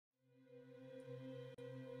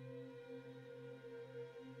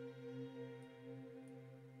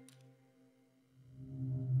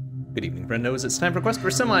Good evening, friendos. It's time for Quest for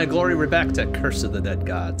Semi-Glory. We're back to Curse of the Dead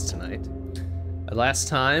Gods tonight. Last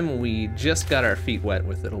time, we just got our feet wet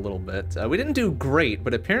with it a little bit. We didn't do great,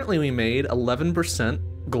 but apparently we made 11%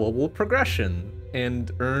 global progression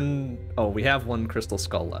and earned... Oh, we have one crystal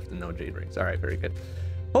skull left and no jade rings. All right, very good.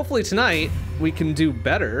 Hopefully tonight, we can do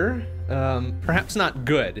better. Perhaps not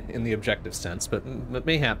good in the objective sense, but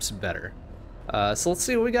mayhaps better. So let's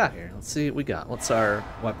see what we got here. Let's see what we got. What's our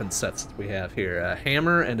weapon sets that we have here? A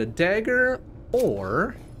hammer and a dagger,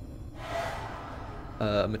 or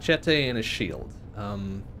a machete and a shield.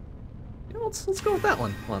 You know, let's go with that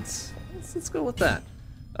one once. Let's go with that.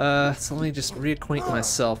 So let me just reacquaint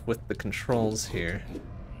myself with the controls here.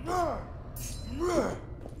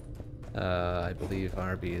 I believe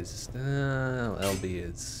RB is LB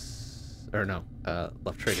is, or no,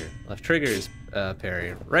 left trigger. Left trigger is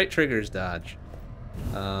parry. Right trigger is dodge.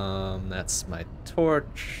 That's my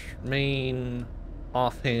torch, main,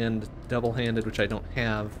 offhand, double-handed, which I don't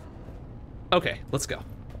have. Okay, let's go.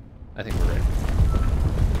 I think we're ready.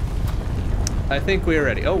 I think we're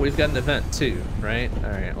ready. Oh, we've got an event too, right?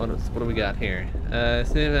 All right, what do we got here?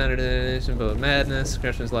 Save under bow of madness.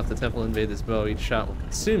 Crushers left the temple, invade this bow. Each shot will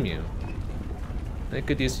consume you. Make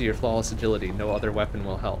good use of your flawless agility. No other weapon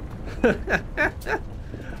will help.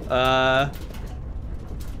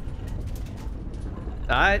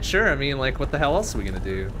 Alright, sure. I mean, like, what the hell else are we gonna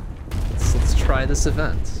do? Let's try this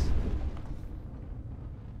event.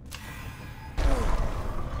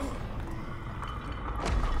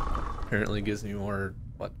 Apparently gives me more,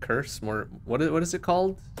 what, curse? More, what is it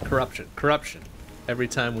called? Corruption. Corruption. Every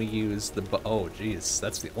time we use the oh, geez.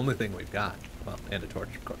 That's the only thing we've got. Well, and a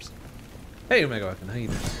torch, of course. Hey, Omega Weapon, how you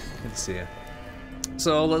doing? Good to see you.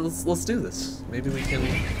 So, let's do this. Maybe we can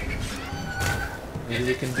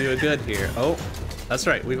do a good here. Oh, that's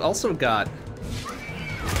right. We've also got...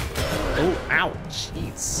 Oh, ow,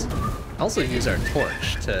 jeez. Also use our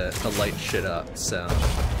torch to light shit up, so...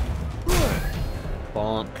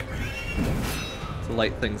 Bonk. To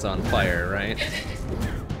light things on fire, right?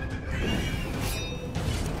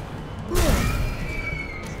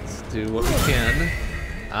 Let's do what we can.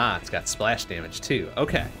 Ah, it's got splash damage too.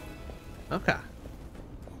 Okay. Okay.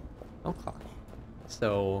 Okay.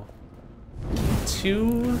 So...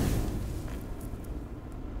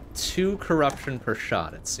 Two corruption per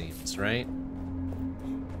shot, it seems, right?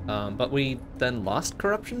 But we then lost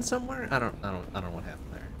corruption somewhere? I don't know what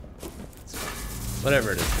happened there.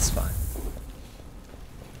 Whatever it is, it's fine.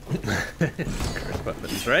 Cursed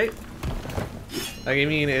weapons, right? Like, I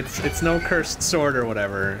mean, it's no cursed sword or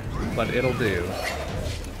whatever, but it'll do.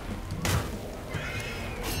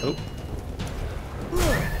 Oh.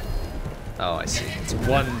 Oh, I see. It's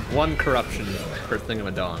one corruption per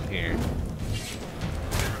thingamadong here.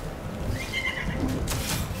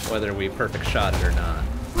 Whether we perfect shot it or not.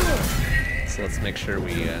 So let's make sure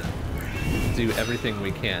we do everything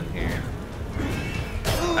we can here.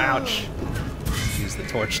 Ouch! Use the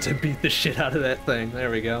torch to beat the shit out of that thing. There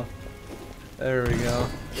we go. There we go.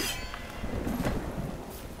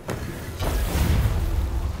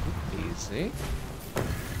 Easy.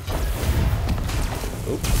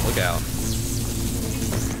 Oh, look out.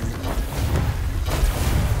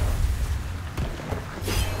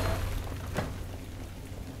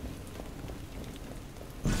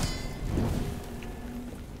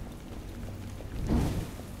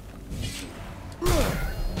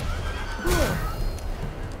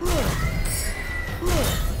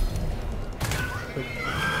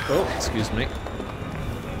 Oh, excuse me.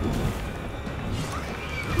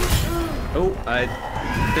 Oh, I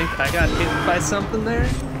think I got hit by something there.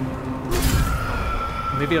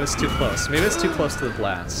 Maybe I was too close. Maybe I was too close to the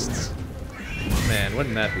blasts. Man,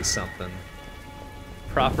 wouldn't that be something?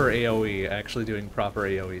 Proper AoE, actually doing proper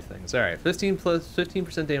AoE things. All right,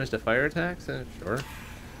 15% damage to fire attacks. Sure.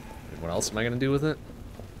 What else am I gonna do with it?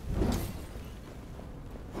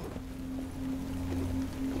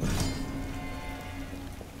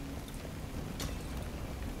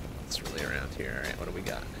 It's really around here. All right, what do we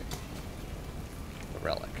got? A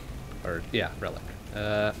relic, or yeah, relic.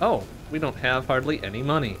 Oh, we don't have hardly any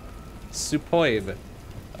money. Superb.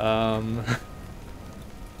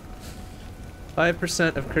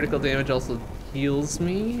 5% of critical damage also heals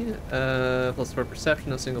me. Plus 4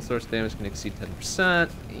 perception, no single source damage can exceed 10%.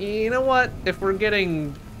 You know what? If we're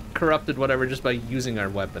getting corrupted, whatever, just by using our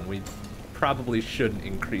weapon, we probably shouldn't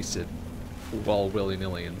increase it all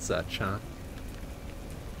willy-nilly and such, huh?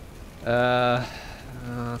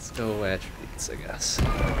 Let's go attributes, I guess.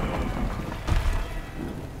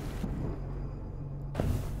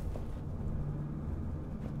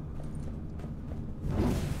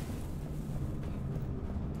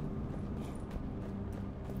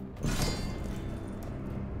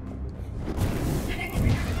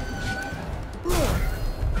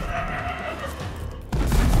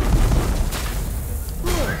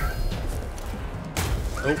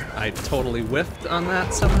 Oh, I totally whiffed on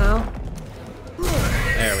that somehow.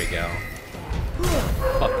 There we go.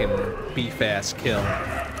 Fucking beef-ass kill.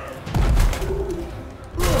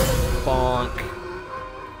 Bonk.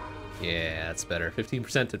 Yeah, that's better.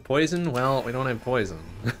 15% to poison? Well, we don't have poison.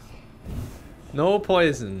 No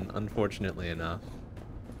poison, unfortunately enough.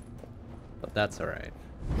 But that's alright.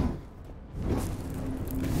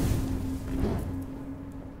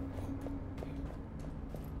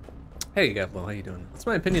 Hey, Gablo, how you doing? What's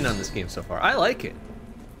my opinion on this game so far? I like it.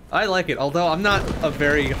 I like it, although I'm not a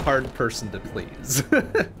very hard person to please.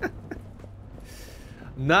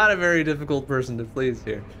 Not a very difficult person to please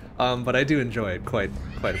here. But I do enjoy it quite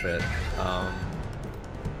a bit.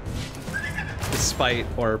 Despite,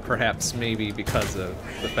 or perhaps maybe because of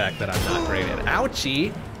the fact that I'm not great at it.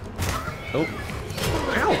 Ouchie! Oh.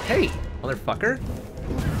 Ow, hey, motherfucker.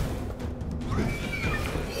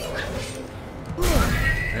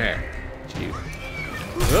 There. Cheap.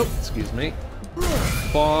 Oh, excuse me.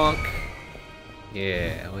 Bonk.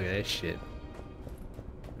 Yeah, look at that shit.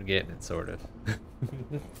 I'm getting it, sort of.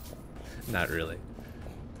 Not really.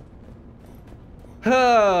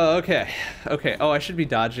 Oh, okay. Okay. Oh, I should be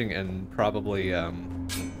dodging and probably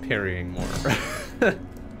parrying more.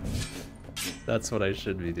 That's what I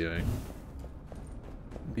should be doing.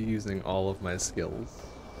 Be using all of my skills.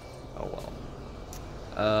 Oh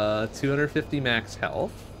well. 250 max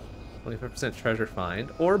health, 25% treasure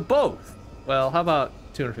find, or both. Well, how about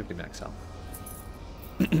 250 max health?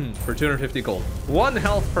 For 250 gold. 1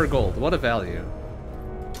 health per gold. What a value.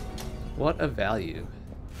 What a value.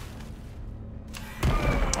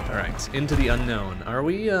 Alright, into the unknown. Are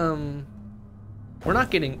we, we're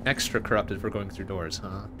not getting extra corrupted for going through doors,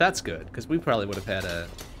 huh? That's good, because we probably would have had a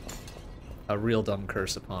real dumb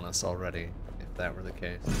curse upon us already, if that were the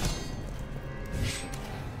case.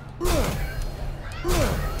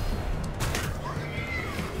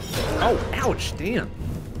 Oh, ouch, damn.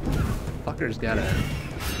 Fucker's got a...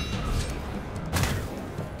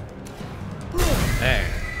 There.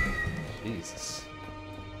 Jesus.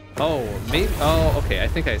 Oh, maybe... Oh, okay, I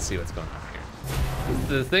think I see what's going on here.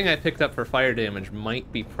 The thing I picked up for fire damage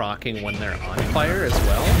might be proccing when they're on fire as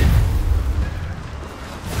well.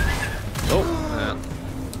 Oh,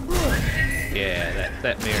 yeah,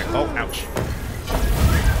 that mirror... Oh, ouch.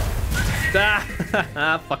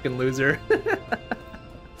 Ah, fucking loser.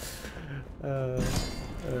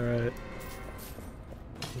 Alright.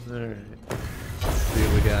 Alright. Let's see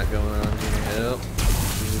what we got going on here. Yep.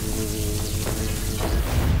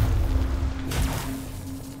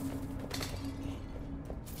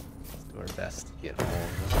 Let's do our best to get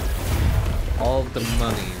all of the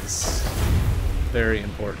monies. Very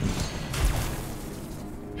important.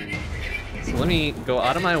 So let me go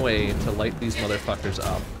out of my way to light these motherfuckers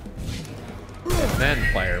up. And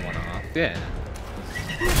then fire one off. Yeah.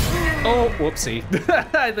 Oh, whoopsie.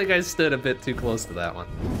 I think I stood a bit too close to that one.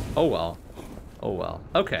 Oh well. Oh well.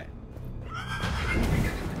 Okay.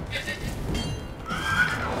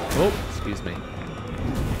 Oh, excuse me.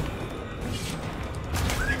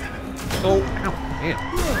 Oh, ow, damn.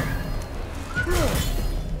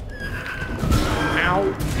 Ow.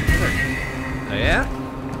 Oh yeah?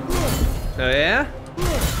 Oh yeah?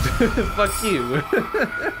 Fuck you.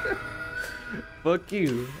 Fuck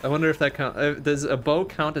you. I wonder if that count. Does a bow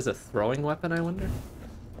count as a throwing weapon, I wonder?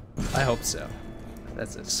 I hope so.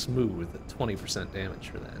 That's a smooth 20% damage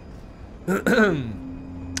for that.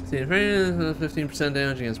 15%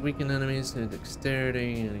 damage against weakened enemies,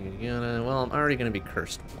 dexterity, yada, yada. Well, I'm already going to be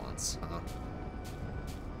cursed once, huh?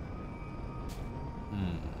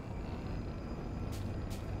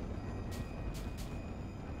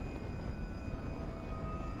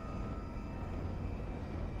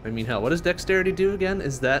 I mean, hell, what does dexterity do again?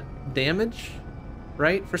 Is that damage?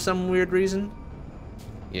 Right? For some weird reason?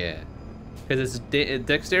 Yeah. Because it's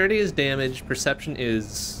dexterity is damage, perception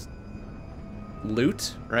is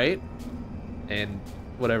loot, right? And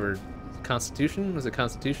whatever, constitution? Was it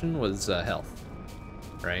constitution? Was health,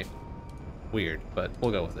 right? Weird, but we'll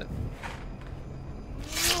go with it.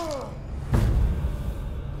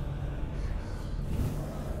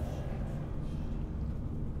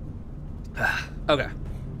 Okay.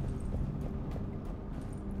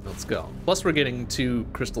 Let's go. Plus we're getting 2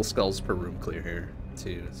 crystal skulls per room clear here,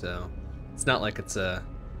 too, so it's not like it's a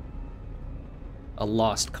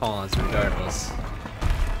lost cause regardless.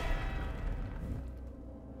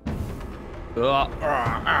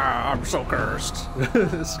 I'm so cursed.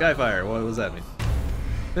 Skyfire, what does that mean?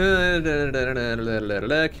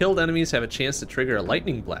 Killed enemies have a chance to trigger a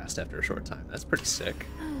lightning blast after a short time. That's pretty sick.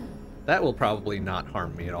 That will probably not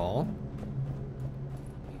harm me at all.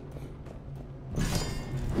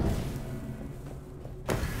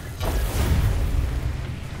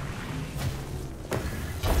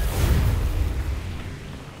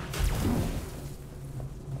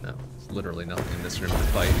 room to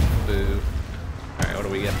fight. Boo. Alright, what do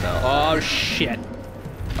we get though? Oh shit!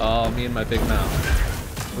 Oh, me and my big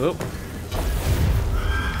mouth. Oop.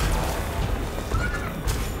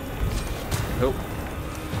 Nope.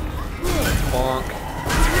 Bonk.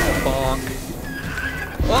 Bonk.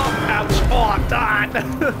 Oh, ouch! Oh, I'm done!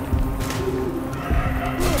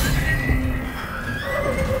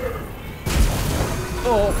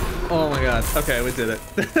 Oh my god. Okay, we did it.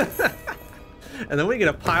 And then we get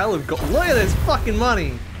a pile of gold. Look at this fucking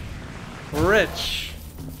money! Rich.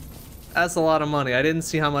 That's a lot of money. I didn't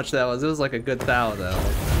see how much that was. It was like a good thou though.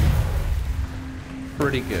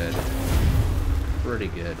 Pretty good. Pretty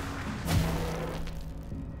good.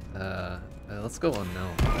 Let's go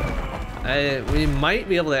unknown. We might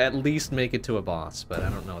be able to at least make it to a boss, but I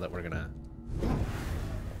don't know that we're gonna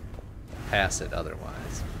pass it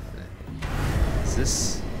otherwise. Is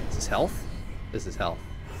this health? This is health.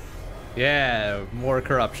 Yeah, more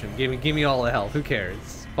corruption. Give me all the health. Who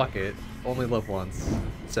cares? Fuck it. Only live once,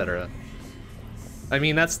 etc. I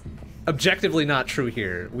mean, that's objectively not true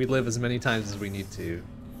here. We live as many times as we need to,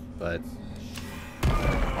 but.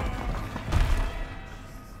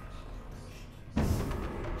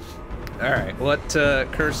 Alright, what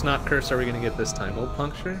curse, not curse, are we gonna get this time? Gold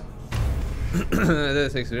puncture?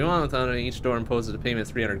 That takes me on without each door imposes a payment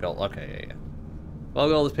of 300 gold. Okay, yeah. All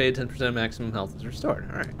gold is paid, 10% maximum health is restored.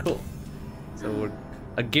 Alright, cool. So we're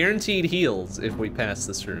a guaranteed heals if we pass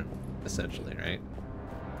this room, essentially, right?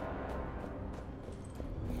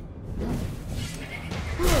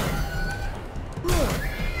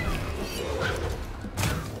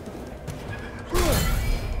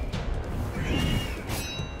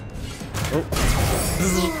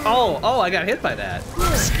 Oh, I got hit by that.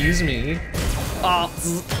 Excuse me. Oh,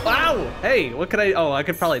 ow! Hey, what could I? Oh, I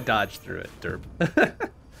could probably dodge through it, derp.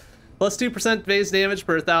 Plus 2% base damage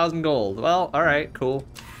per 1,000 gold. Well, all right, cool.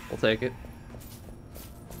 We'll take it.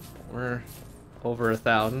 We're over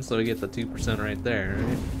 1,000, so we get the 2% right there,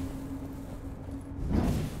 right?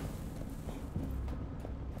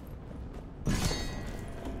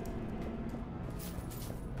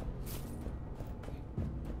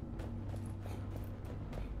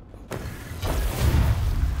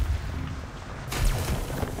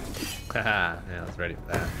 Haha, yeah, I was ready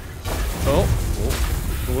for that. Oh,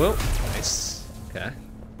 whoa, nice. Okay.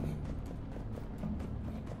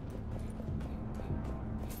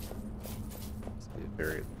 This will be a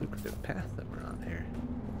very lucrative path that we're on here.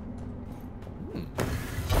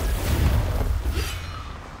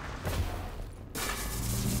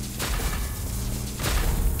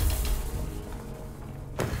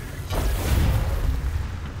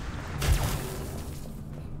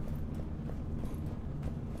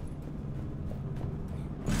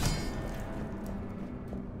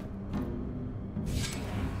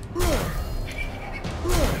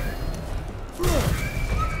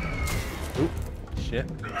 Shit.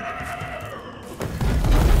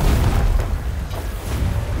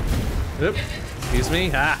 Oop. Excuse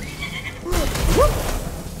me. Ah.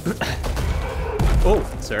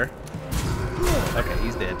 Oh, sir. Okay,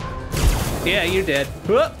 he's dead. Yeah, you're dead.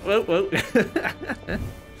 Whoa, whoa, whoa.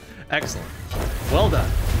 Excellent. Well done.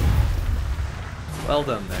 Well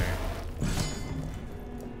done there.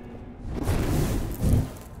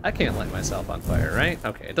 I can't light myself on fire, right?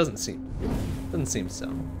 Okay, it doesn't seem so.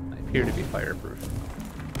 I appear to be fireproof.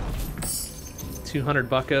 200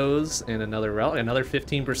 buckos and another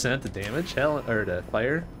 15% to damage, hell, or to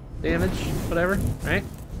fire damage, whatever, right?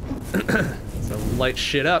 So light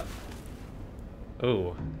shit up.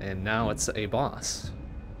 Oh, and now it's a boss.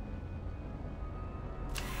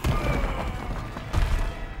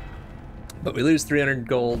 But we lose 300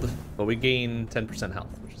 gold, but we gain 10%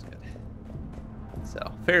 health, which is good.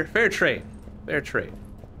 So fair trade, fair trade.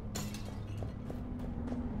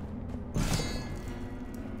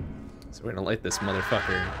 So we're gonna light this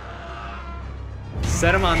motherfucker.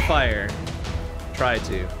 Set him on fire. Try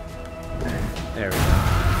to. There we go.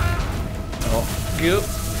 Oh, goop.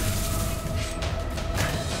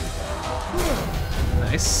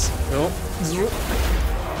 Nice. Oh.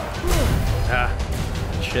 Ah,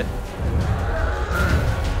 shit.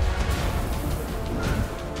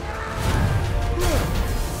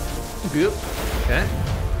 Goop. Okay.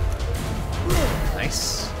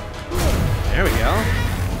 Nice. There we go.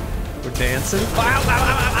 We're dancing. Ow, ow,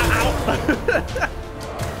 ow, ow, ow, ow.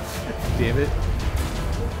 Damn it.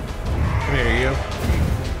 Come here, you.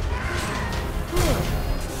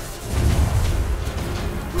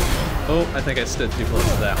 Oh, I think I stood too close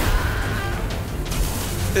to that one.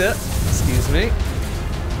 Excuse me.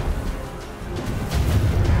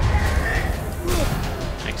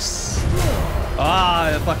 Nice. Ah,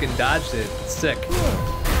 I fucking dodged it. Sick.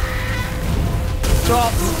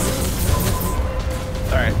 Oh.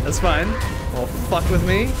 Alright, that's fine. Well, fuck with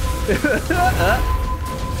me.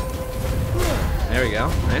 There we go.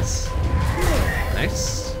 Nice.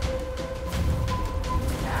 Nice.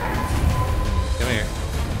 Come here.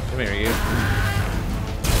 Come here, you.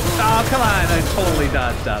 Oh, come on! I totally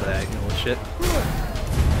dodged out of that, you little shit.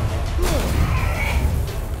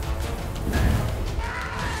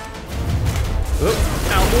 Oop.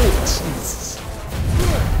 Ow. Ooh, Jesus.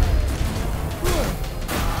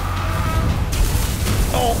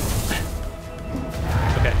 Oh!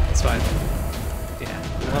 Okay, that's fine. Yeah.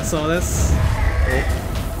 You want some of this? Oh.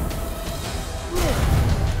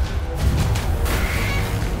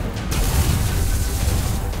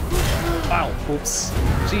 Wow, oops.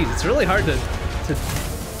 Jeez, it's really hard to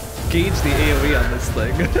gauge the AoE on this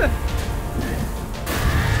thing.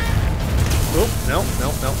 Oh, no,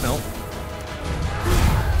 no, no, no.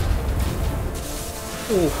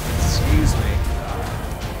 Oh, excuse me.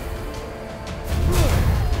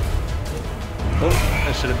 Oh,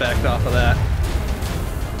 I should have backed off of that.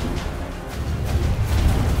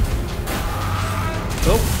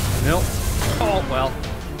 Oh, no. Oh, well.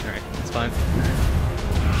 Alright, it's fine.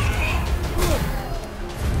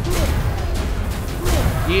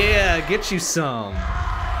 Yeah, get you some.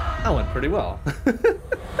 That went pretty well.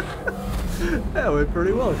 That went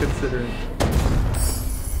pretty well, considering.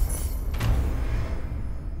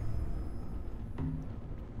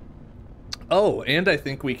 Oh, and I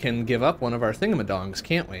think we can give up one of our thingamadongs,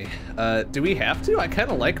 can't we? Do we have to? I kind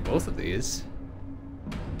of like both of these.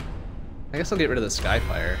 I guess I'll get rid of the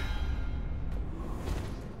Skyfire.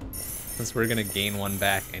 Since we're gonna gain one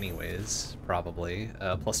back anyways, probably.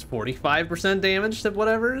 Plus 45% damage to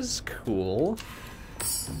whatever's. Cool.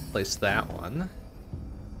 Place that one.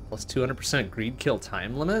 Plus 200% greed kill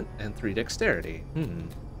time limit and 3 dexterity.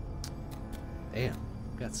 Damn,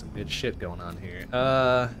 got some good shit going on here.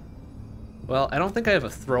 Well, I don't think I have a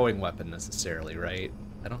throwing weapon necessarily, right?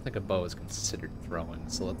 I don't think a bow is considered throwing,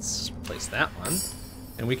 so let's replace that one.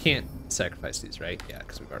 And we can't sacrifice these, right? Yeah,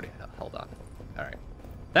 because we've already held on. Alright.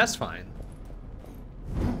 That's fine.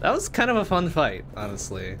 That was kind of a fun fight,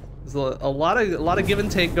 honestly. There's a lot of give and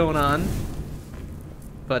take going on.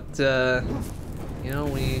 But, you know,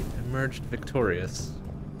 we emerged victorious.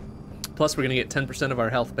 Plus, we're gonna get 10% of our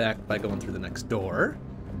health back by going through the next door.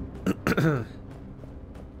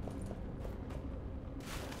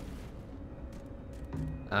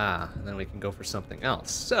 And then we can go for something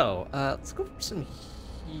else. So, let's go for some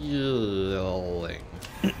healing.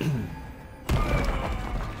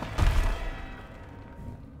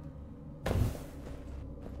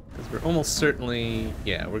 Because we're almost certainly,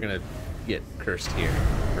 yeah, we're gonna get cursed here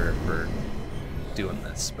for doing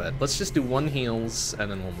this. But let's just do 1 heals and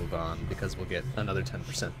then we'll move on because we'll get another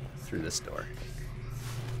 10% through this door.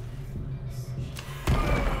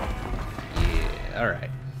 Yeah,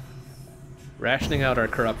 alright. Rationing out our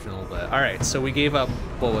corruption a little bit. Alright, so we gave up,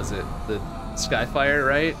 what was it? The Skyfire,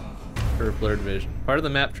 right? For blurred vision. Part of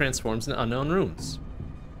the map transforms into unknown rooms.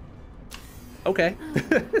 Okay.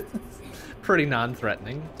 Pretty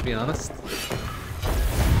non-threatening, to be honest.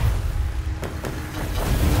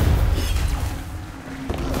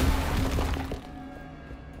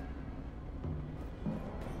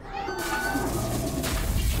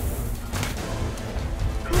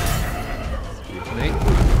 Excuse me.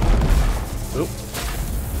 Oop.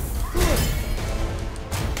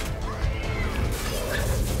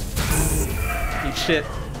 Eat shit.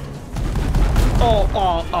 Oh,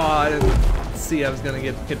 I didn't see I was gonna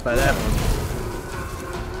get hit by that one.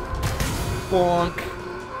 Bonk.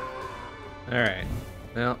 Alright.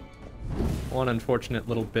 Well, one unfortunate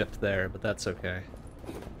little bip there, but that's okay.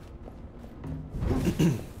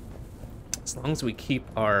 As long as we keep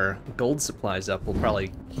our gold supplies up, we'll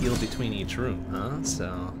probably heal between each room, huh?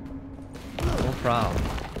 So, no problem.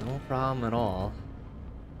 No problem at all.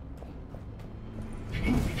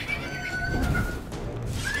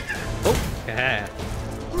 Oh, yeah.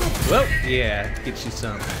 Whoa, yeah, get you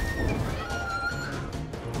some.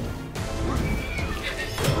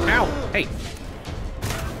 Ow, hey.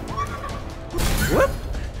 Whoop.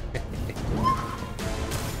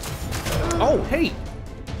 Oh, hey.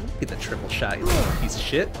 Get the triple shot, you little piece of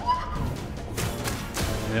shit.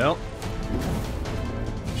 Yep.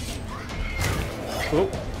 Oh.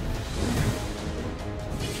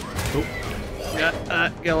 Oh.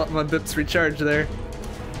 Gotta let my bips recharge there.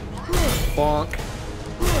 Bonk.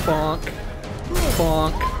 Bonk.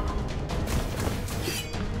 Bonk.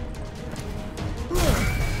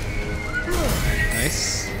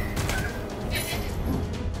 Nice.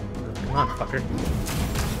 Come on, fucker.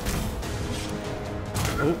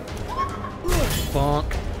 Oh. Bonk.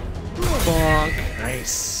 Bonk.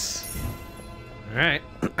 Nice. All right.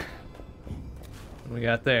 What do we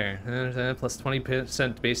got there? Plus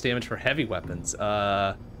 20% base damage for heavy weapons.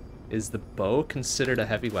 Is the bow considered a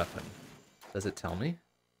heavy weapon? Does it tell me?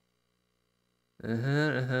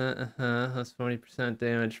 Plus 40%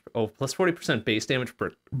 damage. Oh, plus 40% base damage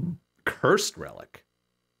per cursed relic.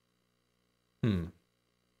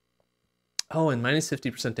 Oh, and minus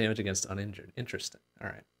 50% damage against uninjured. Interesting. All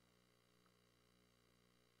right.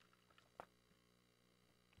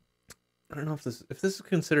 I don't know if this is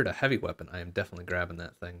considered a heavy weapon. I am definitely grabbing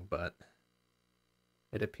that thing, but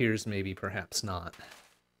it appears maybe perhaps not.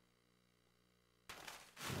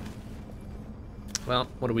 Well,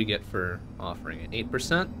 what do we get for offering it?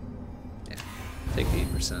 8%? Yeah, take the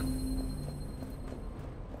 8%.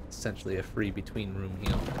 Essentially a free between room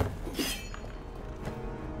heal.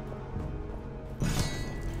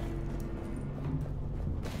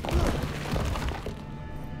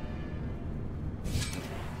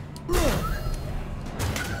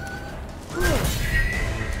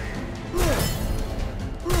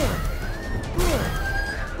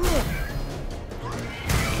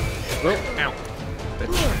 Whoa, ow.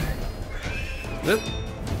 Bitch. Nope.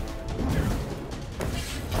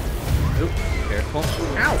 Nope. Careful.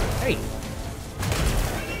 Ow! Hey!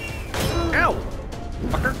 Ow!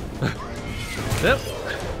 Fucker. Nope.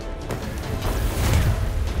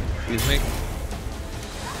 Excuse me.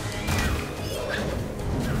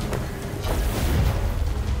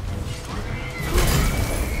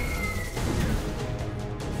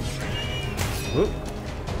 Whoop.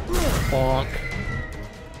 Bonk.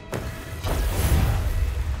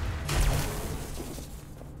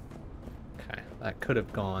 That could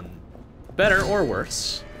have gone better or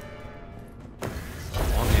worse.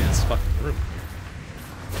 Long ass fucking room.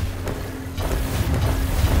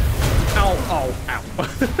 Ow, ow, ow.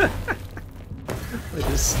 I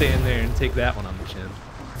just stand there and take that one on the chin.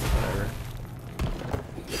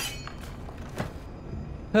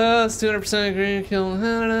 Whatever. It's 200% green kill.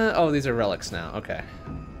 Oh, these are relics now. Okay.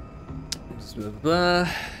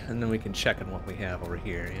 And then we can check on what we have over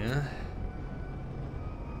here, yeah?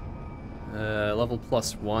 Level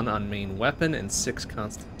 +1 on main weapon and 6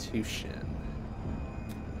 constitution.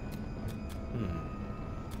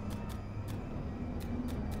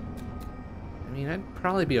 I mean, I'd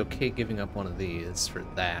probably be okay giving up one of these for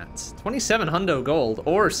that. 27 hundo gold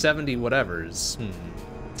or 70 whatevers.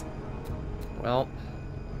 Well,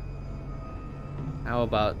 how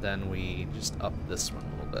about then we just up this one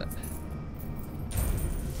a little bit.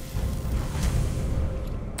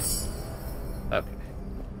 Okay.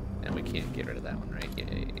 And we can't get rid of that one, right?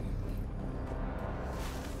 Yay.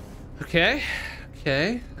 Okay.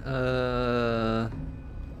 Okay.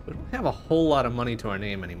 We don't have a whole lot of money to our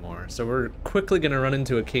name anymore, so we're quickly gonna run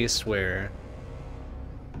into a case where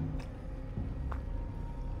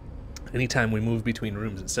anytime we move between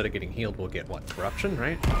rooms, instead of getting healed, we'll get, what, corruption,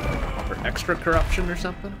 right? Or extra corruption or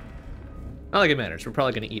something? Not like it matters. We're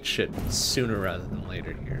probably gonna eat shit sooner rather than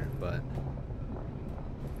later here, but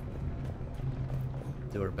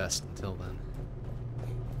do our best until then.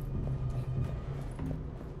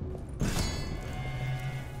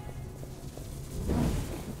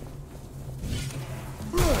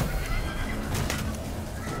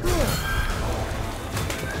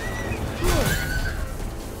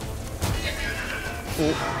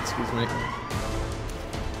 Oh, excuse me.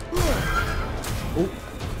 Oh.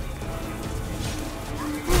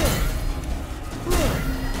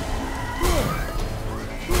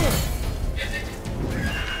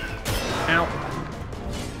 Ow.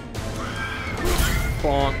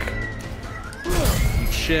 Bonk.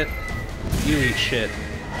 Eat shit. You eat shit.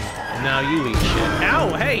 And now you eat shit.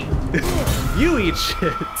 Ow, hey! You eat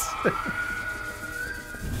shit!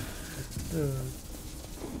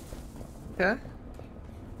 Okay.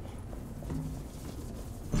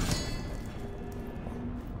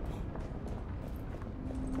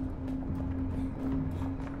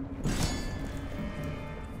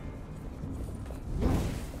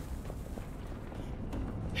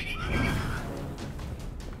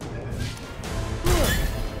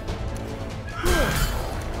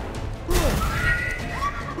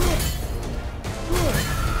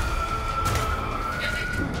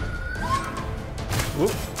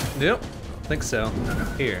 Whoop. Yep. Think so.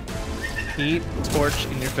 Here. Heat torch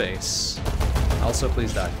in your face. Also,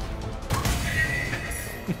 please die.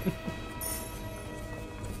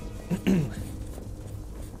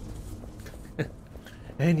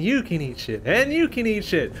 And you can eat shit. And you can eat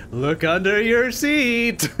shit. Look under your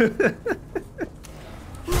seat.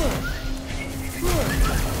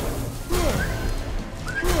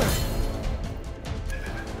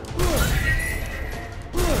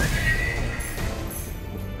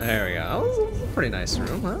 There we go. Oh, this is a pretty nice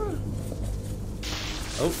room, huh?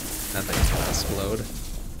 Oh, that thing's gonna explode.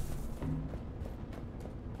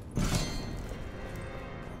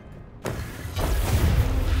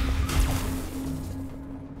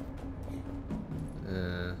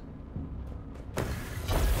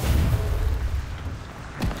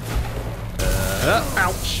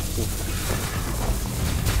 Ouch!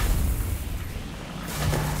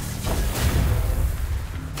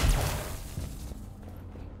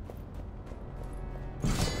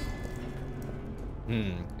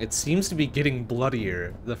 It seems to be getting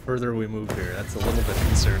bloodier the further we move here. That's a little bit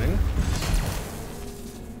concerning.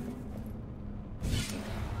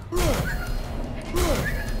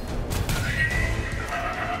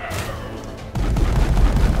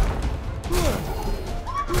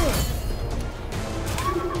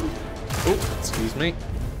 Oh, excuse me.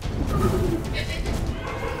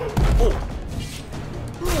 Oh!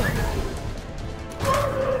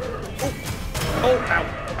 Oh, ow!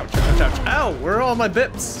 Ouch, ouch, ouch. Ow! Where are all my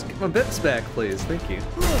bips? Get my bips back, please. Thank you.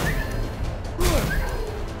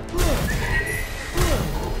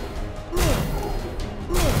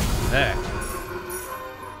 There.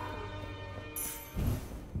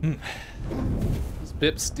 These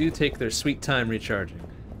bips do take their sweet time recharging.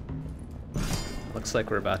 Looks like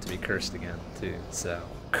we're about to be cursed again, too, so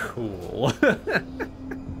cool.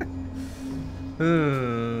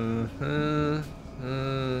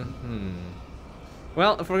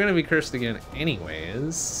 Well, if we're gonna be cursed again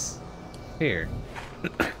anyways, here.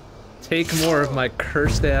 Take more of my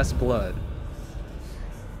cursed ass blood.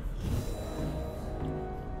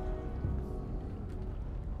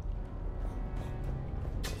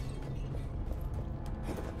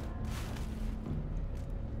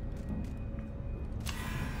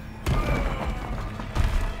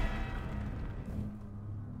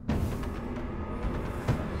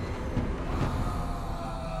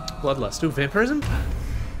 Bloodlust. Ooh, vampirism?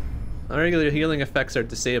 Regular healing effects are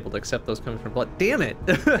disabled except those coming from blood. Damn it!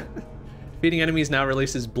 Feeding enemies now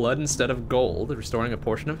releases blood instead of gold, restoring a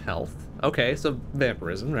portion of health. Okay, so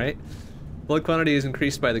vampirism, right? Blood quantity is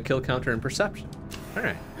increased by the kill counter and perception.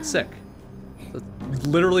 Alright, sick. So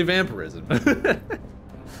literally vampirism.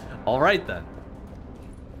 Alright then.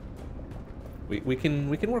 We can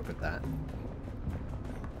work with that.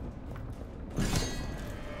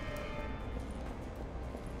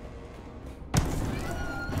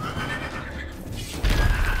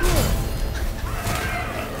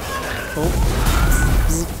 Oh.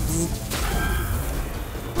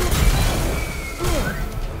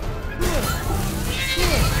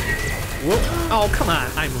 Whoop. Oh, come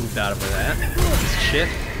on. I moved out of that. Shit.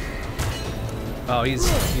 Oh, he's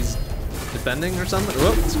defending or something?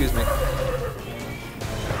 Whoop, excuse me.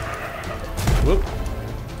 Whoop.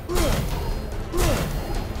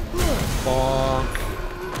 Bonk.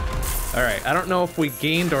 Alright, I don't know if we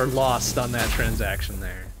gained or lost on that transaction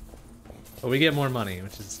there. But we get more money,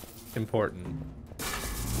 which is important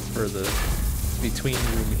for the between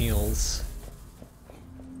room heals.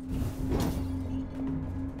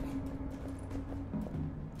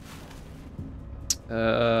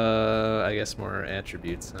 I guess more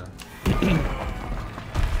attributes, huh?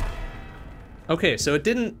 Okay, so it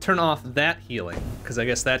didn't turn off that healing, because I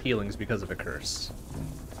guess that healing is because of a curse.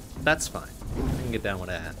 That's fine. I can get down with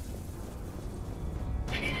that.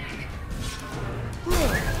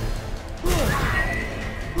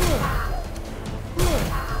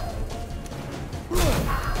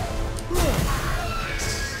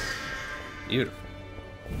 Beautiful.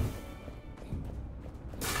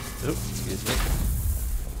 Oop, excuse me.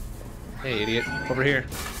 Hey, idiot. Over here.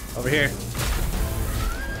 Over here.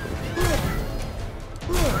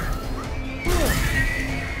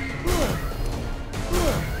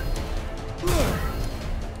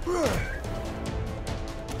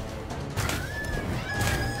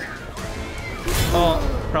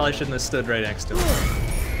 Oh, probably shouldn't have stood right next to him.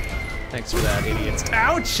 Thanks for that, idiots.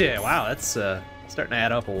 Ouch! Wow, that's starting to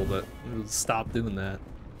add up a little bit. We'll stop doing that.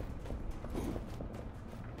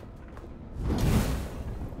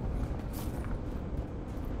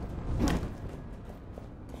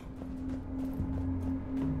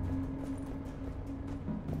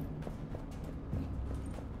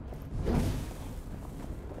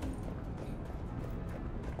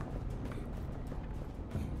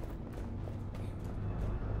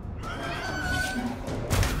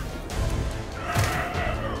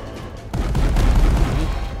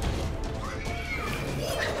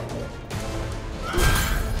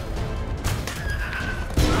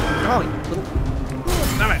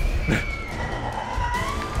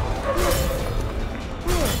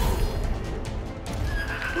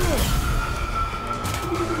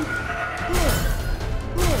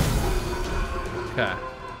 Okay.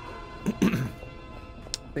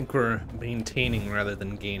 I think we're maintaining rather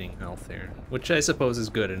than gaining health here, which I suppose is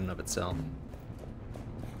good in and of itself.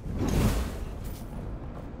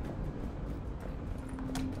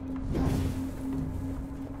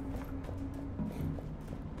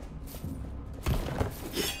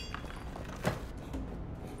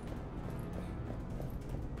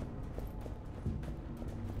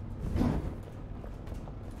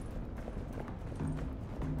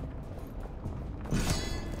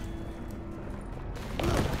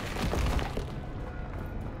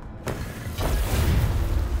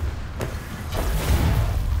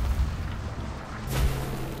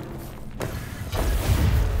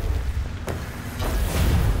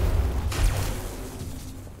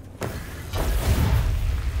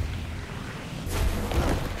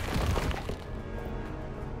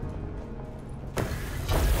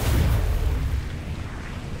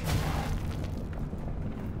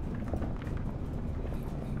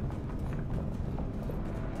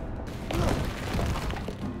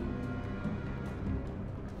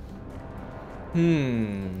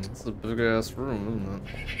 It's a big ass room, isn't it?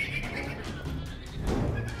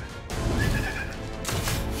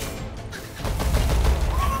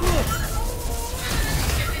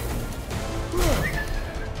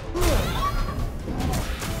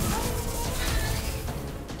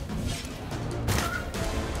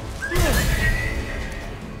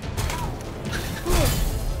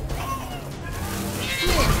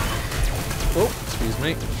 Oh, excuse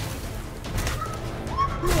me.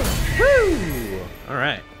 Woo! All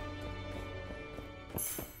right.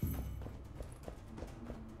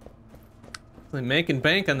 Really making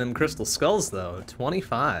bank on them crystal skulls, though.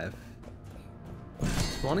 25.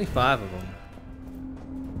 25 of them.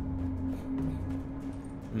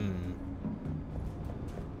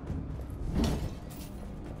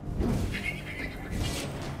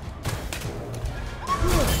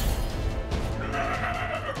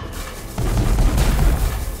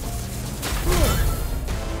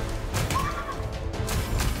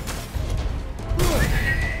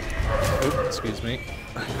 Oh, excuse me.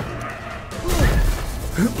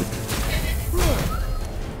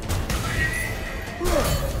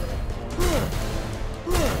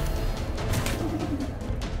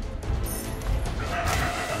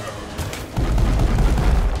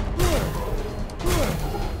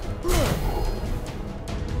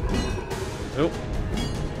 Oh,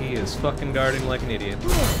 he is fucking guarding like an idiot.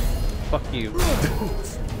 Fuck you.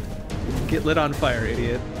 Get lit on fire,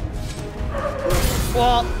 idiot.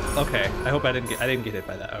 Well, okay. I hope I didn't get hit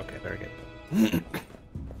by that. Okay, very good.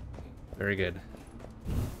 Very good.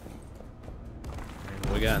 And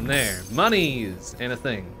what we got in there? Monies and a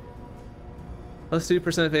thing. Plus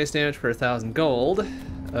 2% base damage per 1,000 gold.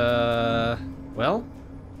 Well,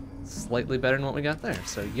 slightly better than what we got there.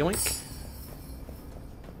 So yoink.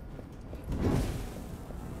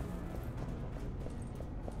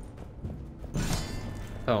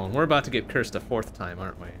 Oh, and we're about to get cursed a 4th time,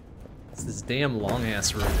 aren't we? It's this damn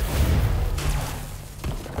long-ass room.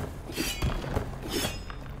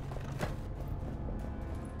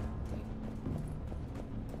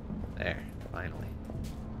 There, finally.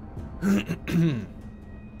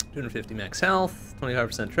 250 max health,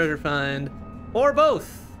 25% treasure find, or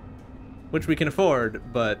both! Which we can afford,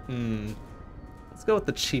 but, let's go with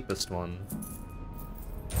the cheapest one.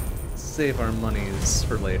 Save our monies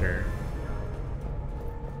for later.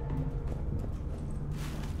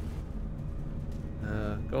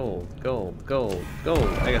 Gold, gold, gold, gold.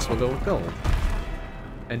 I guess we'll go with gold.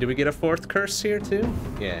 And do we get a 4th curse here too?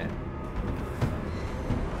 Yeah.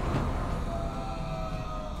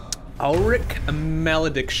 Auric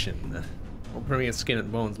Malediction. Permeate skin and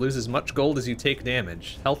bones. Lose as much gold as you take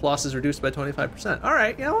damage. Health loss is reduced by 25%.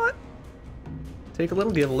 Alright, you know what? Take a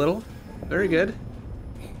little, give a little. Very good.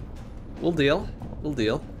 We'll deal. We'll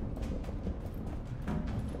deal.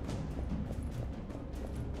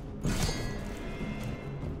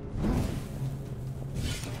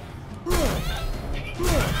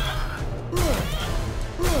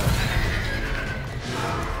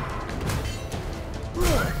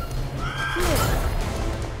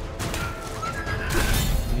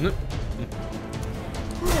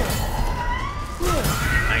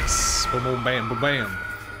 Nice. Boom, boom, bam, boom, bam.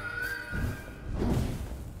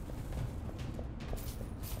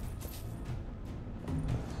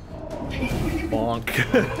 Bonk.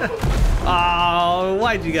 Oh,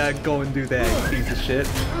 why'd you gotta go and do that, piece of shit?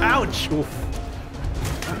 Ouch! Oof.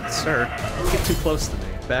 Sir, don't get too close to me.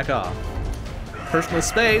 Back off. Personal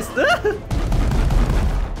space.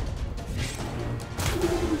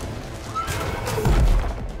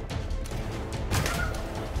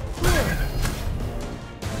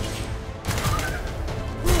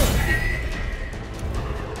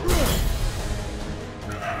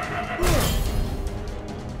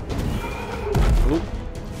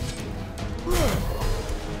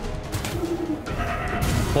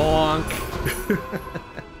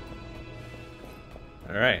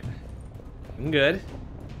 All right, I'm good.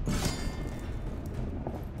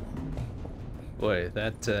 Boy,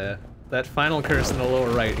 that final curse in the lower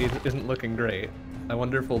right isn't looking great. I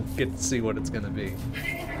wonder if we'll get to see what it's gonna be.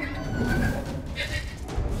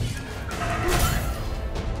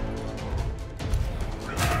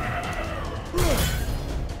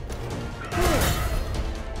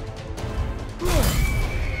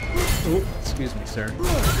 Oh, excuse me, sir.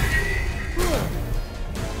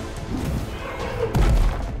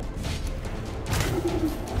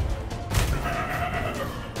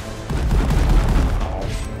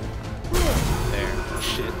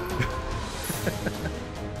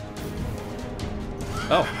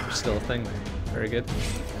 Oh, there's still a thing there. Very good.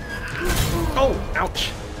 Oh,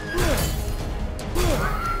 ouch!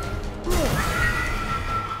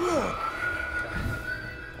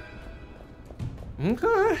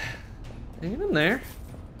 Okay. Hanging in there.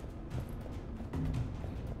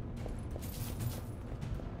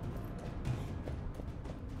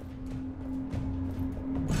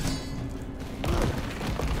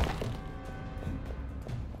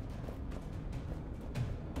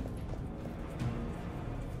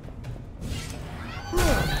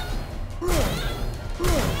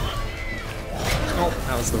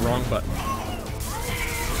 That was the wrong button.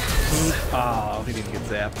 Oh, he didn't get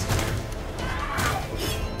zapped.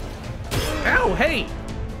 Ow, hey!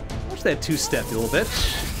 Watch that two-step, you little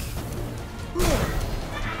bitch.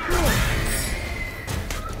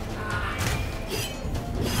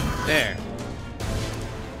 There.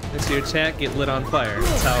 Next to your attack, get lit on fire.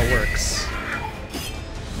 That's how it works.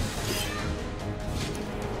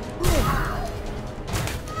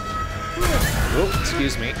 Oh,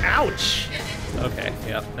 excuse me. Ouch! Okay,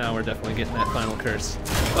 yep, now we're definitely getting that final curse.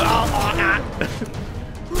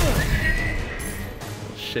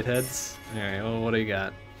 Shitheads. Alright, well, what do you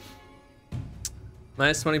got?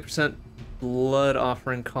 Minus 20% blood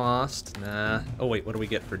offering cost. Nah. Oh wait, what do we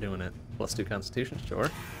get for doing it? Plus 2 constitution, sure.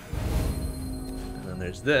 And then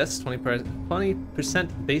there's this,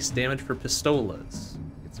 20% base damage for pistolas.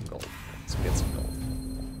 Get some gold. Let's get some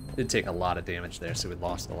gold. Did take a lot of damage there, so we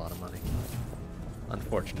lost a lot of money.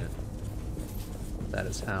 Unfortunate. That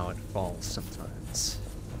is how it falls sometimes.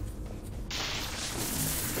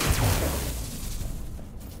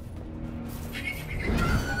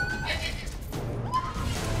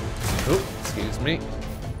 Oh, excuse me.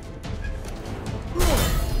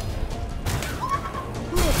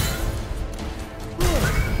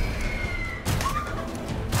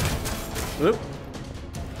 Oop.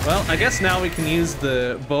 Well, I guess now we can use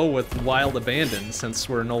the bow with Wild Abandon since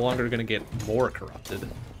we're no longer going to get more corrupted.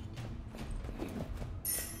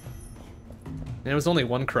 And it was only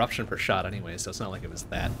 1 corruption per shot anyway, so it's not like it was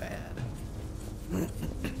that bad.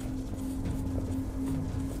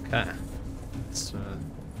 Okay. Let's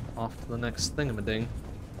off to the next thingamading.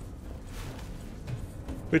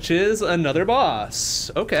 Which is another boss.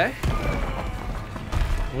 Okay.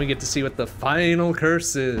 We get to see what the final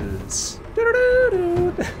curse is.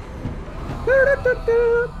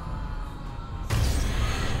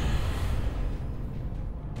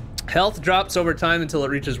 Health drops over time until it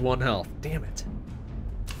reaches 1 health. Damn it.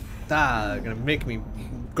 Ah, gonna make me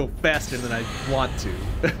go faster than I want to.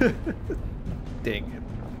 Dang it.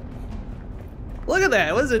 Look at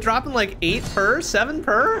that. What is it, dropping like 8 per? 7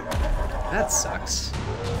 per? That sucks.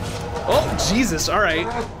 Oh, Jesus, all right.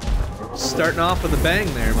 Starting off with a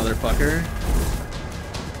bang there, motherfucker.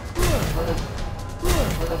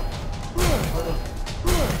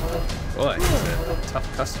 Boy, he's a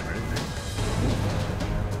tough customer, isn't he?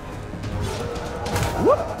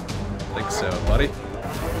 Whoop! I think so, buddy.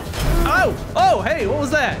 Oh! Oh, hey, what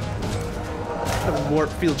was that? Get the warp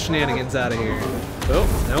field shenanigans out of here. Oh,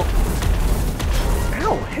 nope.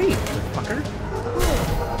 Ow, hey, motherfucker.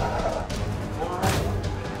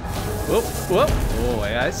 Whoop, whoop. Oh,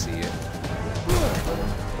 yeah, I see you.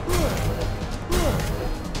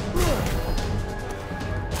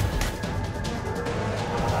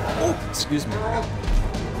 Oh, excuse me.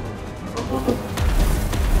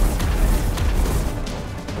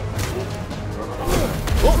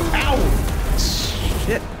 Oh, ow!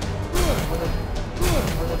 Shit.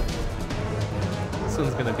 This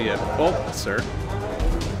one's gonna be a... Oh, sir.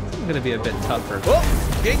 This one's gonna be a bit tougher. Oh,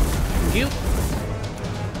 okay. You.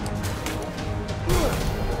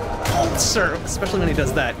 Oh, sir. Especially when he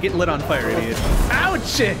does that. Get lit on fire, idiot. Ouch!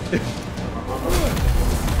 Shit!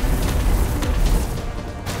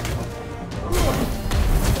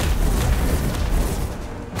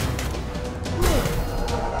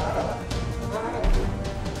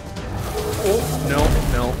 Oh, no,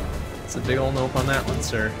 no. It's a big old nope on that one,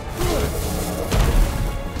 sir.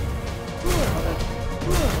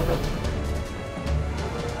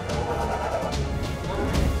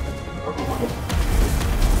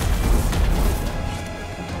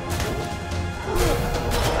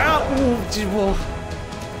 Ow! Ooh, gee, whoa.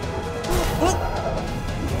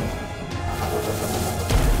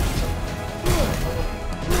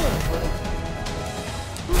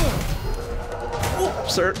 Oh,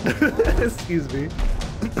 sir. Excuse me.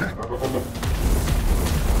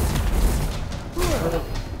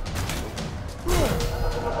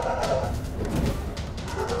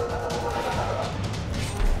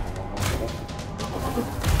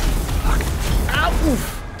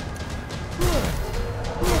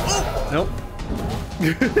 Nope.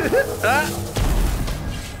 Ah!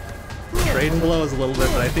 Trading blows a little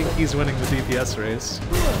bit, but I think he's winning the DPS race.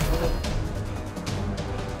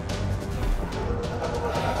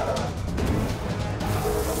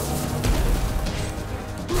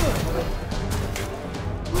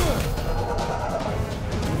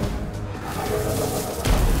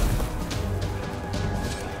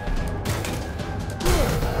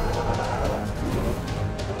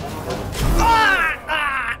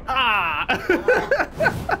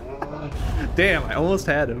 Damn, I almost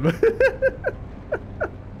had him.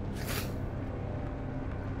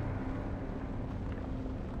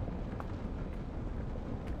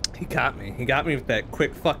 He got me. He got me with that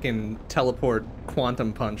quick fucking teleport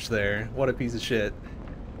quantum punch there. What a piece of shit.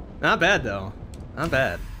 Not bad, though. Not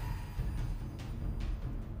bad.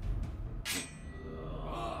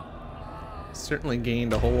 Certainly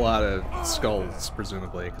gained a whole lot of skulls,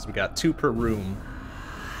 presumably, because we got 2 per room.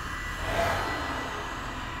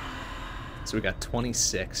 So we got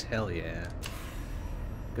 26. Hell yeah.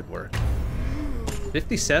 Good work.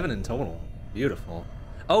 57 in total. Beautiful.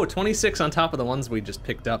 Oh, 26 on top of the ones we just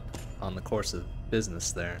picked up on the course of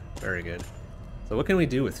business there. Very good. So what can we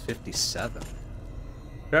do with 57?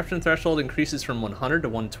 Corruption threshold increases from 100 to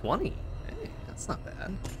 120. Hey, that's not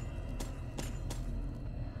bad.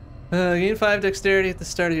 Gain 5 dexterity at the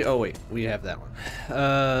start of the... Oh, wait. We have that one.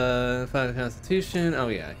 5 constitution. Oh,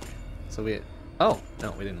 yeah. So we... Oh,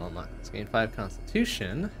 no, we didn't unlock this. Gain 5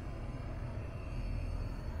 constitution.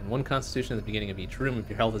 And 1 constitution at the beginning of each room if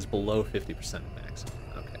your health is below 50% maximum.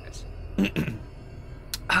 Okay.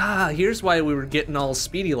 Ah, here's why we were getting all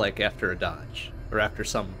speedy like after a dodge. Or after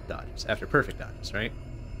some dodges. After perfect dodges, right?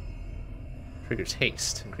 Triggers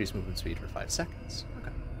haste. Increase movement speed for 5 seconds.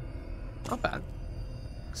 Okay. Not bad.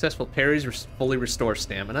 Successful parries fully restore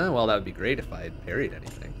stamina. Well, that would be great if I had parried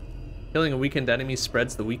anything. Killing a weakened enemy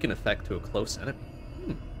spreads the weaken effect to a close enemy.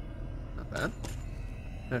 Not bad.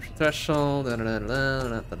 After threshold.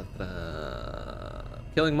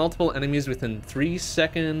 Killing multiple enemies within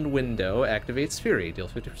 3-second window activates Fury.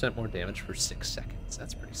 Deals 50% more damage for 6 seconds.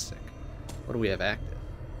 That's pretty sick. What do we have active?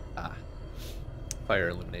 Ah. Fire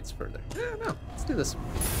eliminates further. No. Let's do this.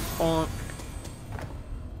 Bonk.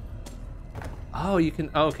 Oh, you can...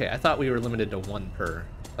 Oh, okay, I thought we were limited to 1 per,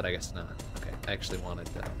 but I guess not. Okay, I actually wanted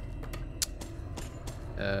to...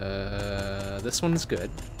 this one's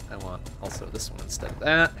good. I want also this one instead of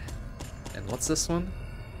that. And what's this one?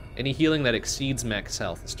 Any healing that exceeds max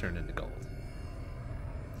health is turned into gold.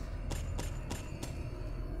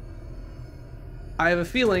 I have a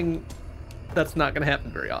feeling that's not going to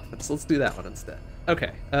happen very often, so let's do that one instead.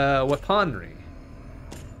 Okay, weaponry.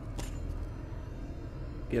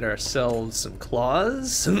 Get ourselves some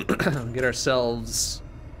claws. Get ourselves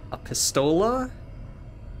a pistola.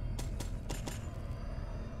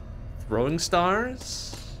 Throwing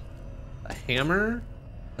stars, a hammer,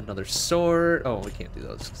 another sword. Oh, we can't do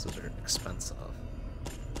those because those are expensive.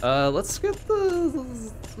 Let's get the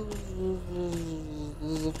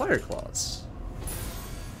fire claws.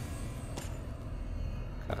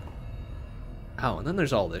 Okay. Oh, and then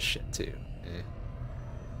there's all this shit too.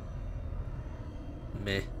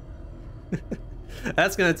 Meh.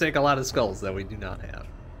 That's gonna take a lot of skulls that we do not have.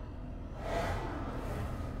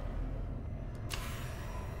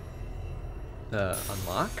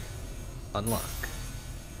 Unlock? Unlock.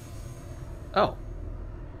 Oh.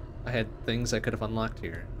 I had things I could have unlocked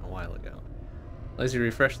here a while ago. Allows you to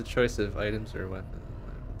refresh the choice of items or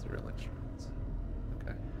weapons or electrons.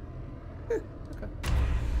 Okay. Okay.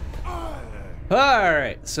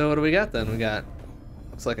 Alright, so what do we got then? We got,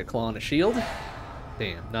 looks like a claw and a shield.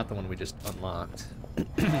 Damn, not the one we just unlocked.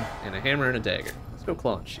 And a hammer and a dagger. Let's go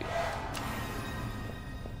claw and shield.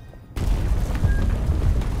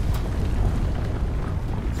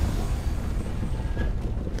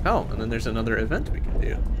 Oh, and then there's another event we can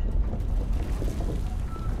do.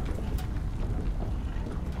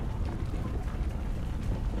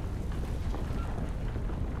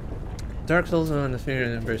 Dark souls on the fear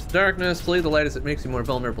and embrace the darkness. Flee the light as it makes you more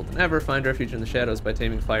vulnerable than ever. Find refuge in the shadows by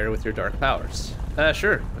taming fire with your dark powers.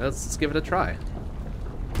 Sure. Let's give it a try.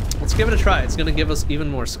 Let's give it a try. It's gonna give us even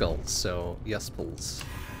more skulls, so yes, please.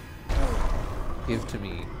 Give to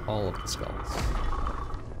me all of the skulls.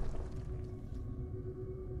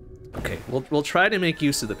 Okay, we'll try to make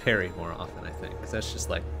use of the parry more often, I think, because that's just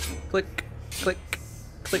like click, click,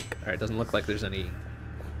 click. All right, doesn't look like there's any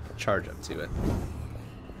charge up to it.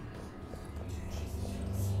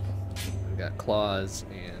 We got claws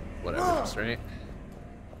and whatever else, right?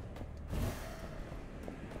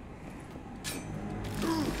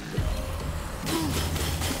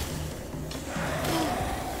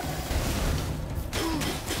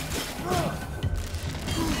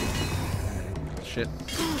 Shit.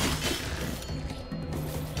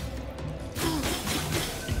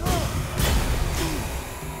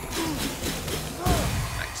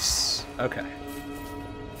 Nice. Okay.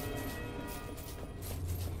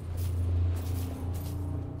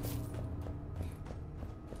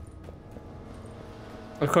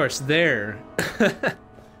 Of course, there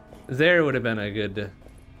would have been a good,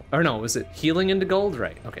 or no, was it healing into gold?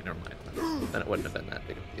 Right, okay, never mind. Then it wouldn't have been that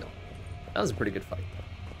big of a deal. That was a pretty good fight.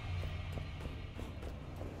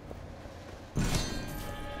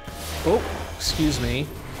 Oh, excuse me.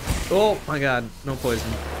 Oh my god, no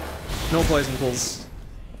poison. No poison pulls.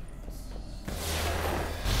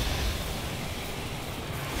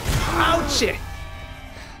 Ouch!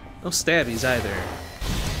 No stabbies either.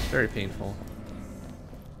 Very painful.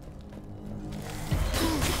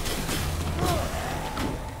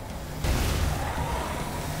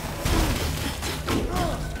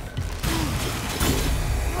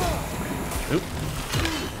 Oop.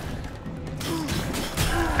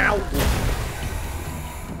 Ow!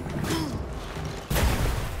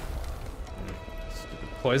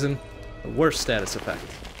 Poison, the worst status effect.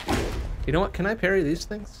 You know what? Can I parry these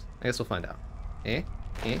things? I guess we'll find out. Eh?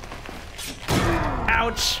 Eh?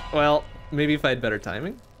 Ouch! Well, maybe if I had better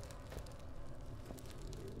timing.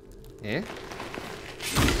 Eh?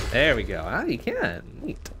 There we go. Ah, you can.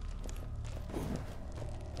 Neat.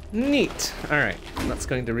 Neat. Alright, that's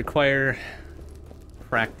going to require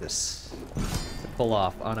practice to pull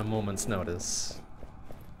off on a moment's notice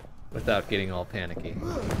without getting all panicky.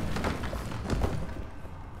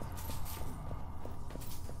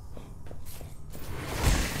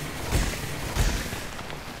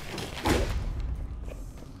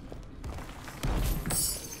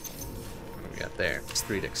 What we got there? It's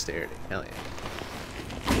 3 dexterity. Hell yeah.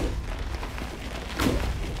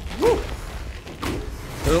 Woo!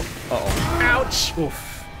 Oh, uh-oh. Ouch! Oof.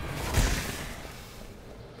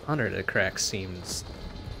 100 a crack seems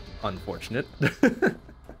unfortunate.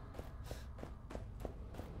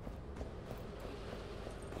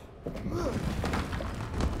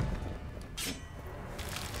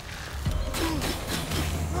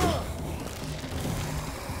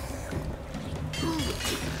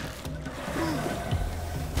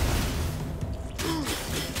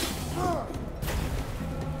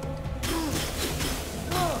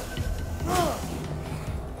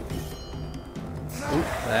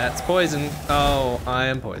 That's poison. Oh, I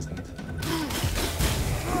am poisoned. Okay.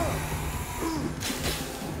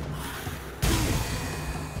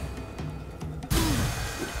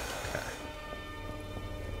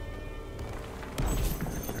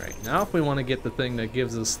 Alright, now if we want to get the thing that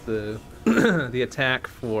gives us the the attack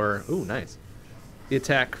for... Ooh, nice. The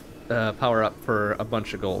attack power up for a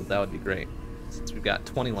bunch of gold, that would be great. Since we've got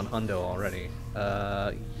 21 hundo already.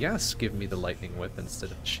 Yes, give me the lightning whip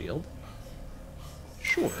instead of the shield.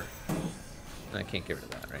 Sure. I can't get rid of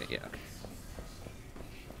that, right? Yeah, okay.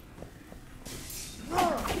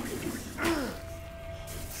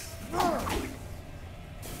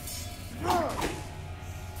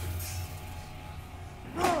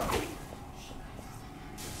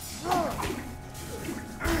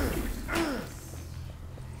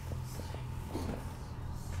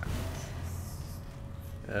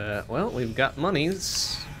 Well, we've got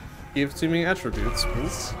monies. Give to me attributes,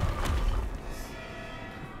 please.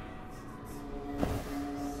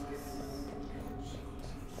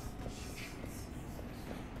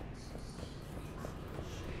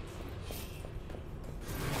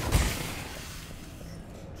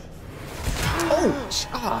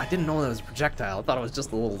 I didn't know that was a projectile. I thought it was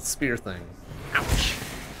just a little spear thing. Ouch.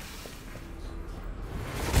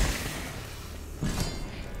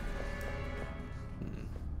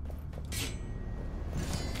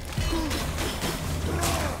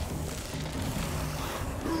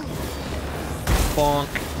 Bonk.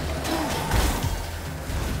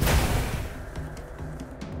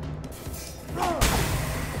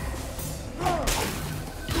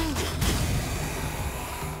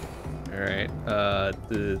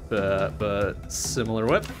 But similar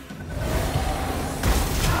whip.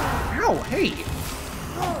 Ow, hey!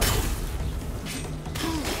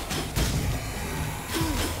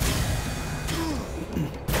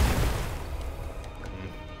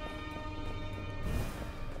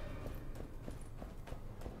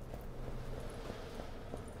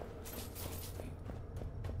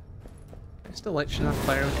 Still light shit on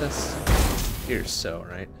fire with this? You're so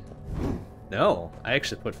right. No, I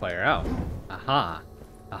actually put fire out. Aha.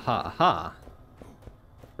 Aha, aha.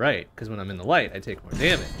 Right, because when I'm in the light, I take more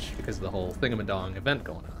damage because of the whole thingamadong event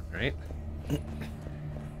going on, right?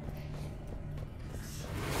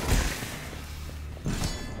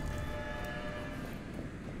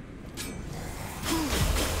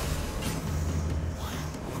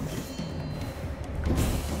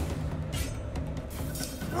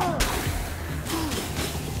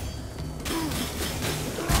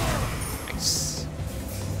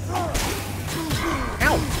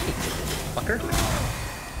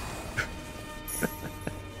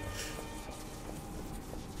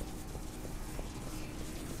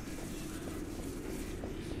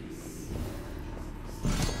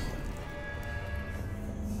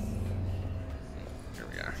 Here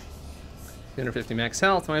we are. 250 max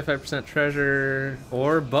health, 25% treasure,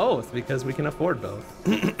 or both, because we can afford both.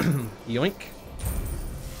 Yoink.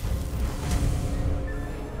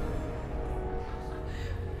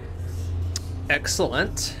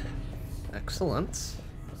 Excellent. Excellent.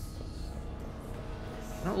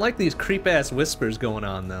 I don't like these creep-ass whispers going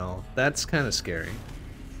on, though. That's kind of scary.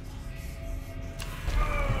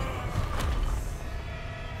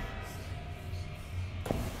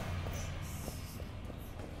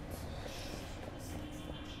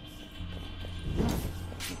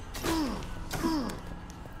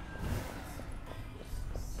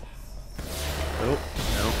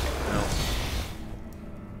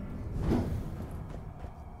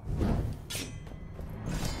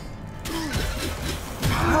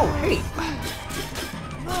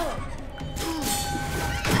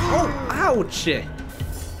 Shit.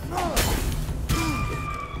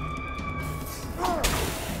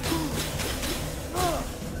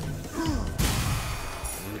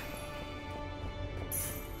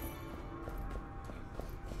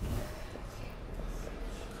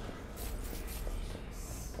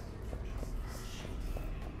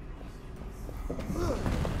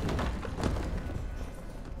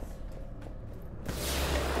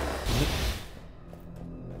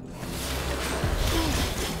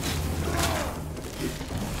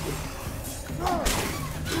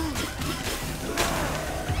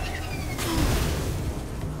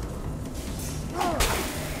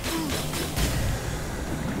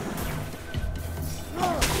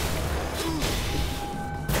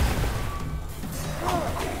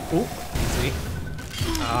 Oh, easy.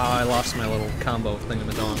 Ah, I lost my little combo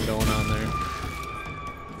thingamadong going on there.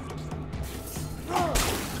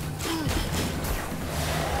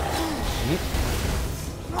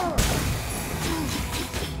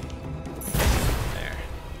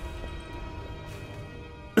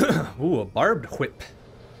 There. Ooh, a barbed whip.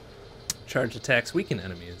 Charge attacks weaken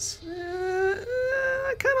enemies.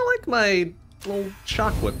 I kind of like my little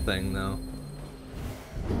shock whip thing, though.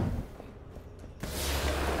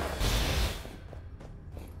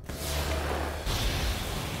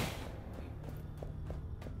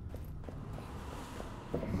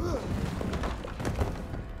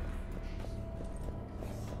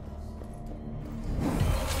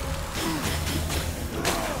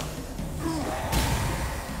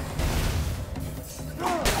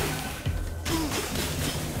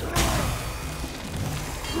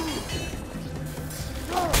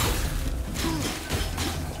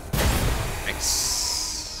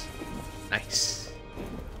 Nice.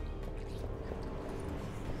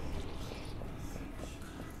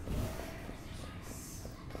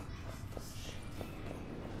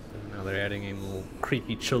 Now they're adding a little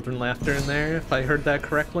creepy children laughter in there, if I heard that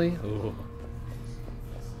correctly. Ooh.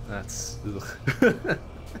 That's...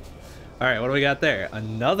 Alright, what do we got there?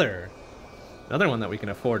 Another one that we can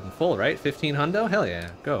afford in full, right? 15 hundo? Hell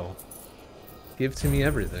yeah, go. Give to me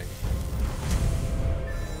everything.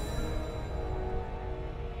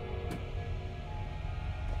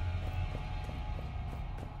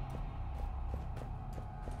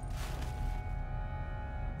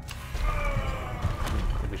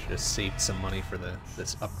 Just saved some money for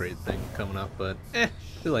this upgrade thing coming up, but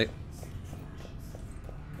too late.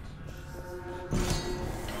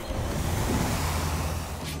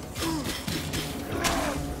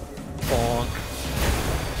 Bonk.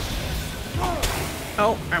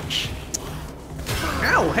 Oh, ouch.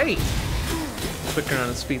 Ow, hey! Quicker on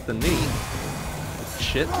his feet than me.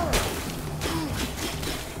 Shit.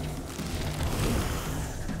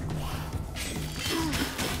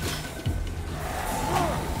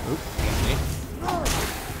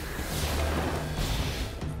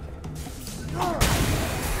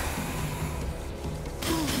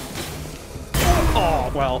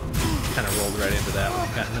 Well, kind of rolled right into that one.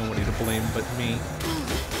 Got nobody to blame but me.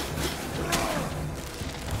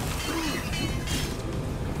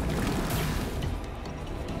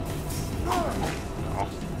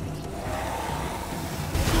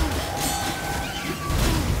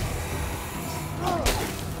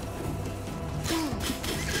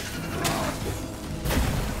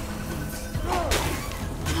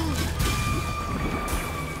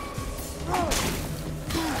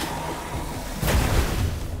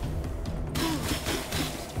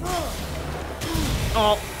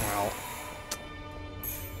 Oh, well.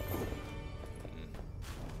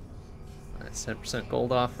 That's 10%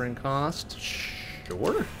 gold offering cost.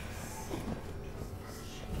 Sure.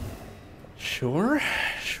 Sure.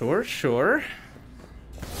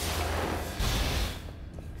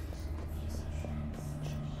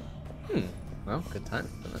 Well, good time.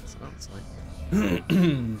 That sounds like.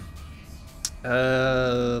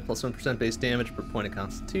 Plus 1% base damage per point of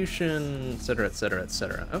constitution, etc., etc.,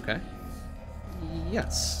 etc. Okay.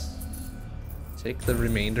 Yes. Take the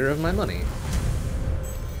remainder of my money.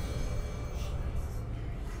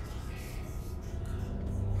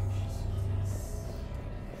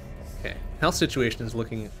 Okay. Health situation is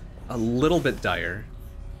looking a little bit dire.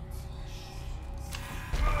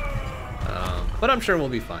 But I'm sure we'll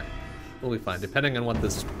be fine. We'll be fine, depending on what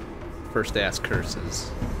this first-ass curse is.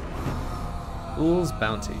 Fool's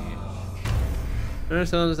Bounty.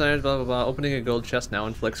 Desires, blah, blah, blah. Opening a gold chest now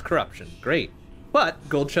inflicts corruption. Great. But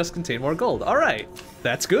gold chests contain more gold. All right.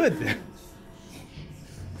 That's good.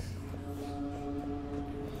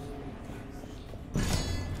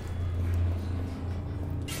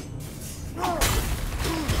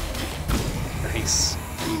 Nice.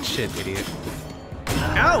 Eat shit, idiot.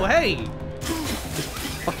 Ow, hey! Just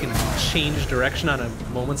fucking change direction on a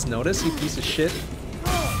moment's notice, you piece of shit.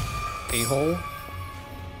 A-hole.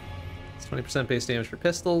 It's 20% base damage for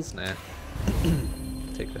pistols. Nah.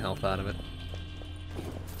 Take the health out of it.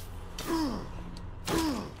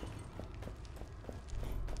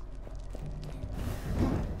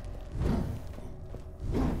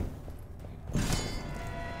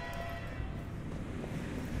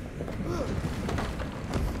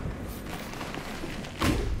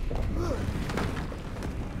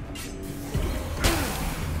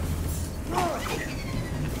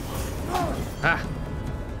 Ah.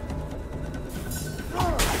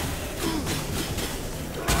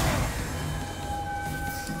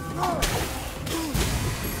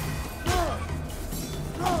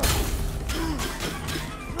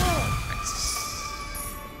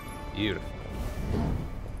 Beautiful.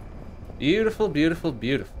 Beautiful, beautiful,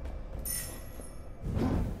 beautiful.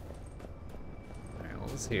 Alright,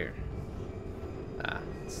 what was here? Ah,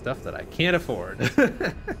 stuff that I can't afford.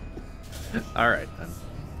 Alright then.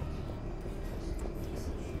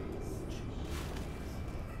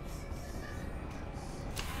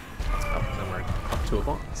 Oh, then we're up to a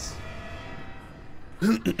boss.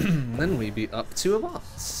 Then we be up to a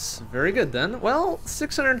boss. Very good then. Well,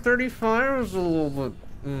 635 is a little bit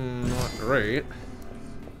not great.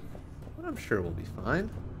 But I'm sure we'll be fine.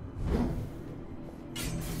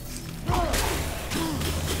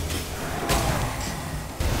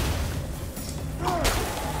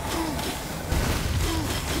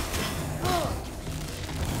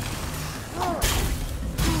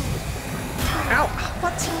 Ow!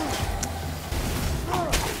 What?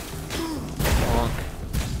 Bonk.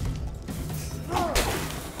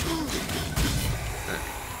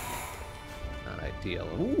 Not ideal.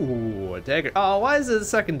 Ooh, a dagger. Oh, why is it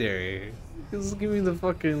secondary? Just give me the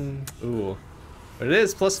fucking... Ooh. But it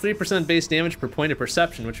is plus 3% base damage per point of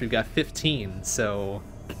perception, which we've got 15, so...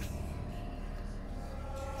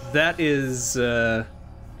 That is,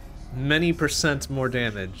 many percent more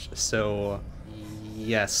damage, so...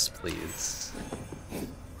 Yes, please.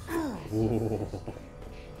 Ooh.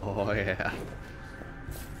 Oh, yeah.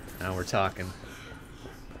 Now we're talking.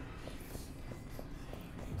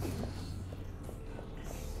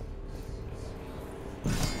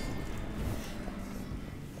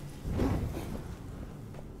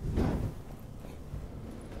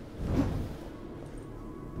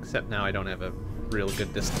 Except now I don't have a real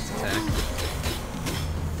good distance attack.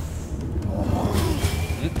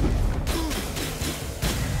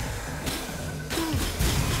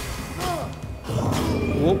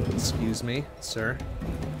 Whoop, excuse me, sir.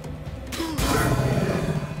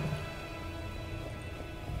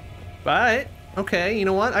 But okay, you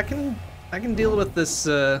know what? I can deal with this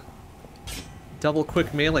double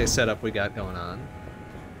quick melee setup we got going on.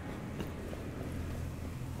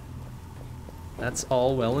 That's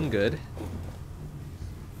all well and good.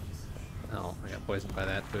 Oh, I got poisoned by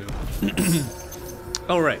that, boo.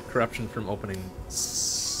 Oh right, corruption from opening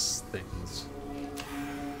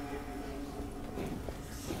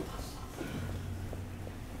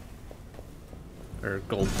or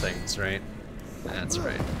gold things, right? That's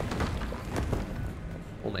right.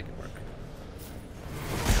 We'll make it work.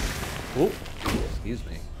 Oh, excuse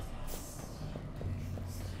me.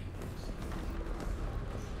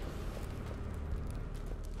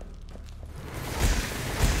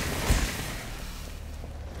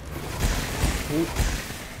 Ooh.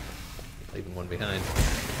 Leaving one behind.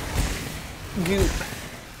 Goop.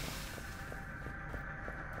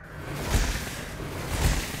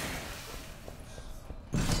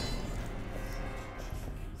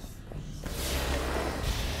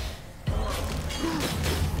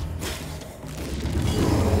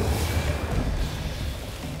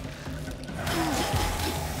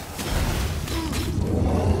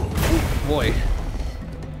 Boy.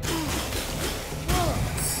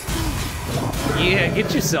 Yeah,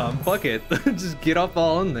 get you some. Fuck it. Just get up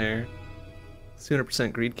all in there.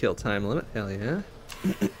 200% greed kill time limit. Hell yeah.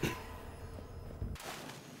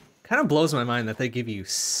 Kind of blows my mind that they give you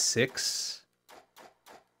 6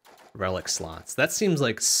 relic slots. That seems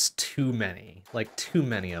like too many. Like too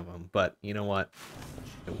many of them. But you know what?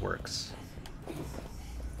 It works.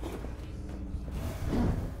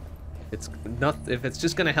 It's not, if it's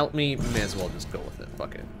just gonna help me, may as well just go with it.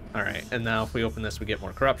 Fuck it. Alright, and now if we open this, we get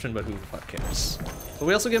more corruption, but who the fuck cares? But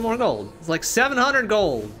we also get more gold. It's like 700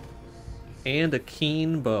 gold! And a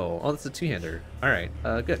keen bow. Oh, that's a two-hander. Alright,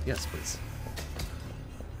 good. Yes, please.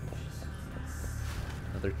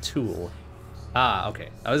 Another tool. Ah, okay.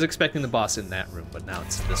 I was expecting the boss in that room, but now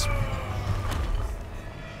it's this room.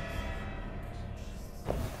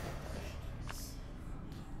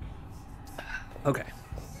 Okay.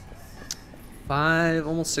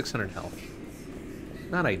 Almost 600 health.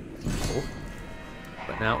 Not ideal.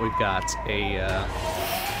 But now we've got a,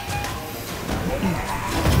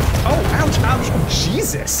 Oh, ouch, ouch, oh,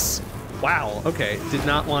 Jesus! Wow, okay. Did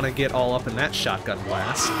not want to get all up in that shotgun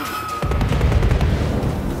blast.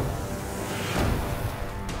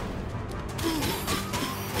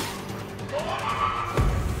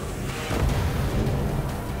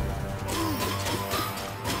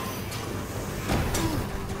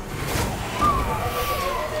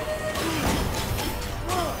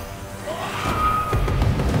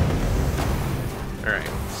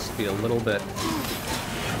 A little bit.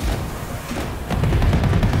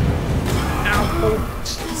 Ow! Oh,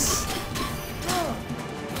 jeez.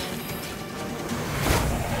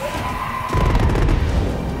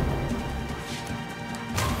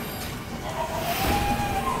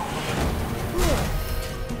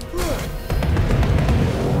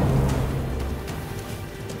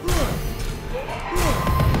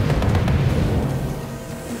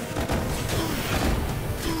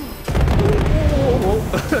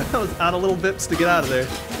 I was out of little bips to get out of there.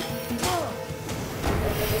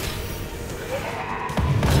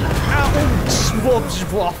 Ow!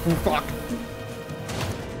 Fuck.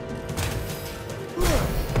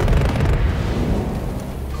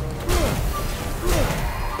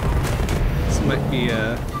 This might be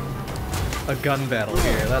a gun battle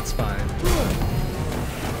here. That's fine.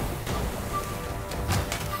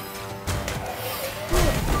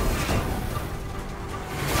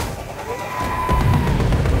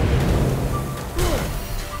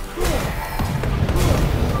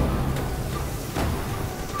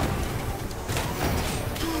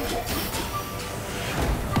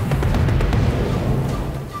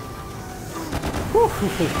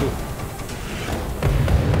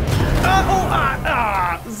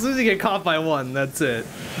 As soon as you get caught by one, that's it.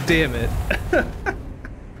 Damn it.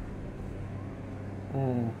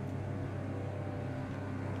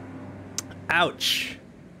 Ouch.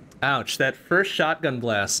 Ouch. That first shotgun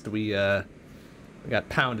blast we got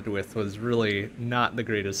pounded with was really not the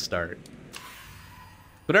greatest start.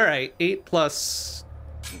 But alright, 8 plus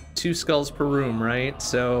 2 skulls per room, right?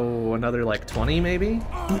 So another like 20 maybe?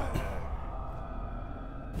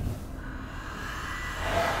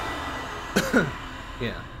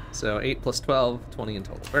 Yeah, so 8 plus 12, 20 in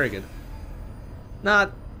total. Very good.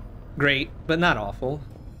 Not great, but not awful.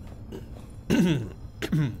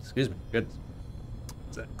 Excuse me. Good.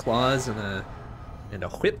 Is that claws and a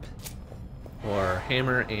whip, or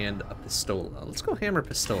hammer and a pistola? Let's go hammer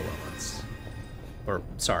pistola. Or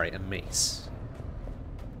sorry, a mace.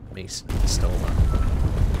 Mace and pistola.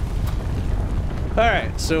 All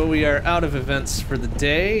right, so we are out of events for the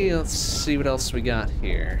day. Let's see what else we got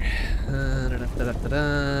here.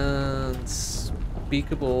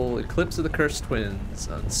 Unspeakable Eclipse of the Cursed Twins.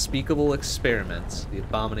 Unspeakable Experiment. The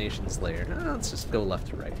Abomination's Lair. Let's just go left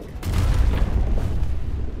to right here.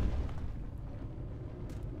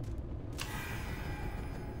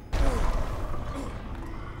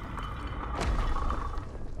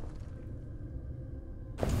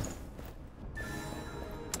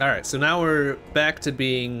 Alright, so now we're back to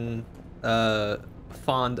being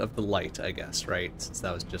fond of the light, I guess, right? Since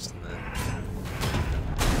that was just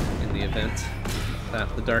in the event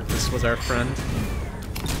that the darkness was our friend.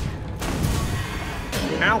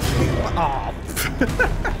 Ow! Oh.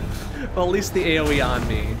 Well, at least the AoE on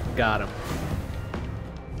me got him.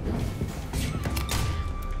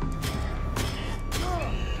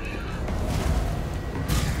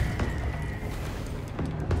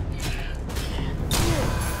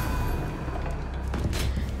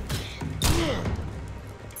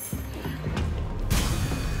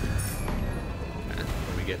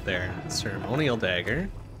 There. Ceremonial dagger.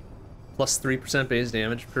 Plus 3% base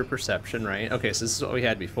damage per perception, right? Okay, so this is what we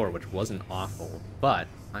had before, which wasn't awful, but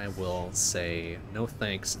I will say no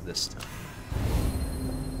thanks this time.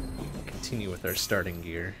 Continue with our starting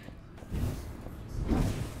gear.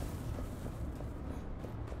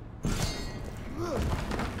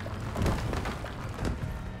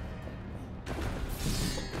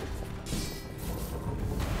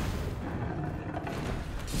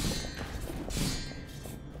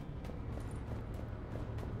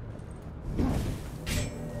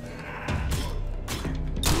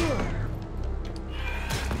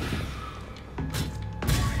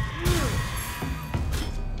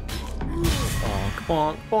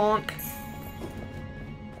 Bonk, bonk.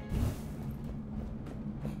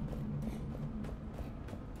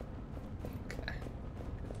 Okay.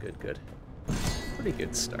 Good, good. Pretty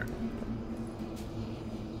good start.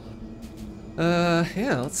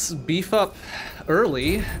 Yeah, let's beef up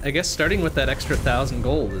early. I guess starting with that extra 1,000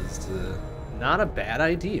 gold is not a bad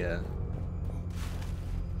idea.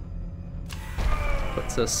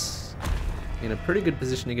 Puts us in a pretty good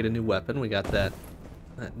position to get a new weapon. We got that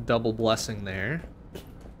double blessing there.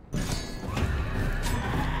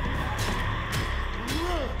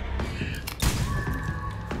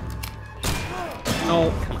 Oh,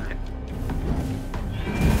 come on.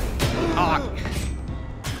 Ah.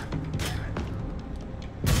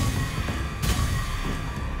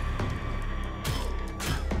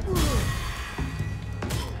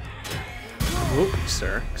 Whoop,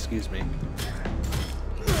 sir. Excuse me.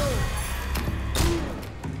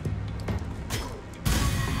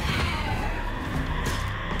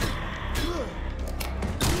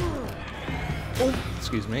 Oh,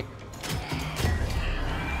 excuse me.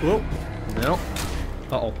 Whoa. No.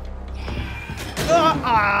 Uh-oh.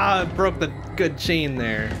 Broke the good chain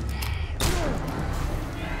there.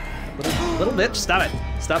 Little bitch, stop it.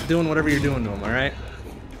 Stop doing whatever you're doing to him, alright?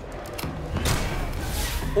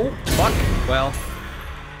 Oh, fuck. Well.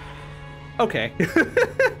 Okay.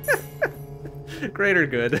 Greater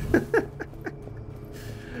good.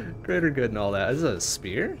 Greater good and all that. Is it a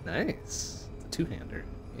spear? Nice. It's a two-hander.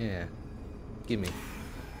 Yeah. Gimme.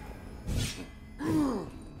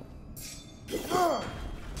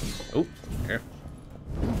 Oh, careful.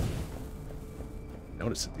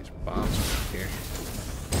 Notice that these bombs are up here.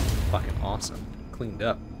 Fucking awesome. Cleaned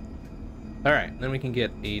up. Alright, then we can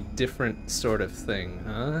get a different sort of thing,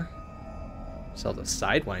 huh? Sell the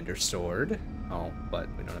Sidewinder sword. Oh, but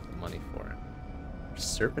we don't have the money for it.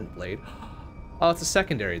 Serpent blade. Oh, it's a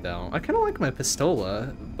secondary though. I kind of like my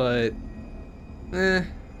pistola, but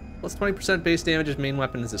plus 20% base damage as main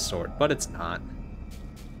weapon is a sword, but it's not.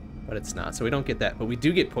 But it's not, so we don't get that. But we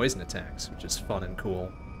do get poison attacks, which is fun and cool.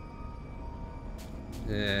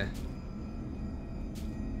 Yeah.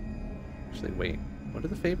 Actually, wait. What do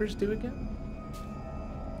the favors do again?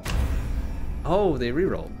 Oh, they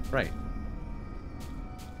reroll. Right.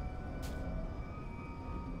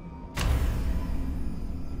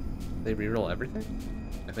 They reroll everything?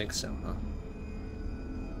 I think so, huh?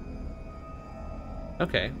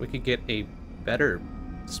 Okay, we could get a better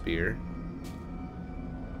spear.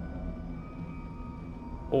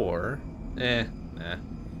 Or,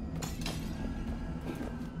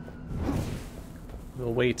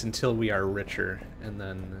 We'll wait until we are richer and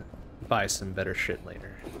then buy some better shit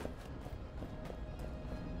later.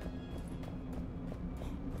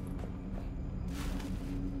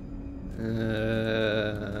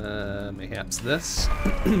 Mayhaps this.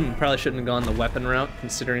 Probably shouldn't have gone the weapon route,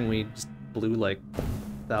 considering we just blew like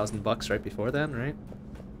 $1,000 right before then, right?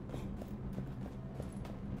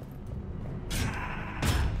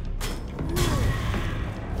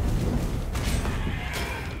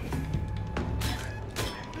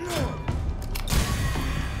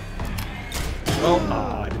 Oh,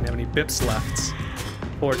 I didn't have any bips left.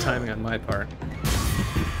 Poor timing on my part.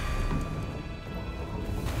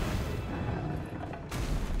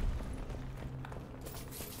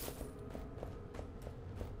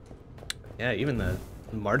 Yeah, even the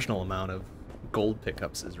marginal amount of gold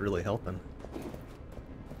pickups is really helping.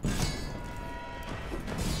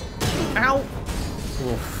 Ow!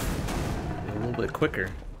 Oof. A little bit quicker.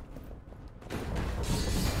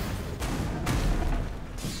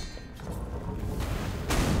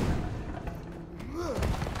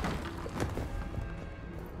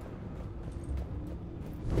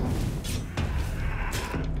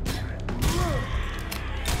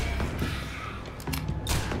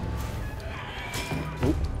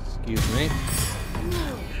 Excuse me.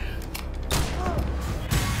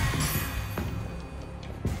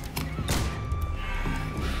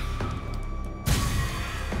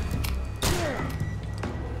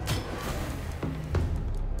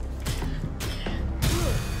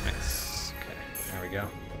 Nice. Okay, there we go.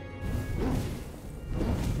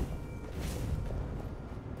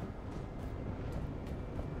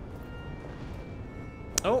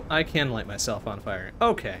 Oh, I can light myself on fire.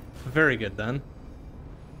 Okay, very good then.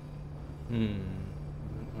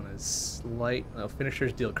 One is light. Oh,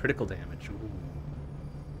 finishers deal critical damage. Ooh.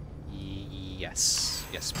 Yes.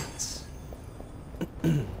 Yes, please.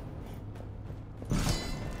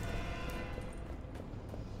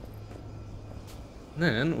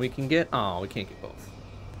 Then we can get... Oh, we can't get both.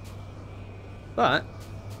 But,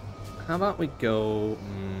 how about we go...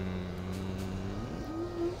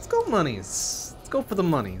 let's go monies. Let's go for the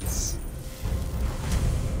monies.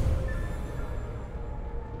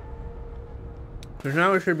 Because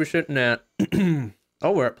now we should be sitting at...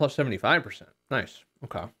 oh, we're at plus 75%. Nice.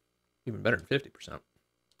 Okay. Even better than 50%.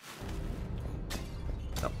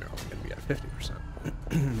 Oh, we're only going to be at 50%.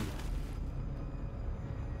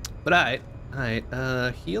 But alright. Alright,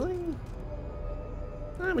 healing?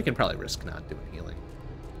 We can probably risk not doing healing.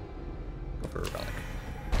 Go for a relic.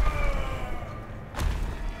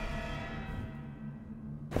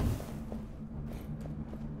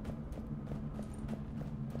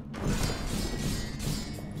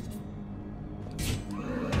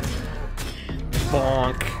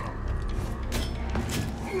 Bonk.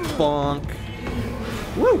 Bonk.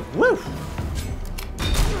 Woo, woo.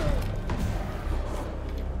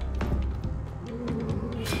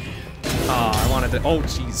 Oh, I wanted to... Oh,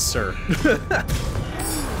 jeez, sir.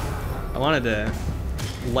 I wanted to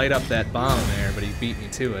light up that bomb there, but he beat me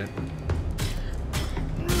to it.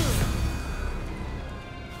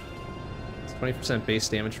 It's 20% base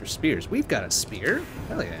damage for spears. We've got a spear.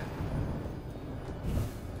 Hell yeah.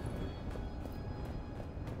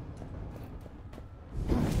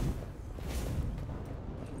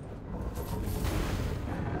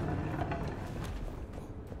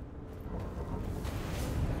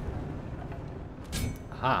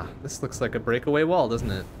 Ah, this looks like a breakaway wall,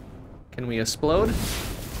 doesn't it? Can we explode?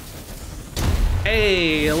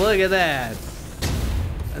 Hey, look at that!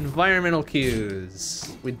 Environmental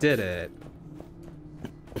cues. We did it.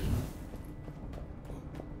 Let's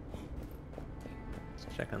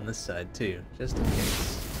check on this side too, just in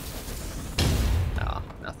case. Ah,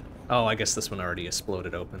 nothing. Oh, I guess this one already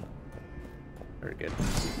exploded open. Very good.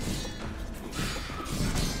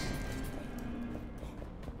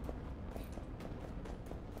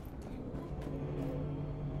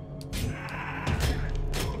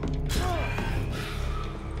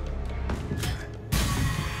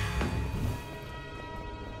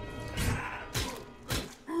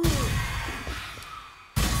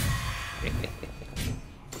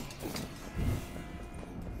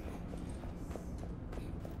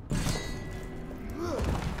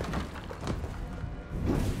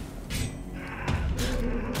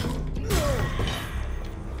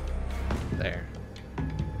 There.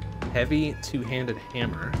 Heavy two-handed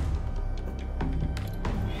hammer.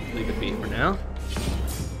 Leave it be for now.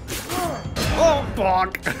 Oh,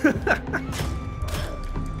 bonk!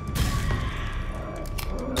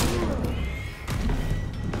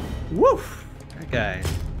 Woof! That guy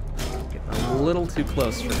getting a little too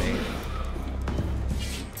close for me.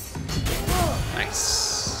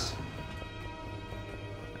 Nice.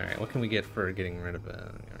 All right, what can we get for getting rid of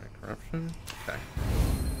corruption? Okay.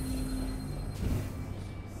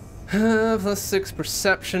 Plus 6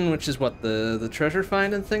 perception, which is what, the treasure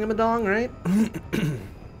find and thingamadong, right?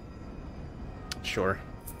 Sure.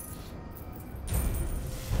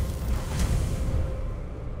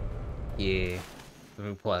 Yeah.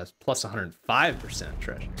 Plus 105%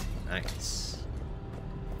 treasure. Nice.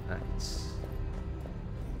 Nice.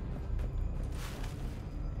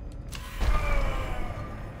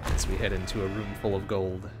 As we head into a room full of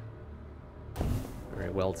gold. Very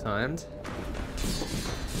well timed.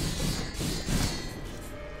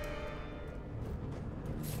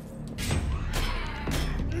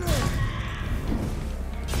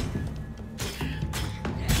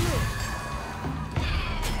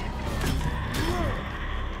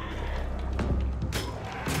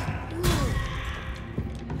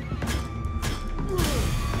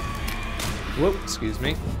 Whoop, excuse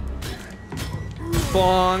me.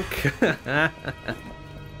 Bonk!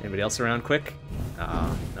 Anybody else around quick?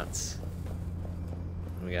 Ah, nuts.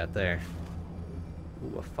 What we got there?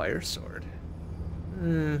 Ooh, a fire sword.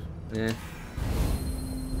 Eh. And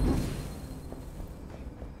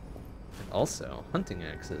also, hunting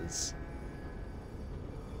axes.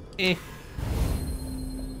 Eh.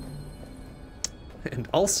 And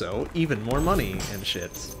also, even more money and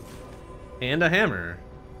shit. And a hammer.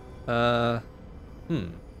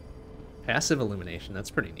 Passive illumination, that's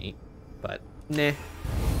pretty neat. But, nah.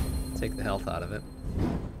 Take the health out of it.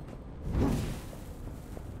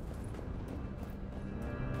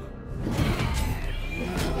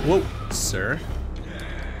 Whoa, sir.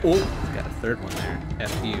 Oh, got a third one there.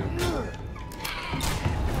 F you.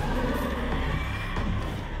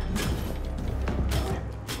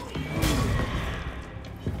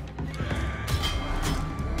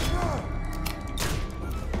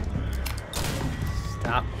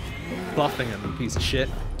 Stop buffing him, you piece of shit.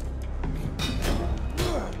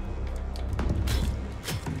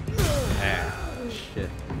 Ah, shit.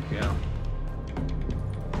 Here we go.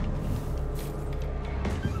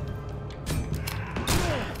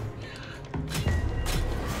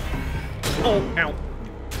 Oh, ow.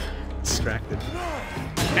 Distracted.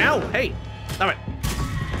 Ow, hey! Stop it.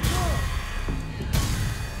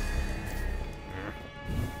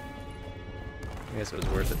 I guess it was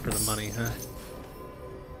worth it for the money, huh?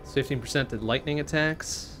 15% to lightning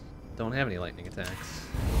attacks. Don't have any lightning attacks.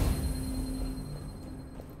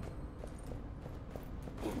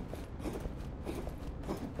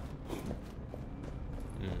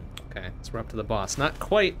 Okay, so we're up to the boss. Not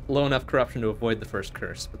quite low enough corruption to avoid the first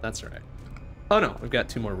curse, but that's alright. Oh no, we've got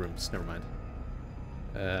 2 more rooms. Never mind.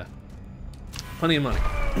 Plenty of money.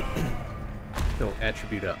 Go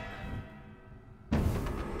attribute up.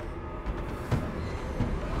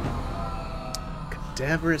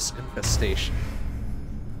 Cadaverous infestation.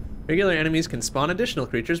 Regular enemies can spawn additional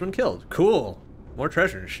creatures when killed. Cool. More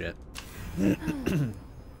treasure and shit.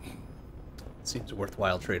 Seems a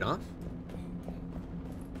worthwhile trade-off.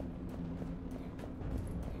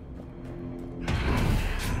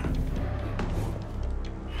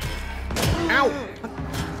 Ow!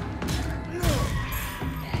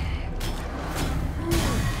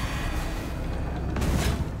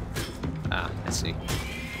 Ah, I see.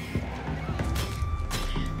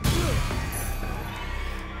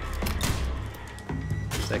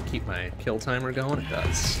 Does that keep my kill timer going? It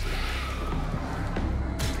does.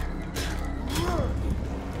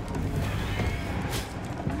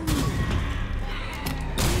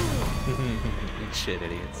 Shit,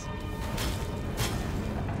 idiots.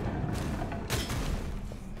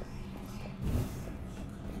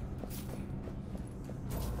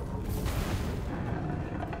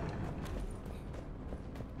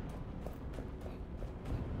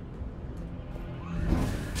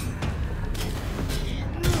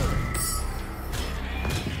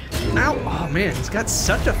 Ow! Oh man, he's got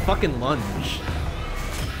such a fucking lunge.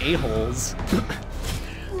 A-holes.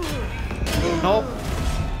 Oh.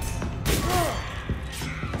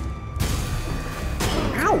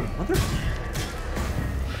 Ow! Mother...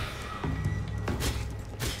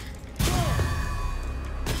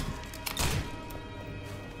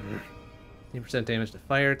 10% damage to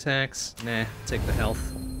fire attacks. Nah, take the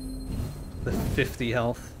health. The 50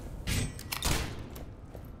 health.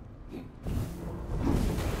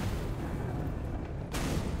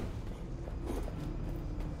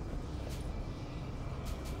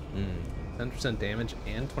 10% damage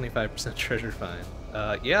and 25% treasure find.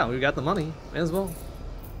 Yeah, we got the money. May as well.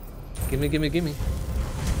 Gimme, gimme, gimme.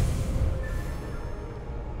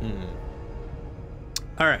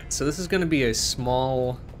 Alright, so this is going to be a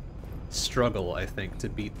small struggle, I think, to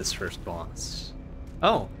beat this first boss.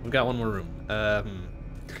 Oh, we've got one more room.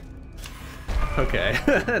 Okay,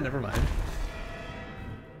 never mind.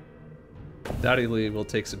 Undoubtedly, we'll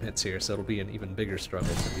take some hits here, so it'll be an even bigger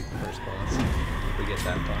struggle to beat the first boss if we get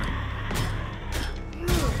that far.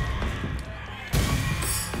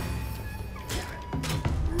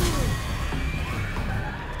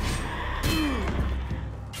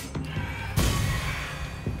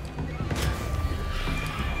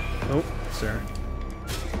 Oh, sir.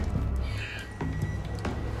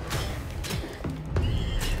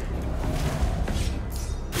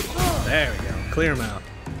 There we go. Clear him out.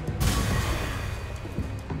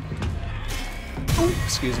 Oh,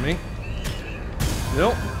 excuse me.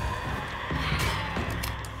 Nope.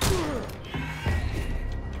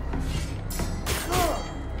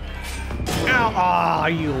 Ow! Aw,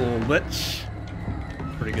 you little bitch.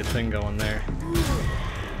 Pretty good thing going there.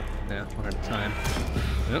 Yeah, one at a time.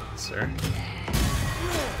 Yep, sir.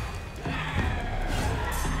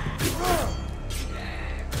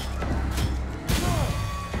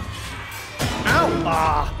 Ow!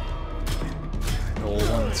 Ah! Roll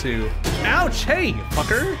 1, 2. Ouch! Hey,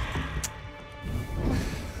 fucker!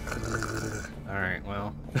 Alright,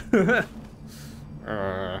 well.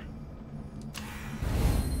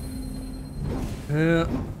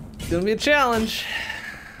 It's gonna be a challenge.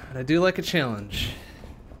 And I do like a challenge.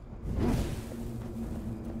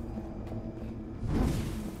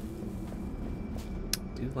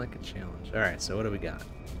 Like a challenge. Alright, so what do we got?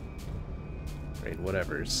 Great,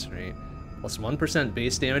 whatever's, right? Plus 1%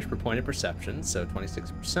 base damage per point of perception, so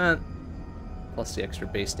 26%. Plus the extra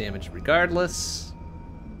base damage regardless.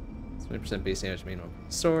 20% base damage minimum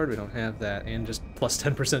sword, we don't have that. And just plus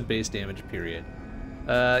 10% base damage, period.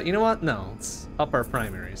 You know what? No, let's up our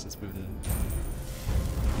primary since we've been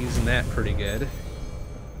using that pretty good.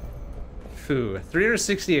 Phew,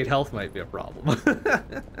 368 health might be a problem.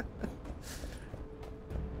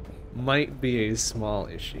 Might be a small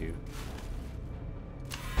issue.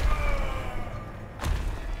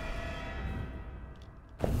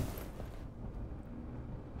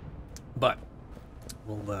 But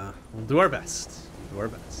we'll do our best. We'll do our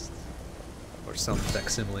best. Or some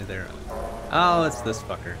facsimile there. Oh, it's this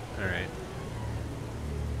fucker. Alright.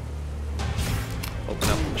 Open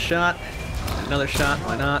up a shot. Another shot,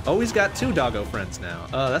 why not? Oh, he's got 2 doggo friends now.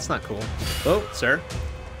 That's not cool. Oh, sir.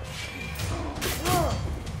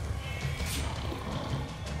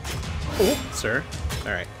 Oh, sir.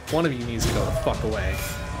 Alright, one of you needs to go the fuck away.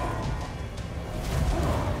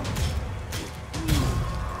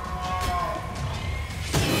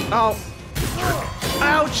 Oh!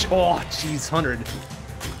 Ouch! Oh, jeez, 100.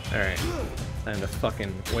 Alright, time to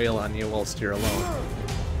fucking wail on you whilst you're alone.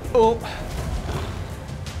 Oh!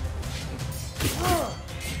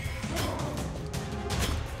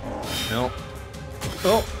 No.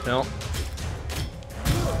 Oh, no.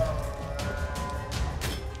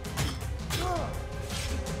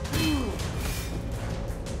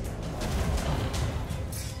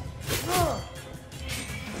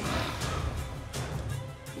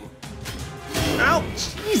 Ow!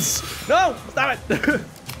 Jeez! No! Stop it!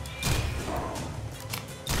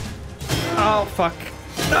 Oh, fuck.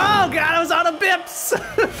 Oh, God, I was out of bips!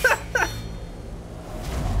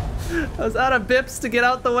 I was out of bips to get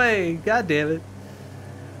out the way. God damn it.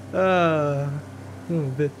 Oh,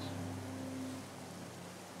 bitch.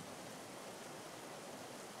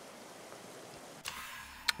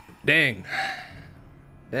 Dang.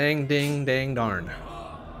 Dang, ding, dang, darn.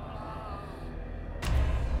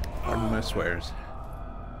 Pardon my swears.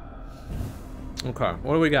 Okay,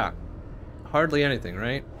 what do we got? Hardly anything,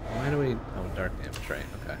 right? Why do we... Oh, dark damage, right,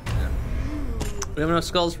 okay. Yeah. Do we have enough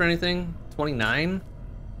skulls for anything? 29?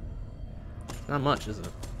 Not much, is it?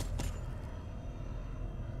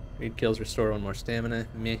 Read kills, restore 1 more stamina.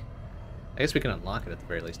 Meh. I guess we can unlock it at the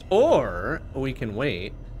very least. Or we can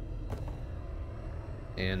wait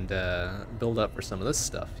and build up for some of this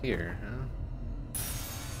stuff here. Huh?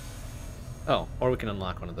 Oh, or we can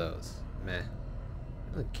unlock one of those. Meh. I don't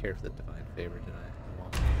really care for the divine favor, did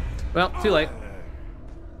I? Well, too late.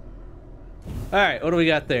 Alright, what do we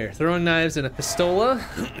got there? Throwing knives and a pistola.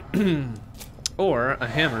 Or a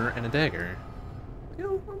hammer and a dagger. You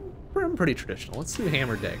know, I'm pretty traditional. Let's do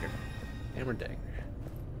hammer dagger. Hammer dagger.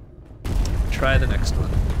 Try the next one.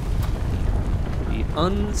 The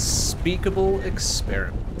unspeakable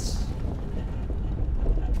experiment.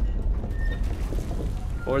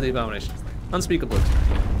 Or the abomination. Unspeakable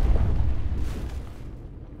experiment.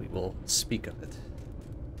 We will speak of it.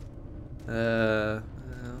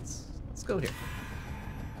 Let's go here.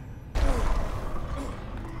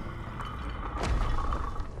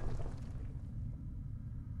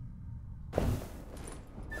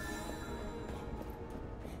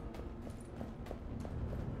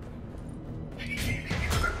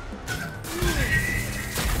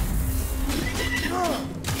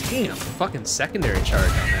 Damn, fucking secondary charge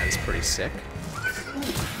on that is pretty sick.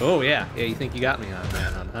 Oh yeah, yeah, you think you got me on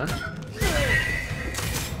that one, huh?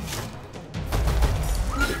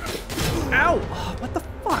 Ow! Oh, what the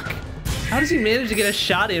fuck? How does he manage to get a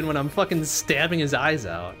shot in when I'm fucking stabbing his eyes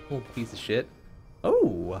out? Little piece of shit.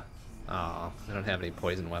 Oh! Oh, I don't have any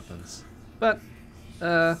poison weapons. But,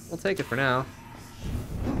 we'll take it for now.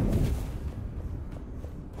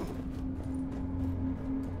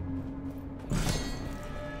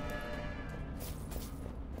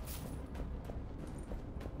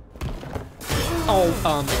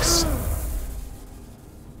 Oh,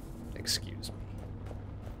 excuse me.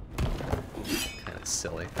 Kind of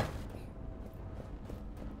silly.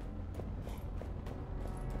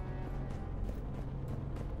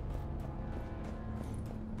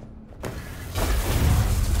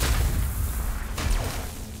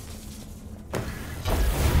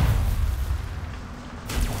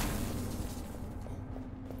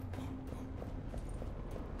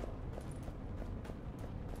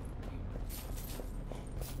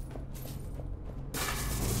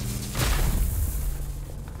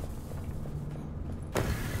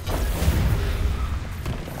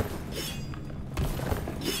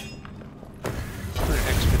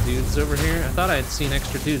 dudes over here? I thought I had seen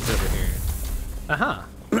extra dudes over here. Aha!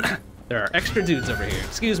 There are extra dudes over here.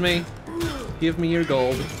 Excuse me. Give me your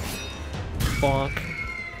gold. Bonk.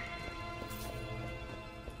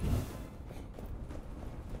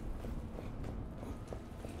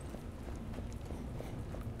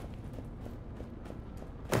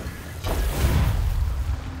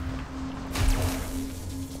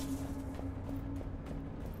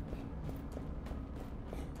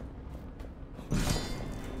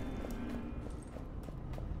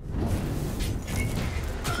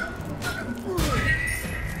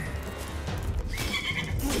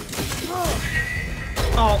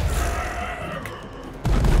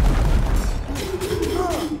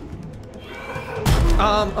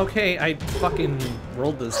 Okay, I fucking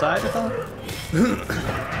rolled to the side, I thought.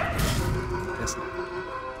 Yes.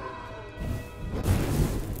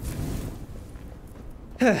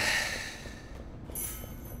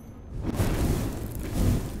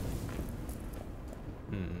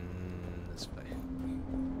 This way.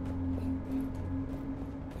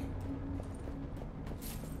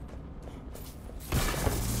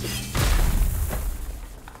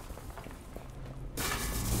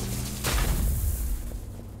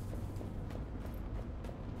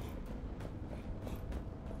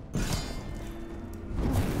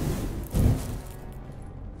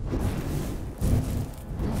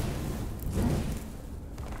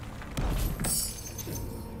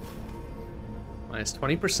 Minus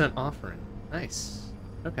 20% offering. Nice.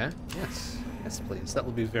 Okay. Yes. Yes, please. That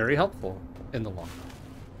will be very helpful in the long run.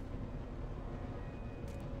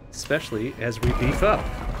 Especially as we beef up.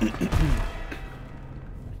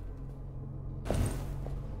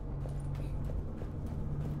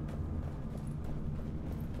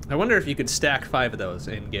 I wonder if you could stack 5 of those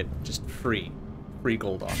and get just free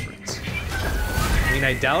gold offerings. I mean,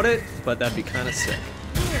 I doubt it, but that'd be kind of sick.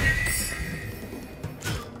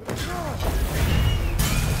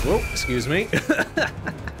 Whoa, excuse me.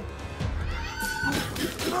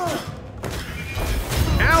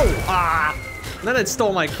 Ow! Ah! Then it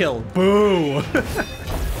stole my kill. Boo!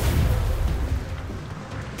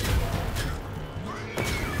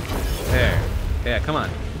 There. Yeah, come on.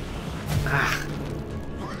 Ah.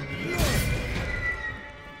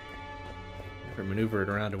 Never maneuver it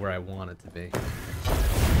around to where I want it to be.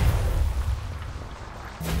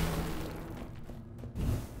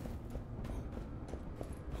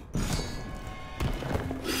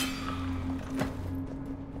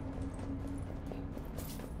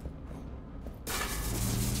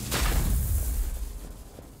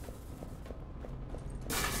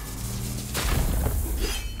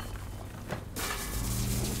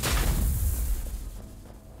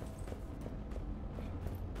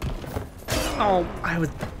 Oh, I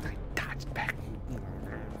dodged back.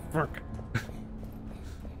 Fuck.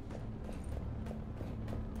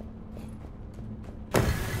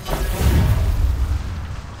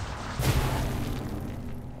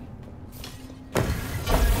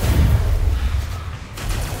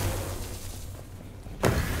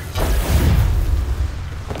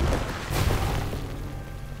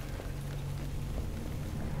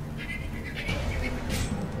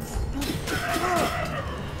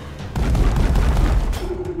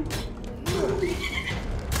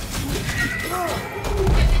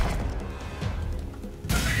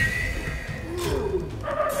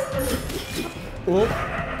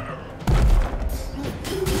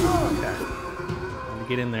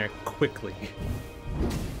 Get in there quickly.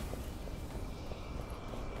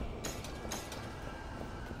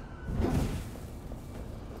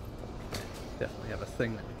 Definitely have a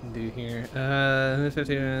thing that we can do here.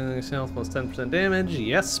 50 health plus 10% damage.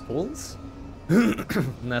 Yes, pulls. And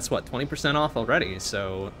that's what, 20% off already,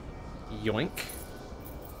 so yoink.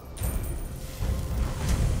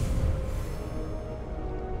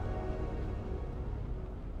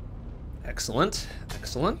 Excellent,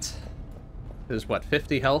 excellent. There's what,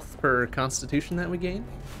 50 health per constitution that we gain?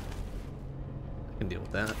 I can deal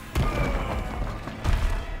with that.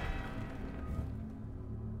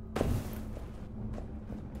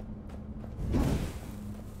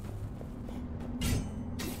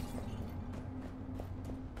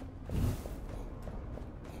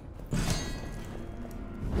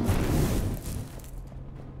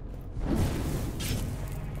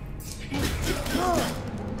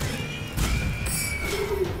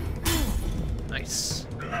 Nice.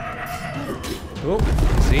 Oh,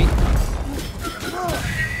 see?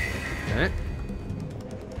 Okay.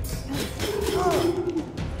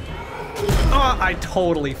 Oh, I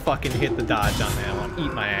totally fucking hit the dodge on that one.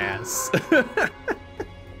 Eat my ass. Damn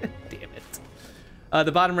it.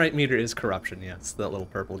 The bottom right meter is corruption, yes. That little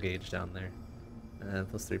purple gauge down there.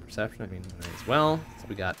 Plus 3 perception, I mean, as well. So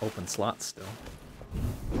we got open slots still.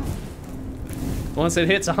 Once it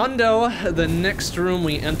hits a hundo, the next room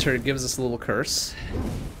we enter gives us a little curse.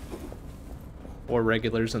 4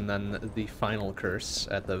 regulars and then the final curse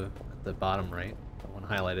at the bottom right. The one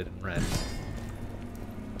highlighted in red.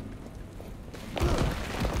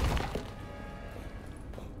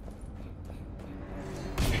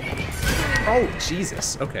 Oh,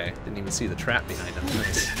 Jesus. Okay. Didn't even see the trap behind him.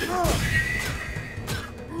 Nice.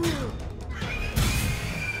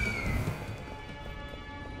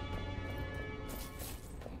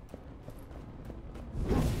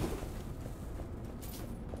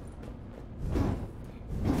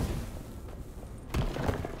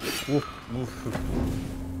 Woof, woof, woof.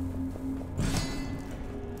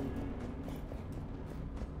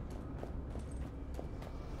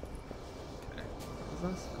 Okay.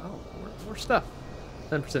 What is this? Oh, more stuff.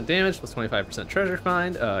 10% damage plus 25% treasure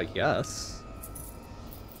find. Yes.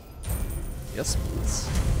 Yes, please.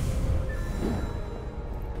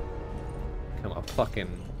 Become a fucking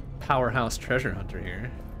powerhouse treasure hunter here.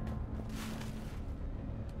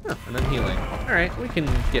 Oh, and then healing. Alright, we can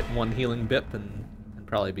get 1 healing bip and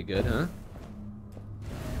probably be good, huh?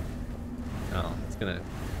 Oh, it's gonna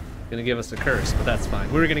give us a curse, but that's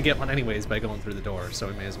fine. We were gonna get one anyways by going through the door, so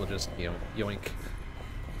we may as well just, you know, yoink.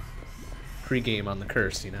 Pre-game on the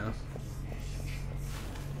curse, you know?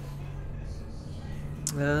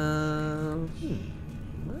 Well,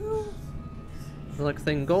 select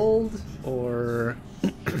thing gold, or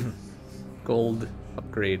gold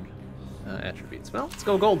upgrade attributes. Well, let's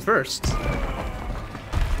go gold first.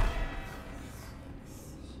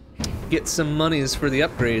 Get some monies for the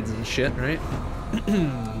upgrades and shit, right?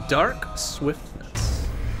 Dark swiftness.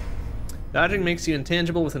 Dodging makes you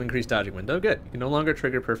intangible with an increased dodging window. Good. You can no longer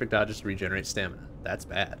trigger perfect dodges to regenerate stamina. That's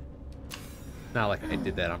bad. Not like I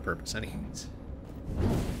did that on purpose anyways.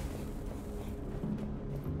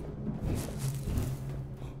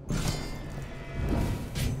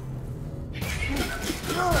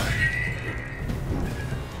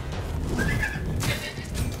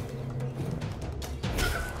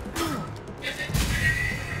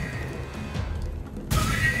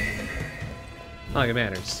 Not like it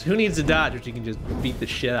matters. Who needs to dodge if you can just beat the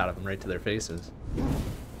shit out of them right to their faces?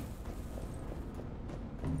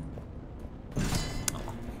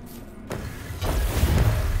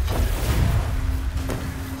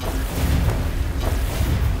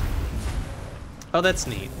 Oh, that's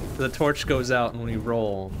neat. The torch goes out and we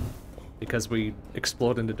roll because we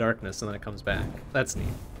explode into darkness and then it comes back. That's neat.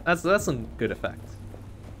 That's a good effect.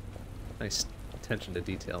 Nice attention to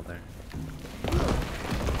detail there.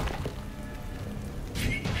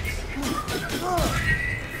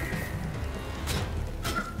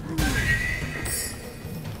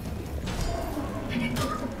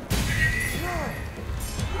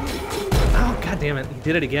 Oh, god damn it. He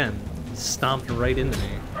did it again. He stomped right into me.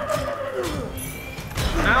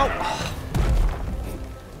 Ow!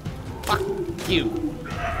 Fuck you.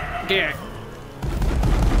 Get.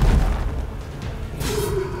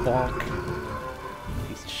 Bonk.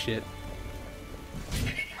 Piece of shit.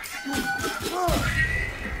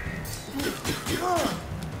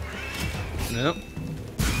 Nope.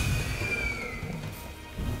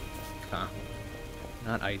 Huh.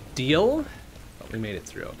 Not ideal, but we made it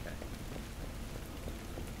through okay.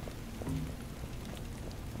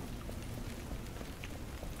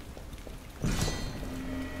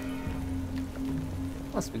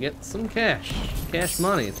 Plus we get some cash. Cash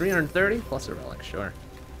money. 330 plus a relic, sure.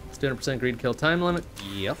 It's 200% greed kill time limit.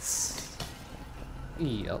 Yes.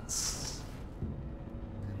 Yes.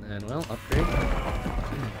 And then, well, upgrade.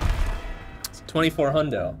 It's 24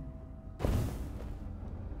 hundo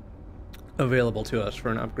available to us for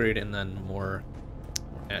an upgrade and then more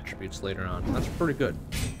attributes later on. That's pretty good.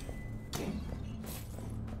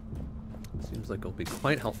 Seems like it'll be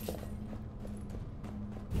quite helpful.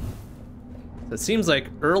 It seems like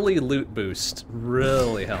early loot boost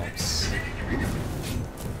really helps.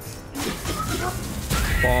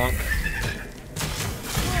 Bonk.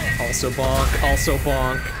 Also bonk, also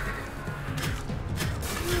bonk.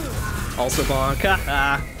 Also bonk,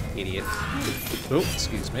 haha. Idiot. Oh,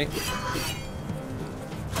 excuse me.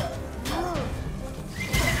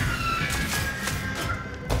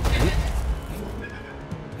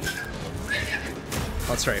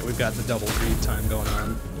 That's right, we've got the double greed time going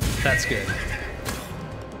on. That's good.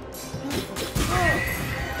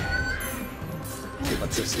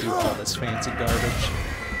 Let's just do all this fancy garbage.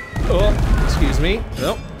 Oh, excuse me.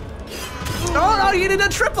 Oh. Oh, no, you did a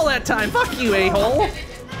triple that time. Fuck you, a-hole.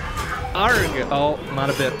 Arg. Oh, I'm out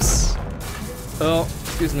of bips. Oh,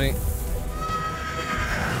 excuse me.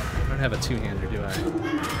 I don't have a two-hander, do I?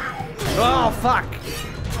 Oh, fuck!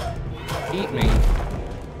 Eat me.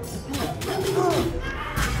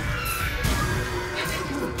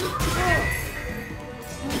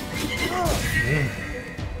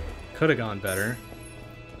 Could have gone better.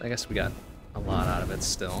 I guess we got a lot out of it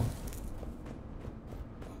still.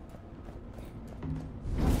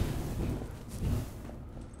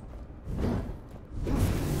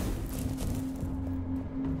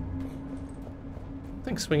 I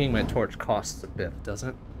think swinging my torch costs a bit, doesn't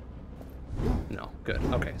it? No, good.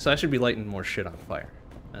 Okay, so I should be lighting more shit on fire.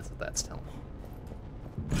 That's what that's telling me.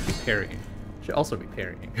 Should be parrying. Should also be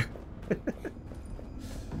parrying.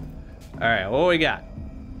 Alright, what we got?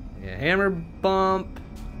 Yeah, hammer bump.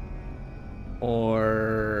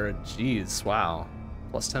 Or, geez, wow.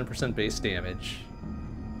 Plus 10% base damage.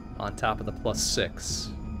 On top of the plus 6.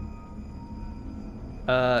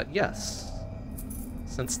 Yes.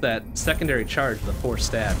 Since that secondary charge, the 4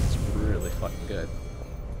 stab, is really fucking good.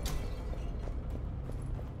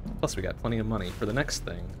 Plus we got plenty of money for the next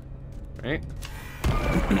thing, right?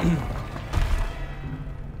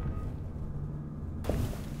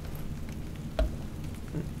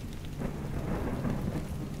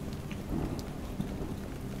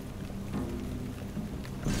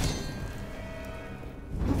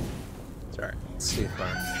 Sorry, let's see if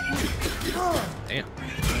I'm... Damn, not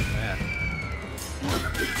bad.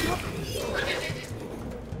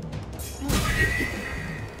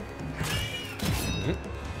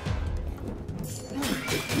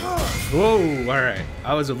 Whoa, alright.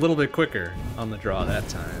 I was a little bit quicker on the draw that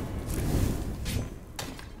time.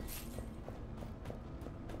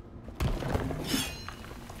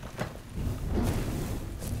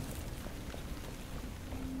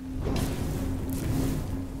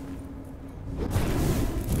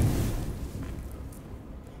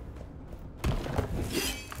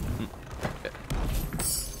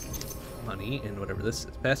 Money and whatever this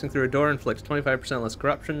is. Passing through a door inflicts 25% less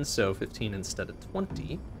corruption, so 15 instead of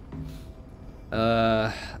 20.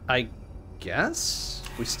 I guess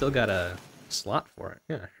we still got a slot for it.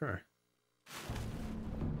 Yeah, sure.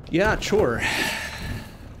 Yeah, sure.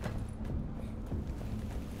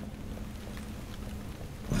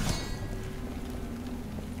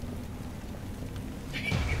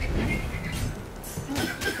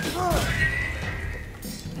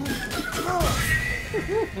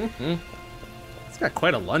 It's got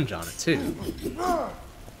quite a lunge on it, too.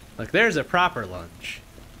 Like, there's a proper lunge.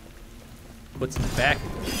 Puts it back.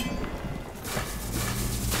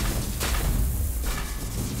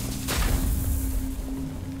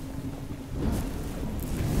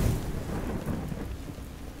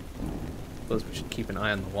 Suppose we should keep an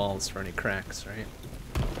eye on the walls for any cracks, right?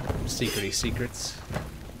 Secrety secrets.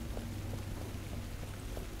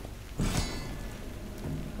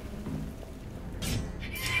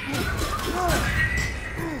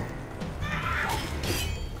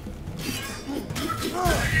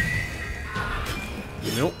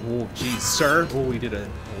 Nope. Oh, geez, sir. Oh, we did a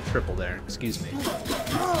little triple there. Excuse me. There we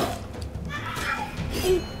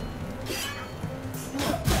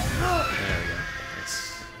go.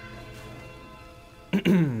 Nice.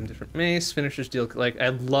 Different mace. Finishers deal... Like, I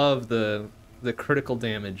love the critical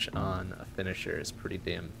damage on a finisher is pretty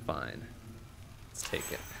damn fine. Let's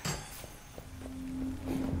take it.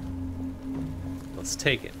 Let's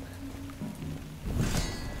take it.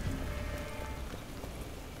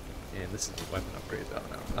 And this is a weapon upgrade. Oh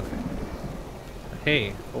no. Okay.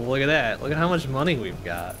 Hey, well, look at that. Look at how much money we've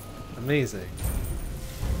got. Amazing.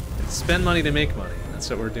 Spend money to make money. That's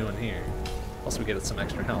what we're doing here. Also, we get some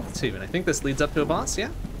extra health too. And I think this leads up to a boss, yeah?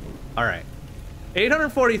 Alright.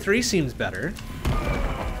 843 seems better.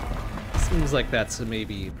 Seems like that's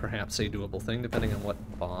maybe perhaps a doable thing, depending on what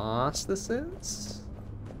boss this is.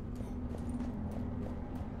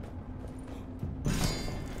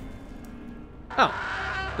 Oh,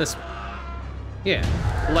 this one. Yeah,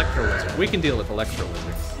 Electro Wizard. We can deal with Electro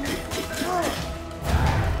Wizard.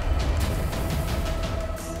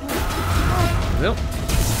 Nope.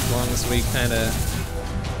 As long as we kind of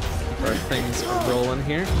keep our things rolling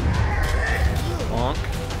here. Bonk.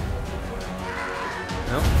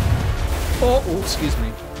 Nope. Oh, excuse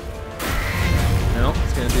me. Nope,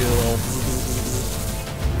 it's gonna do a little...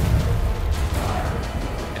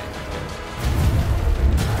 Okay.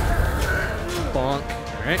 Bonk.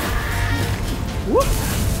 Alright. Whoop!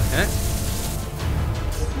 Okay.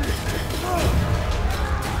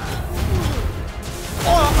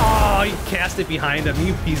 Oh, you cast it behind him,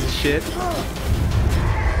 you piece of shit.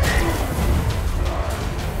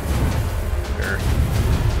 Sure.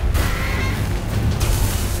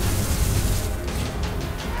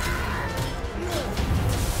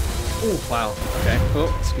 Oh, wow. Okay.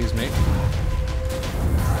 Oh, excuse me.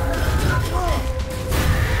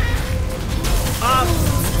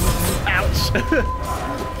 Ouch!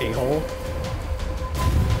 A-hole.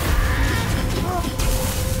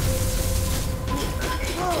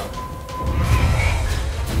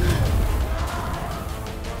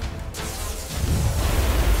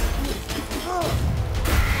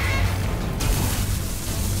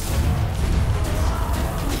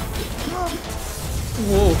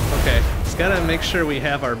 Whoa, okay. Just gotta make sure we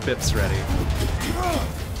have our bips ready.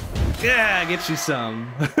 Yeah, get you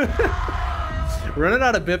some. Running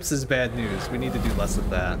out of bips is bad news. We need to do less of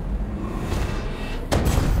that.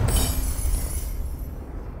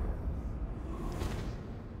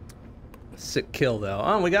 Sick kill, though.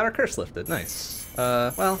 Oh, we got our curse lifted. Nice.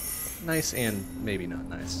 Well, nice and maybe not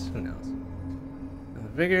nice. Who knows?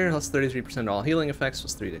 Vigor, plus 33% all healing effects,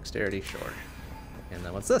 plus 3 dexterity, sure. And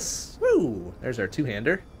then what's this? Woo! There's our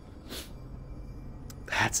two-hander.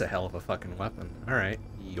 That's a hell of a fucking weapon. Alright,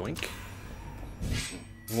 yoink.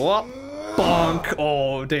 Whoop! Bonk!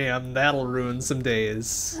 Oh, damn, that'll ruin some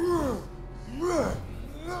days. Ooh.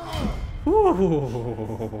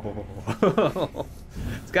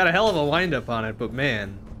 It's got a hell of a wind-up on it, but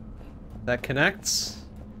man, that connects.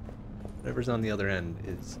 Whatever's on the other end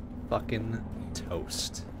is fucking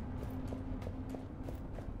toast.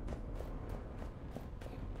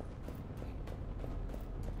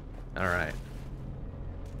 Alright.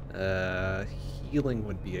 Healing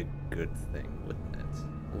would be a good thing, wouldn't it?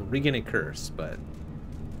 We'll regain a curse, but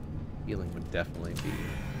healing would definitely be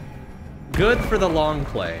good for the long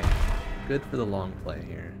play. Good for the long play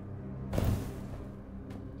here.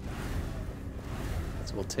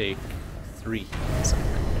 So we'll take 3 heals, I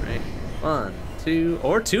think, right? 1, 2,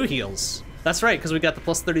 or 2 heals. That's right, because we got the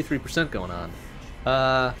plus 33% going on.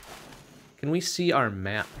 Can we see our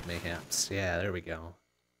map, mayhaps? Yeah, there we go.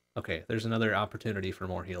 Okay, there's another opportunity for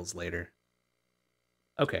more heals later.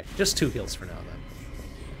 Okay, just 2 heals for now,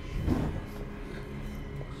 then.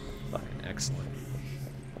 Fucking excellent.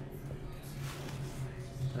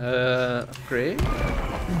 Upgrade.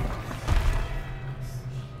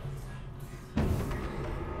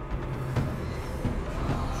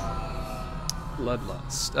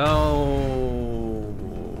 Bloodlust. Oh,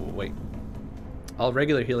 wait. All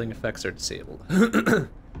regular healing effects are disabled.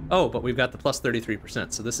 Oh, but we've got the plus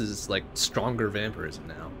 33%, so this is like stronger vampirism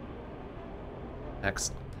now.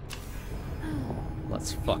 Excellent.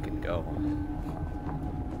 Let's fucking go.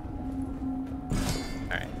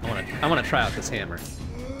 Alright, I wanna try out this hammer.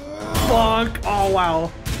 Bonk! Oh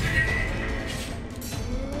wow.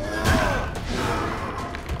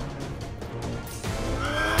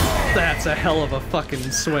 That's a hell of a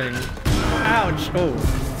fucking swing. Ouch! Oh.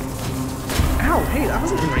 Ow, hey, I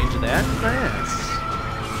wasn't in range of that. My ass.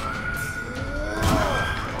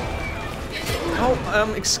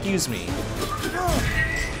 Oh, excuse me.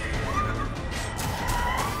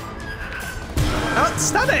 Oh,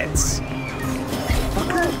 stop it!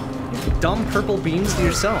 Fucker. You dumb purple beams to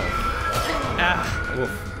yourself. Ah,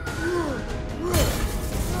 woof.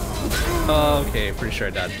 Okay, pretty sure I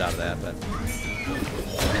dodged out of that, but...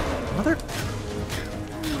 Mother...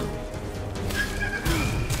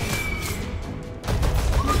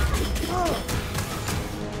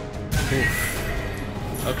 Oof.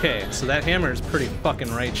 Okay, so that hammer is pretty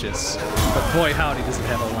fucking righteous, but boy howdy does it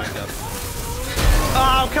have a windup.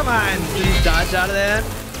 Oh, come on! Did you dodge out of that?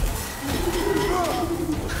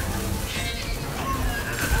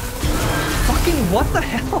 Fucking what the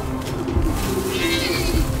hell?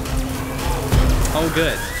 Oh,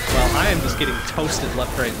 good. Well, I am just getting toasted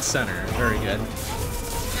left, right, and center. Very good.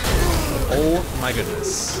 Oh my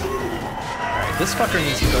goodness. Alright, this fucker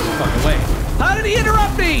needs to go the fuck away. How did he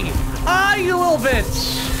interrupt me? Ah, you little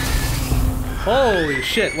bitch! Holy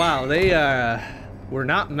shit, wow, they, were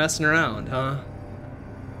not messing around, huh?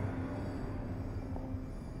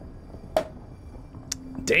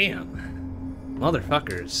 Damn.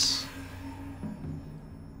 Motherfuckers.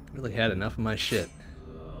 Really had enough of my shit.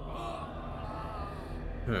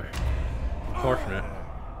 Huh. Unfortunate.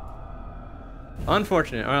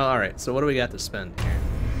 Unfortunate. Well, alright, so what do we got to spend here?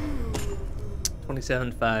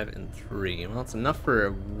 27, 5, and 3. Well, it's enough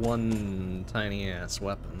for one tiny-ass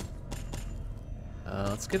weapon.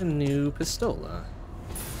 Let's get a new pistola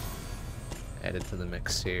added to the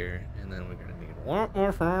mix here, and then we're gonna need a lot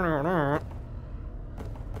more for that.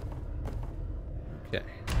 Okay.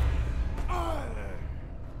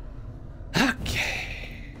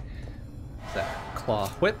 Okay. Is that claw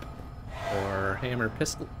whip or hammer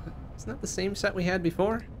pistol? Isn't that the same set we had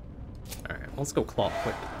before? All right, let's go claw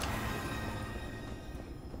whip.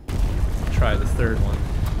 Try the third one.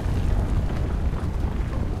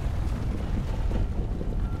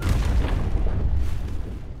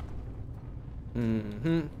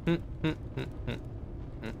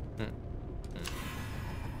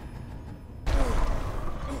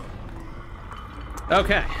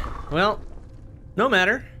 Okay, well, no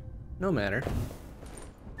matter. No matter.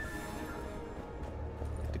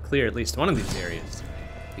 To clear at least one of these areas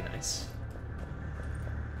would be nice.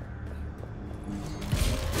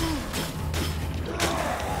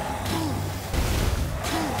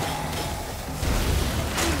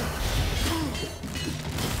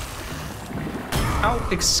 Oh,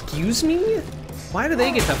 excuse me? Why do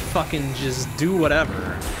they get to fucking just do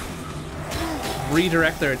whatever?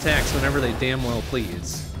 Redirect their attacks whenever they damn well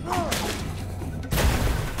please.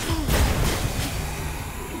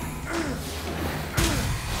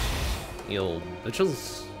 You old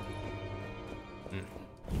bitches.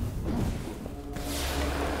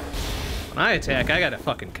 When I attack, I gotta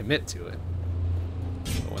fucking commit to it.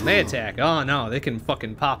 But when they attack, oh no, they can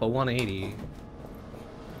fucking pop a 180.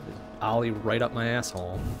 Just ollie right up my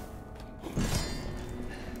asshole.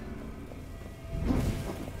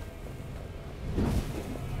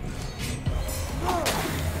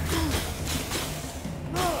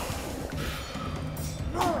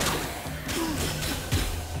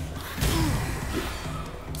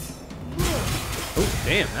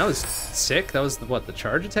 Damn, that was sick. That was the, what, the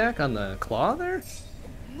charge attack on the claw there?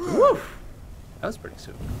 Woo! That was pretty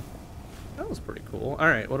super. That was pretty cool. All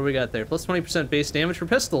right, what do we got there? Plus 20% base damage for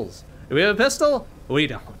pistols. Do we have a pistol? We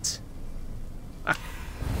don't.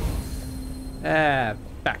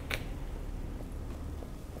 Back.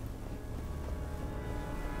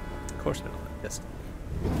 Of course we don't have a pistol.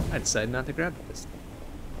 I decided not to grab the pistol.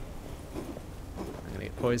 I'm gonna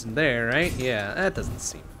get poisoned there, right? Yeah, that doesn't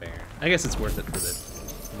seem fair. I guess it's worth it for the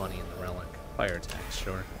money in the relic. Fire attacks,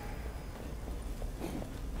 sure.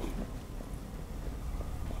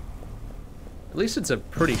 At least it's a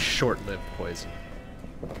pretty short-lived poison.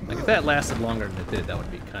 Like, if that lasted longer than it did, that would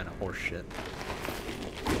be kind of horseshit.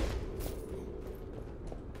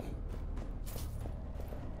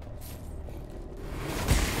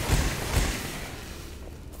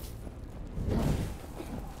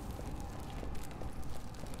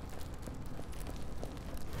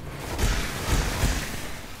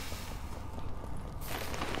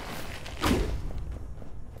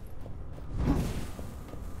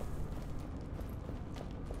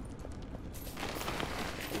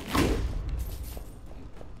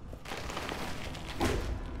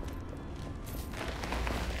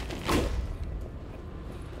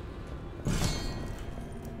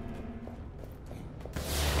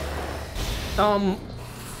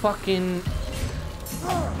 Fucking...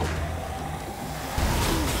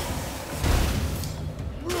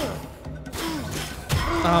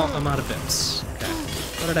 Oh, I'm out of bips. Okay.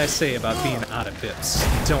 What did I say about being out of bips?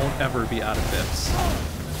 Don't ever be out of bips.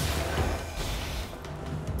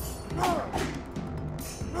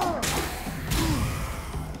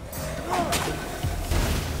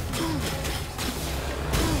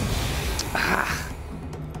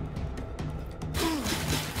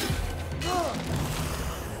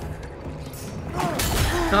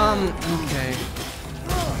 Okay.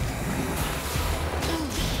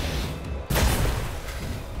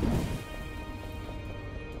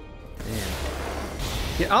 Man.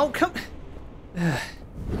 Yeah, oh, come...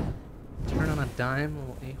 Turn on a dime,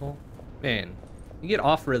 little a-hole. Man, you get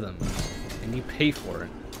off rhythm, and you pay for it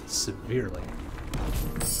severely.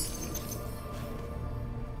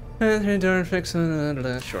 Darn fix,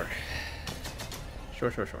 sure.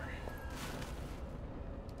 Sure.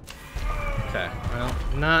 Okay, well,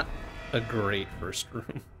 not a great first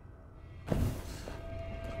room.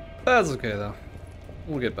 That's okay, though.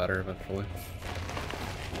 We'll get better eventually.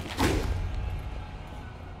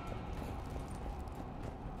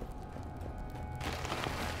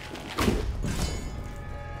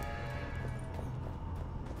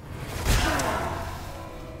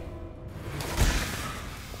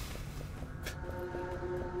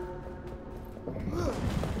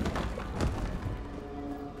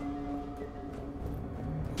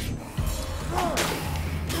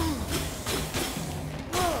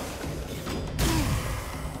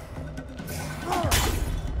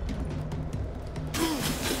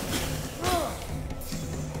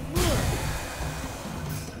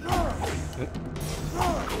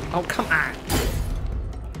 Oh, come on!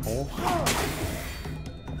 Oh.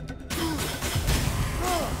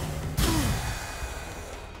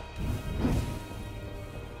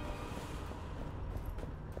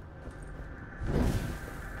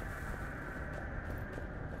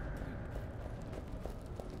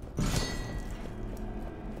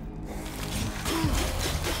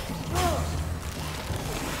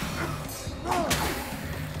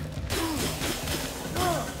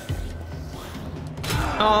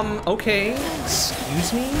 Okay.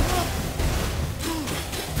 Excuse me?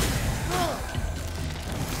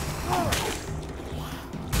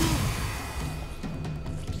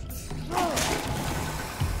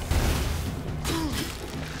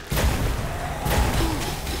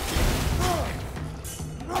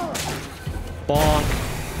 Bonk.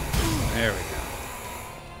 There we go.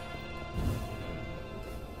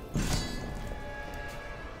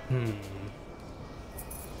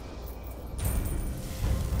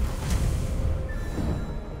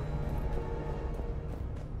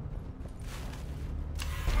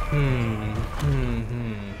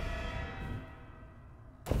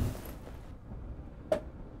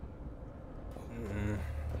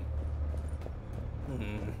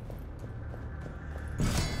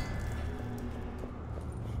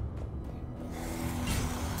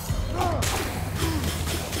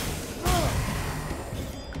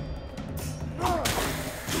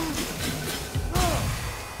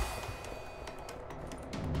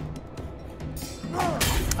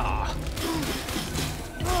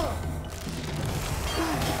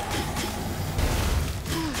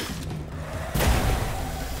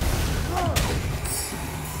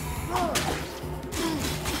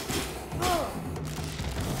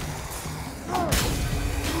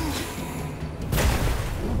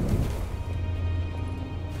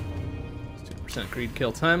 Greed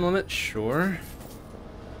kill time limit, sure.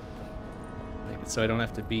 Make it so I don't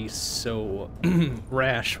have to be so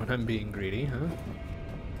rash when I'm being greedy, huh?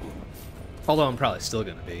 Although I'm probably still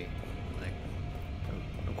gonna be, like,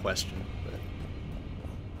 no question. But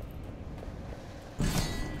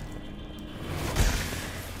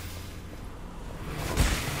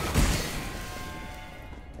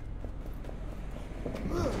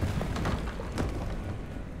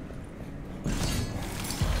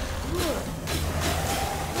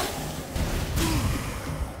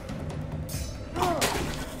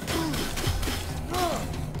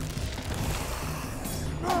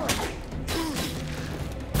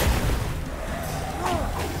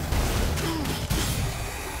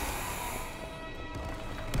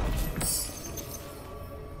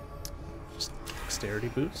dexterity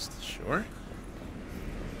boost, sure.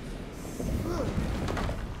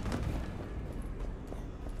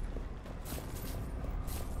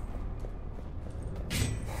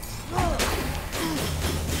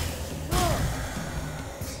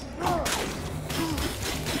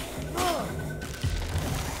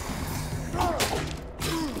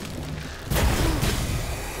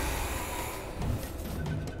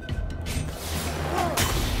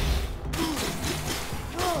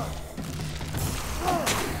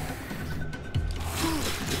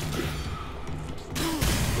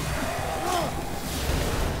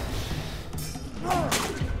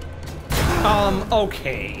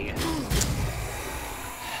 Okay.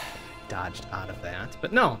 Dodged out of that.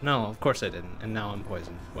 But no, of course I didn't. And now I'm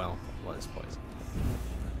poisoned. Well, was poisoned.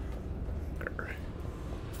 Grr.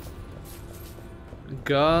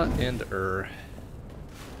 Ga and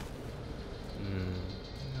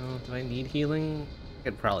No, do I need healing? I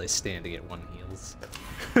could probably stand to get 1 heals.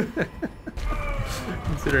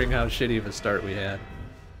 Considering how shitty of a start we had.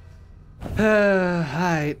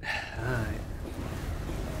 Alright.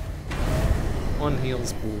 1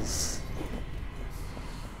 heals pools.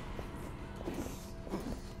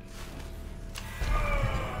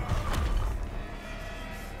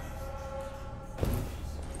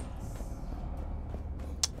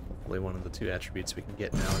 Hopefully one of the 2 attributes we can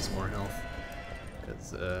get now is more health.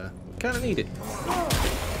 Because, we kinda need it.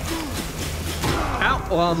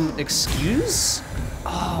 Ow! Excuse?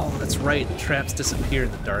 Oh, that's right, the traps disappear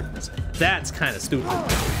in the darkness. That's kinda stupid.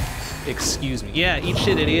 Excuse me. Yeah, eat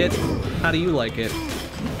shit, idiot. How do you like it?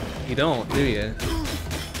 You don't, do you?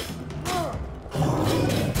 Yeah,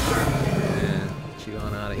 get you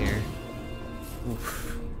on out of here.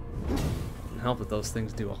 Oof. Can help that those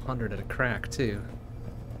things do 100 at a crack, too.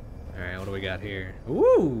 Alright, what do we got here?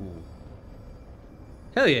 Ooh!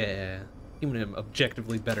 Hell yeah! Even him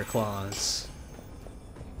objectively better claws.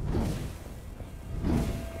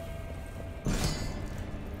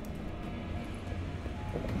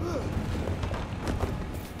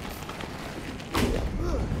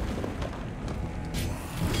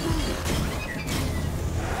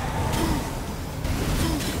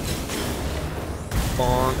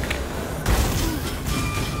 Bonk.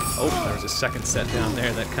 Oh, there was a second set down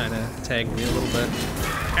there that kind of tagged me a little bit.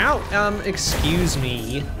 Ow! Excuse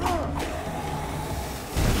me.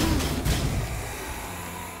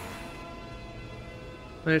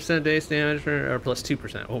 % base damage or plus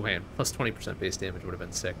 2%. Oh man, plus 20% base damage would have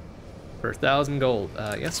been sick. For 1,000 gold.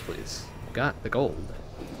 Yes, please. Got the gold.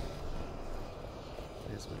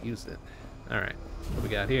 May as well use it. Alright. What we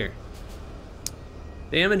got here?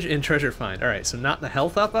 Damage and treasure find. Alright, so not the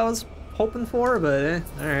health up I was hoping for, but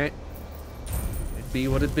alright. It'd be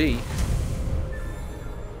what it be.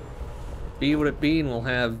 Be what it be, and we'll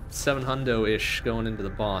have 700-ish going into the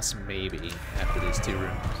boss, maybe, after these 2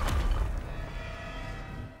 rooms.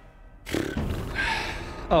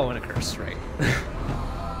 Oh, and a curse, right.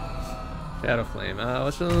 Shadow Flame.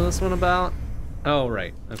 What's this one about? Oh,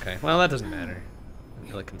 right. Okay. Well, that doesn't matter. We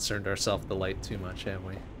really concerned ourselves with the light too much, haven't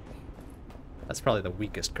we? That's probably the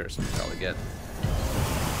weakest curse we'll probably get.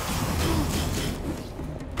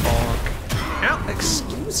 Bonk. Ow!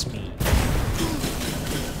 Excuse me.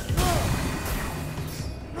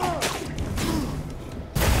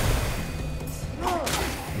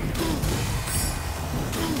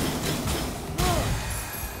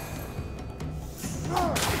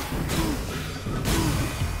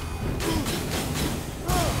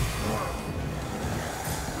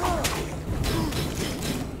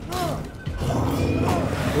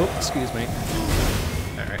 Excuse me.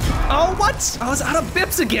 Alright. Oh, what? I was out of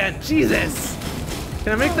bips again! Jesus!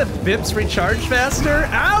 Can I make the bips recharge faster?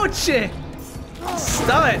 Ouch!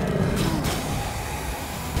 Stop it!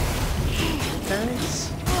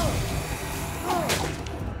 Thanks.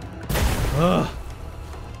 Ugh.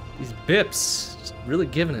 These bips, just really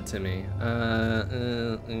giving it to me.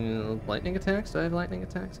 Lightning attacks? Do I have lightning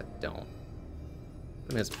attacks? I don't.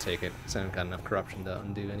 I may as well take it, because I haven't got enough corruption to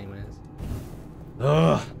undo anyways.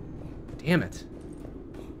 Ugh. Damn it.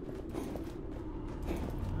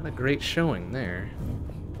 Not a great showing there.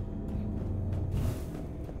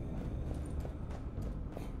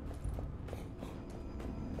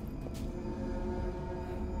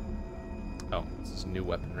 Oh, this is new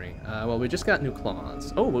weaponry. Well, we just got new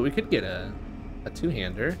claws. Oh, but we could get a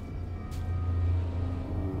two-hander.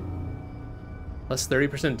 Plus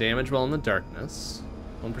 30% damage while in the darkness.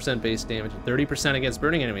 1% base damage, 30% against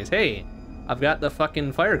burning enemies. Hey! I've got the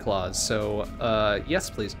fucking fire claws, so, yes,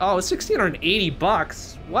 please. Oh, it's 1,680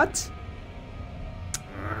 bucks. What?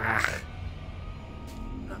 Ugh.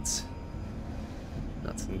 Nuts.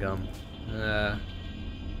 Nuts and gum. Yeah,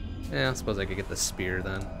 I suppose I could get the spear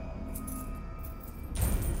then.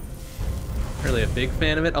 Really a big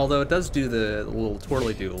fan of it, although it does do the little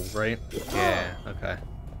twirly doodle, right? Yeah, okay.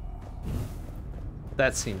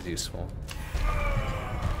 That seems useful.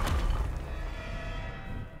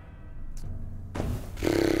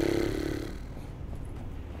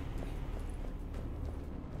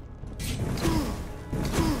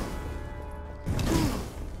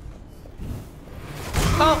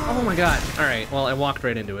 Oh my god. Alright, well, I walked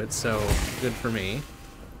right into it, so good for me.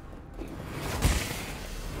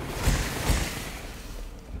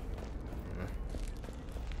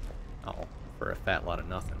 Oh, for a fat lot of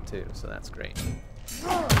nothing, too, so that's great.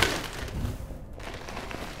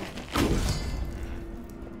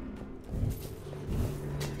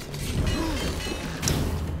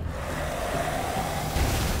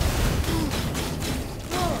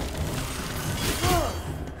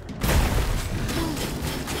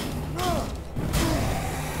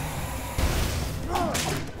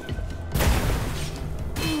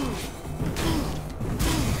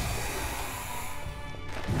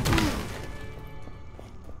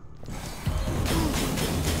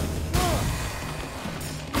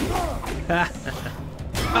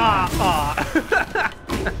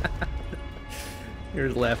 You're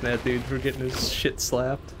just laughing at dude for getting his shit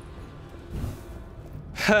slapped.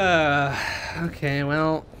 Okay,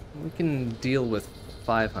 well, we can deal with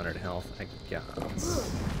 500 health, I guess.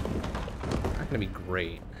 Not gonna be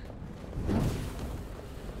great,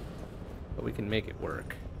 but we can make it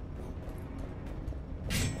work.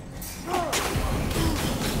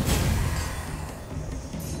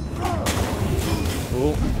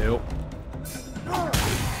 Oh, nope.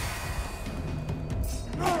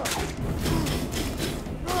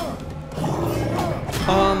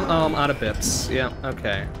 Out of bips. Yeah,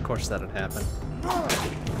 okay. Of course that'd happen.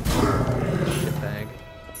 Shitbag.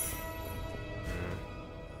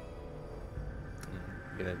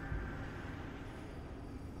 Get a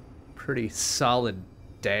pretty solid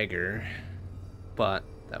dagger, but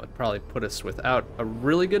that would probably put us without a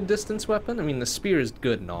really good distance weapon. I mean, the spear is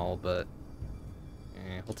good and all, but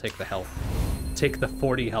we'll take the health. Take the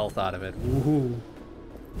 40 health out of it. Woohoo!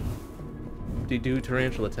 Do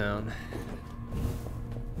Tarantula Town.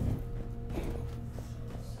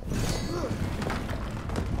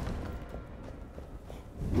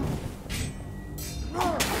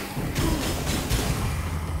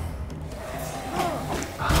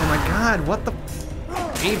 Oh my god, what the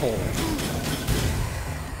a-hole?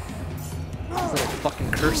 These little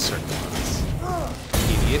fucking curse circles.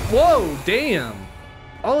 Idiot. Whoa, damn!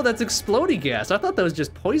 Oh, that's explodey gas. I thought that was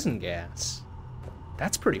just poison gas.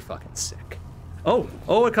 That's pretty fucking sick. Oh,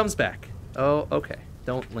 it comes back. Oh, okay.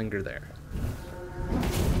 Don't linger there.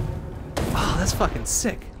 Oh, that's fucking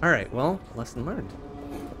sick. All right, well, lesson learned.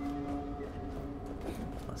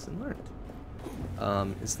 Lesson learned.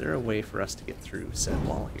 Is there a way for us to get through said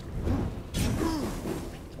wall here?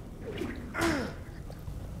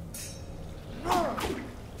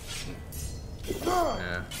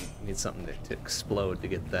 Yeah, need something to explode to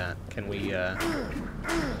get that. Can we,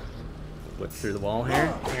 whip through the wall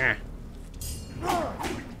here? Yeah,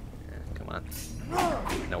 come on.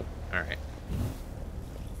 Nope, alright.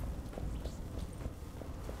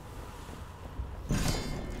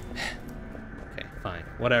 Okay, fine.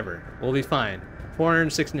 Whatever. We'll be fine.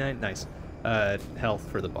 469, nice. Health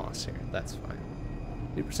for the boss here. That's fine.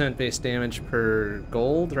 2% base damage per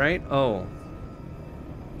gold, right? Oh,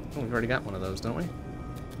 we've already got one of those, don't we?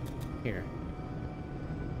 Here.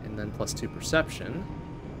 And then plus 2 perception.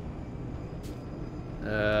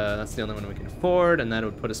 That's the only one we can afford, and that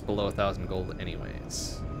would put us below 1,000 gold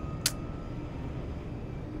anyways.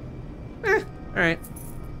 Alright.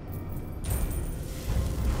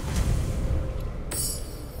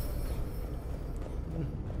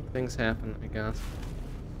 Things happen, I guess.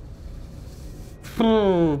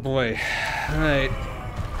 Oh boy. Alright.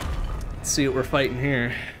 Let's see what we're fighting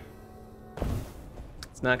here.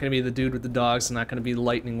 It's not gonna be the dude with the dogs, it's not gonna be the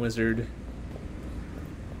lightning wizard.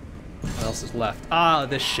 What else is left? Ah,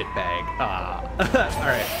 this shitbag. Ah.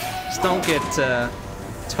 Alright. Just don't get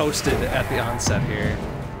toasted at the onset here.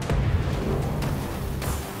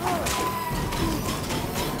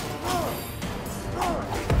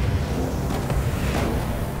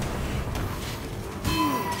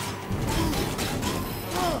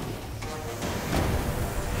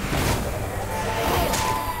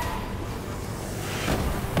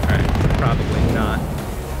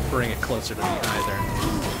 Closer to me either.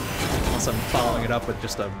 Unless I'm following it up with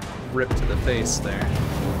just a rip to the face there.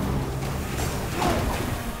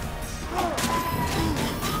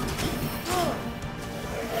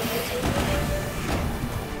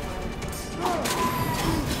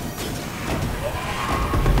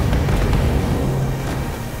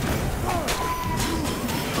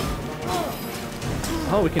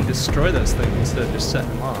 Oh, we can destroy those things instead of just setting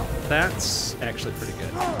them off. That's actually pretty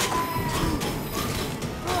good.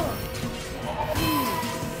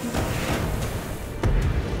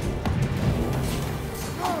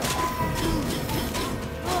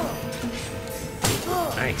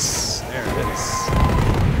 Nice. There it is.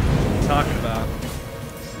 What are you talking about?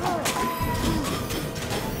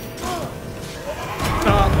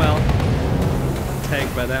 Oh, well.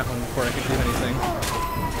 Tagged by that one before I could do anything.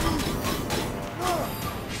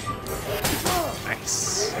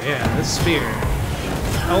 Nice. Yeah, this spear.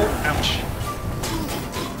 Oh, ouch.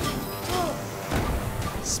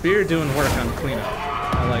 Spear doing work on cleanup.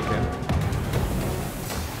 I like it.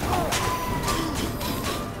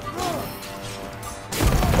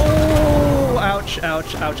 Ouch,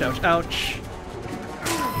 ouch, ouch, ouch, ouch.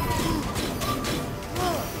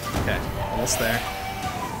 Okay, almost there.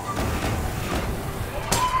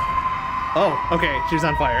 Oh, okay, she was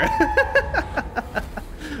on fire.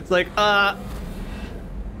 It's like, I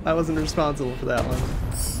wasn't responsible for that one.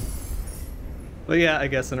 But yeah, I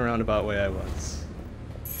guess in a roundabout way I was.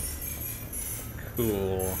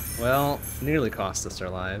 Cool. Well, nearly cost us our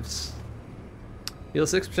lives. Heal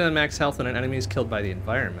 6% max health when an enemy is killed by the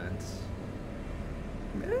environment.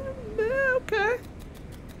 Okay.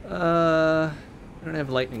 I don't have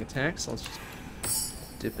lightning attacks, so let's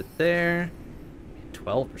just dip it there.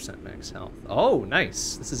 12% max health. Oh,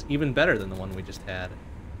 nice. This is even better than the one we just had.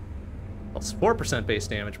 Plus 4% base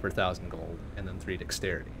damage per 1,000 gold, and then 3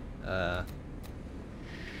 dexterity.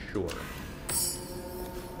 Sure.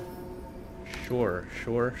 Sure.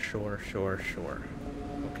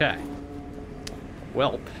 Okay.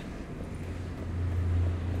 Welp.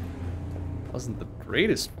 Wasn't the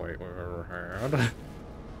greatest fight we've ever had.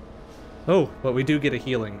 Oh, but we do get a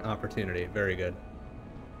healing opportunity. Very good.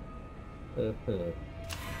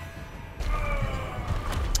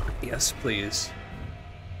 Yes, please.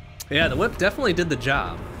 Yeah, the whip definitely did the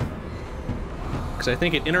job. Because I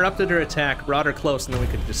think it interrupted her attack, brought her close, and then we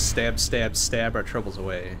could just stab our troubles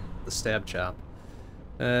away. The stab chop.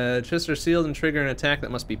 Chests are sealed and trigger an attack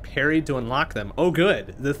that must be parried to unlock them. Oh,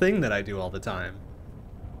 good. The thing that I do all the time.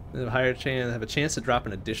 They have a chance to drop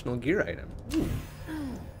an additional gear item.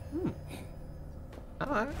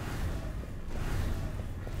 Alright.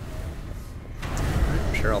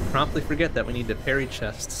 I'm sure I'll promptly forget that we need to parry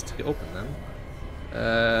chests to open them.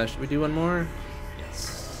 Should we do one more?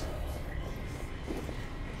 Yes.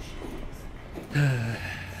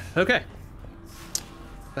 Okay.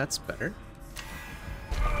 That's better.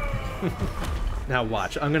 Now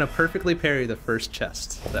watch. I'm gonna perfectly parry the first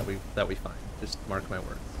chest that we find. Just mark my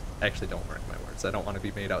words. Actually, don't mark my words. I don't want to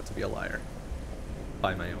be made out to be a liar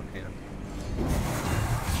by my own hand.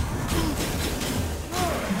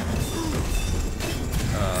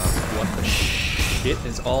 What the shit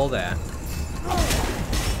is all that?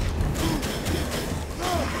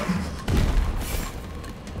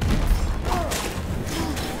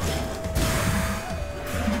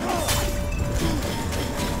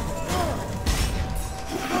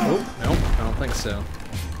 Oh, nope, I don't think so.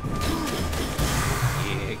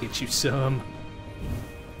 Yeah, get you some.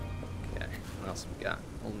 Okay, what else we got?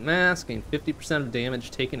 Old mask, gain 50% of damage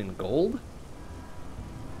taken in gold.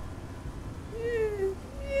 Yeah.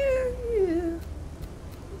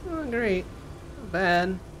 Not great. Not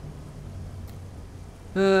bad.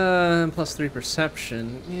 +3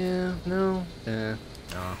 perception. Yeah, no. No.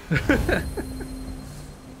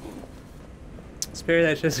 Parry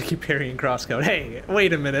that chest to keep parrying crosscode. Hey,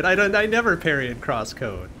 wait a minute. I never parry in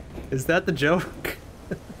crosscode. Is that the joke?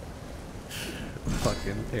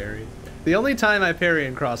 Fucking parry. The only time I parry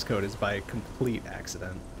in crosscode is by complete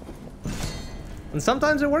accident. And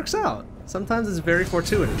sometimes it works out. Sometimes it's very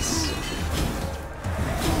fortuitous.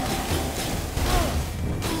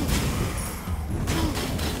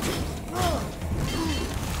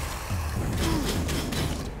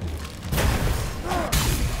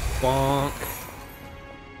 Bonk.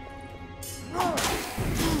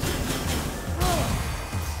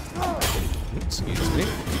 Excuse me.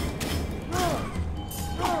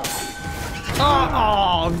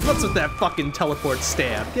 Oh, what's with that fucking teleport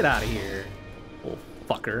stab? Get out of here, old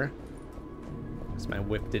fucker. Because my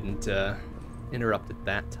whip didn't interrupt at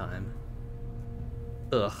that time.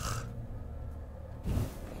 Ugh.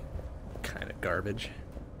 Kind of garbage.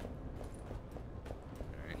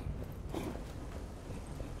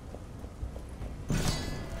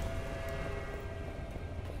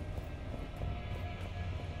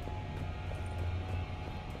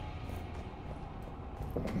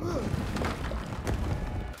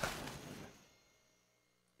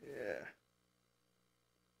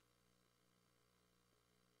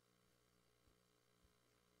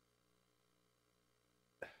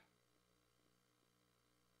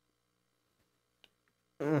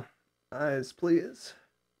 Eyes, please.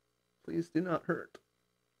 Please do not hurt.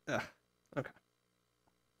 Ugh. Okay.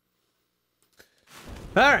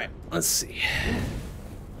 All right, let's see.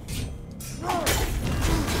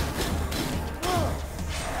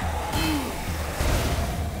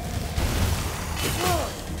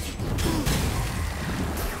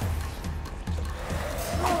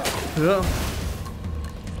 Oh.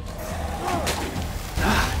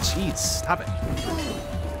 Ah, jeez, stop it.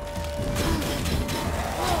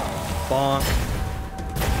 Bonk.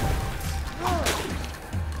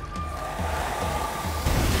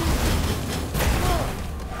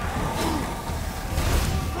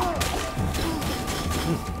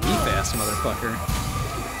 Be fast, motherfucker.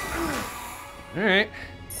 Alright.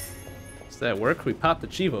 Does that work? We popped the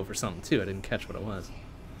Chivo for something too. I didn't catch what it was.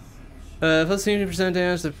 Plus 70%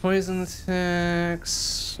 damage to poison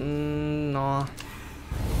attacks. No.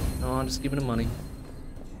 No, I'm just giving him money.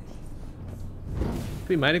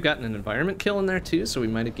 We might have gotten an environment kill in there too, so we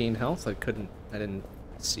might have gained health. I didn't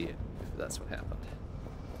see it, if that's what happened.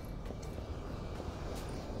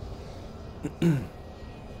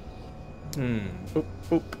 Boop,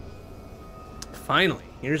 boop. Finally,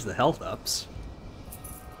 here's the health ups.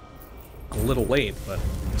 A little late, but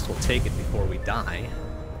I guess we'll take it before we die.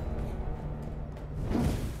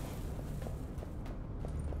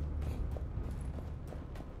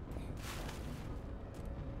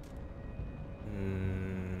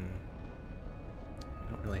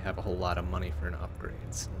 Have a whole lot of money for an upgrade,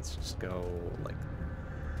 so let's just go like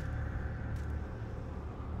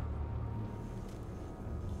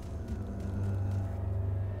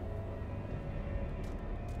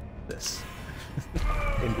this.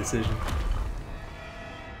 Indecision.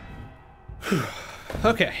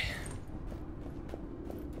 Okay.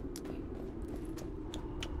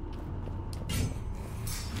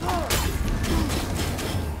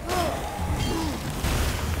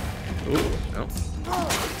 Ooh, no.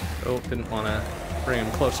 Oh, didn't want to bring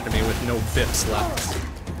him closer to me with no bips left.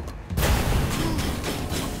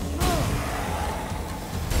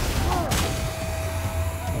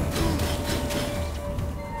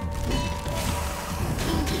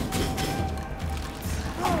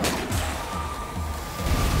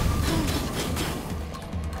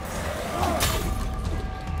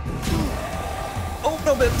 Oh,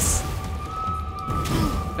 no bips!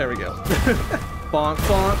 There we go. Bonk,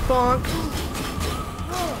 bonk, bonk!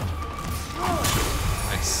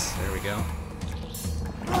 we go.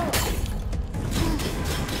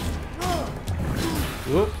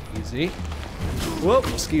 Whoop, easy. Whoop,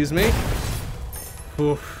 excuse me.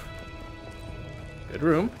 Oof. Good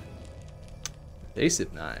room.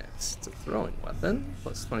 Evasive knives. It's a throwing weapon.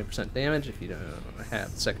 Plus 20% damage if you don't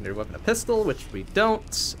have the secondary weapon, a pistol, which we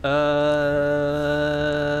don't.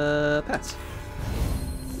 Pass.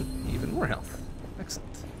 Even more health. Excellent.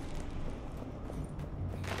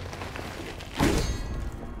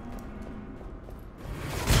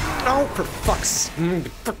 Oh, for fuck's...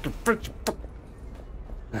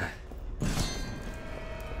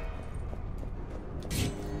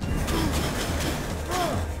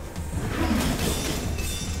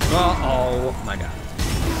 Oh my god.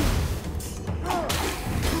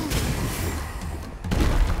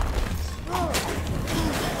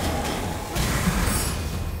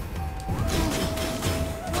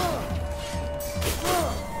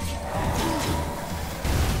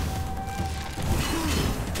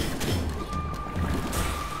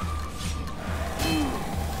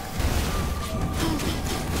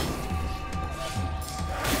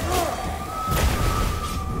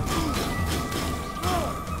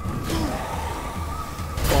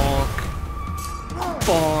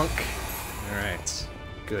 Alright,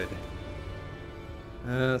 good.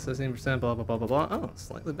 16%, blah, blah, blah, blah, blah. Oh,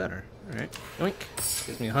 slightly better. Alright, yoink.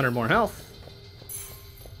 Gives me 100 more health.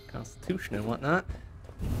 Constitution and whatnot.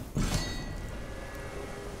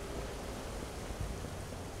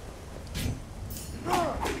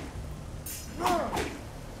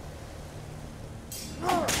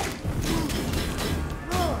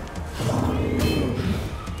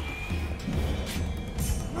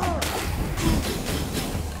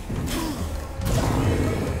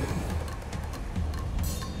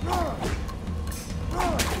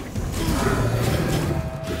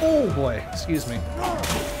 Oh boy, excuse me.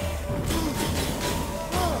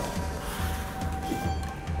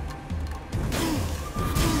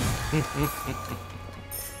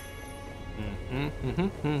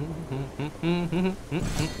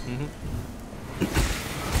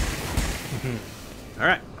 All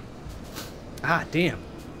right. Ah, damn.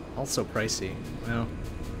 Also pricey. Well,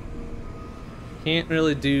 can't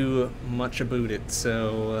really do much about it,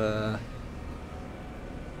 so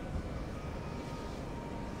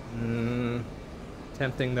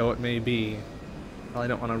tempting though it may be, probably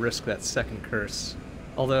don't want to risk that second curse.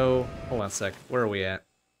 Although, hold on a sec, where are we at?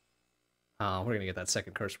 Oh, we're gonna get that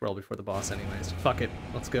second curse world before the boss anyways. Fuck it,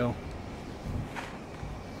 let's go.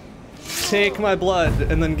 Take my blood,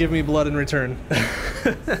 and then give me blood in return.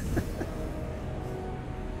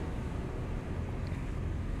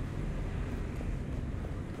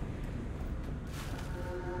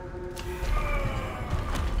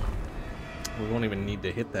 We won't even need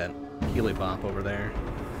to hit that Healy Bop over there.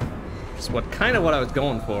 Just kind of what I was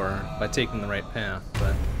going for by taking the right path,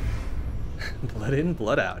 but blood in,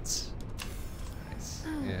 blood out. Nice.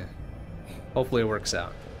 Yeah. Hopefully it works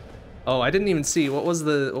out. Oh, I didn't even see what was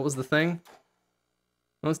the thing?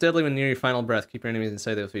 Most deadly when near your final breath. Keep your enemies in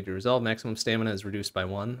sight. They'll feed your resolve. Maximum stamina is reduced by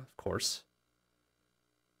 1, of course.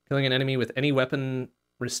 Killing an enemy with any weapon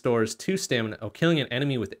restores 2 stamina. Oh, killing an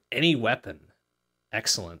enemy with any weapon.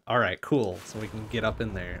 Excellent. All right, cool. So we can get up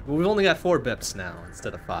in there. Well, we've only got 4 bips now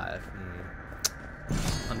instead of 5.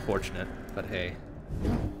 Unfortunate, but hey.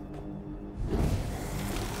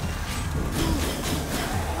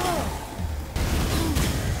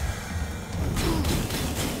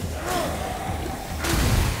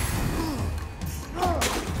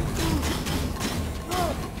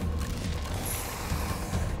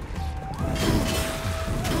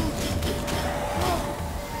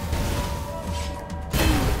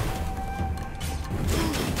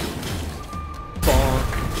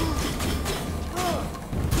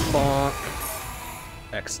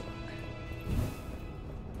 Excellent.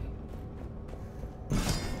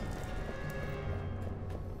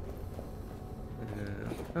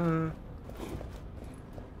 How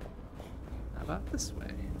about this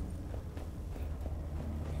way?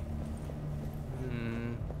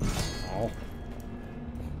 Oh.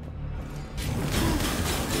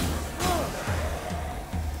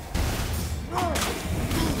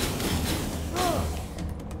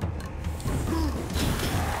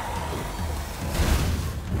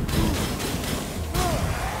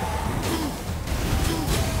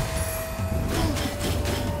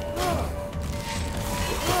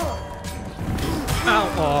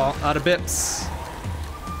 Out of bips.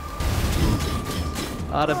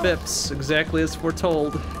 Out of bips, exactly as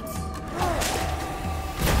foretold.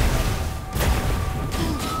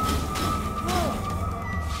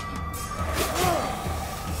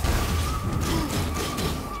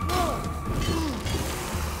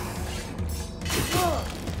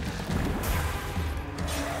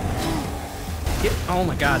 Oh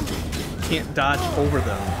my god. Can't dodge over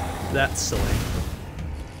them. That's silly.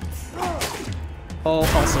 Oh,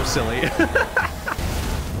 also silly.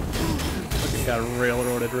 Fucking got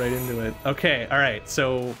railroaded right into it. Okay, alright,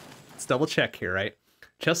 so let's double check here, right?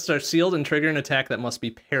 Chests are sealed and trigger an attack that must be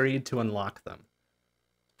parried to unlock them.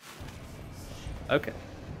 Okay.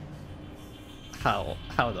 How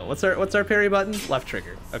though? What's our parry button? Left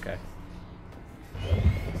trigger. Okay.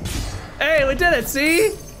 Hey, we did it,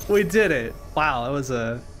 see? We did it. Wow, that was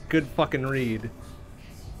a good fucking read.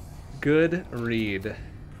 Good read.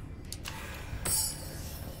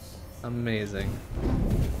 Amazing.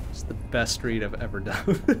 It's the best read I've ever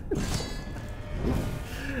done.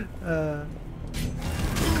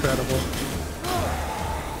 Incredible.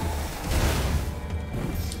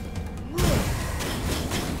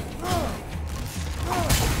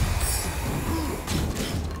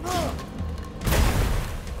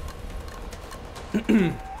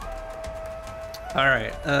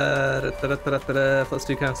 Alright,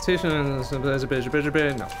 +2 constitution, no,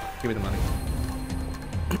 give me the money.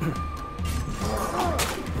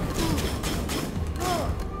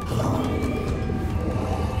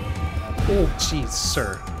 Oh, jeez,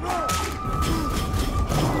 sir.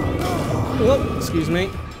 Whoop, excuse me.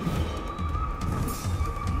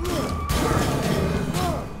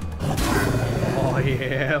 Oh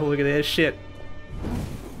yeah, look at that shit.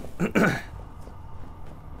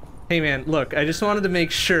 Hey man, look, I just wanted to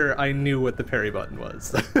make sure I knew what the parry button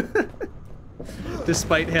was.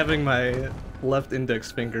 Despite having my left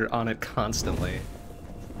index finger on it constantly.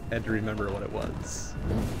 I had to remember what it was.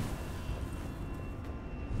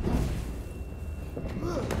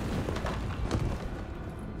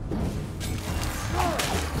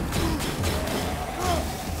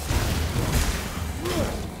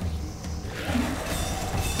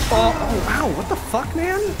 Oh, wow, what the fuck,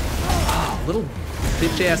 man? Oh, little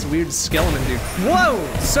bitch-ass weird skeleton dude. Whoa,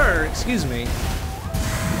 sir, excuse me.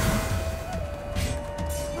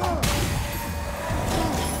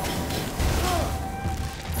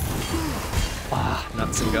 Ah, oh,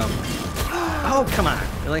 nuts and gum. Oh, come on,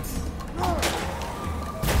 really?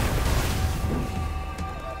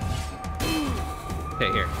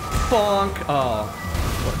 Okay, here. Bonk. Oh.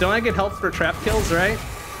 Well, don't I get health for trap kills, right?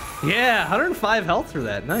 Yeah, 105 health for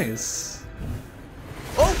that. Nice.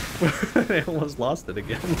 Oh! I almost lost it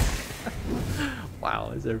again.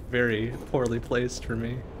 Wow, these are very poorly placed for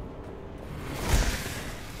me.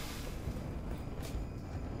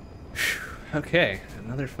 Okay,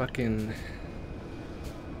 another fucking...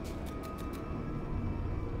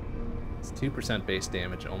 It's 2% base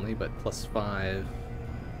damage only, but +5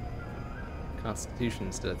 Constitution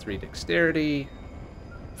instead of 3 Dexterity.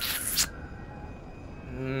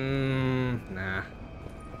 Nah.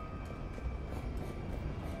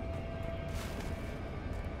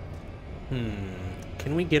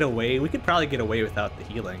 Can we get away? We could probably get away without the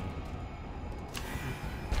healing.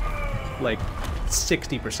 Like,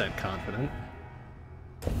 60% confident.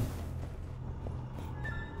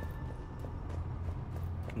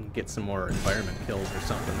 Can get some more environment kills or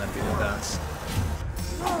something, that'd be the best.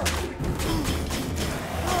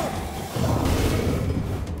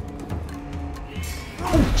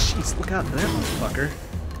 Oh, jeez, look out for that motherfucker.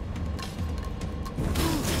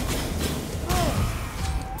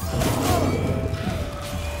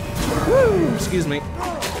 Woo! Excuse me. Okay.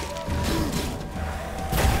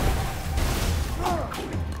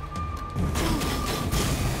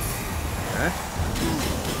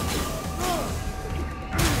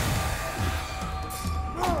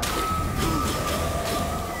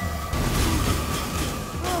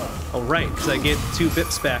 Oh, right, because I get 2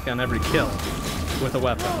 bips back on every kill with a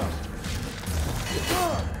weapon.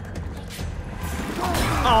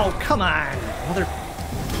 Oh, come on! Mother...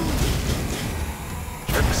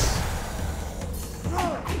 jerks.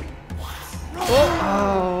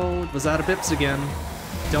 Oh, was out of bips again.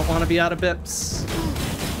 Don't want to be out of bips.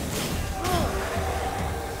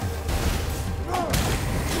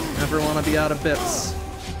 Never want to be out of bips.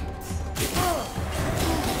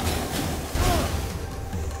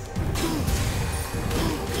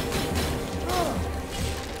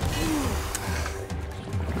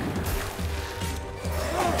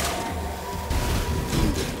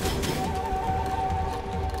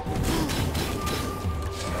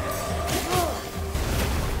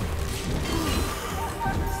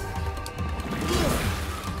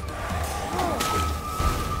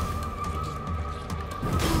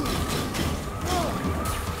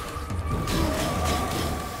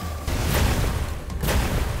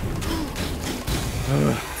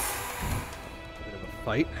 Bit of a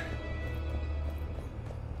fight.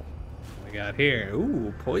 Oh my god, got here?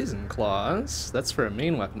 Ooh, poison claws. That's for a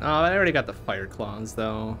main weapon. Oh, I already got the fire claws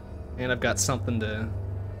though, and I've got something to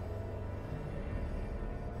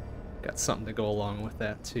go along with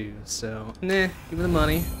that too. So, nah, give me the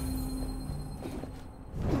money.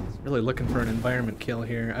 Really looking for an environment kill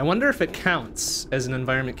here. I wonder if it counts as an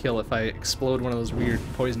environment kill if I explode one of those weird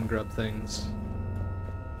poison grub things.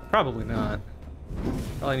 Probably not.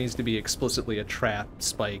 Probably needs to be explicitly a trap,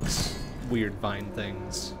 spikes, weird vine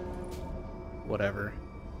things. Whatever.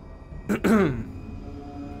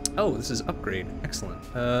 Oh, this is upgrade. Excellent.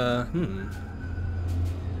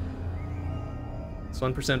 It's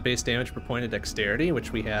 1% base damage per point of dexterity,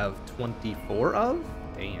 which we have 24 of?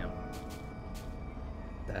 Damn.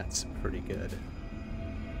 That's pretty good.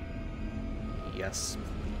 Yes,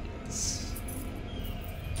 please.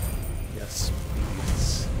 Yes,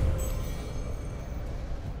 please.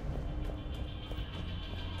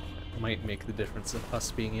 Might make the difference of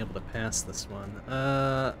us being able to pass this one.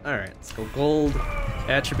 Alright, let's go gold,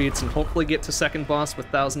 attributes, and hopefully get to second boss with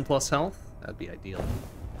 1000 plus health. That'd be ideal.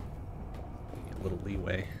 Get a little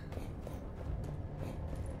leeway.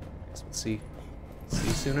 Guess we'll see. See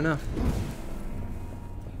soon enough.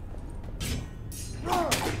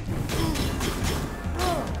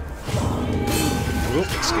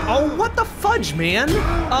 Oh, what the fudge, man?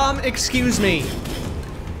 Excuse me.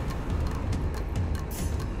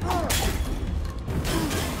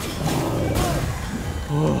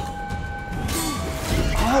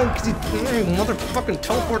 Oh, cause you motherfucking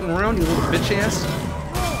teleporting around, you little bitch ass.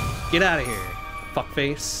 Get out of here,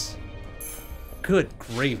 fuckface. Good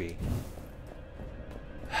gravy.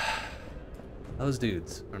 Those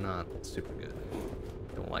dudes are not super good.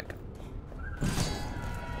 Don't like them.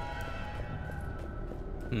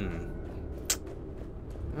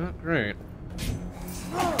 Not great.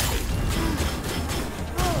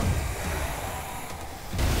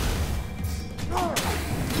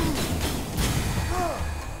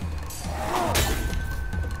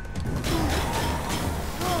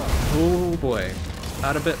 Oh boy,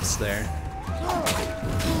 out of bits there.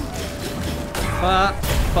 Fuck.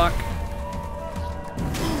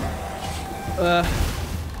 Oh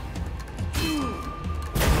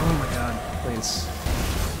my god, please.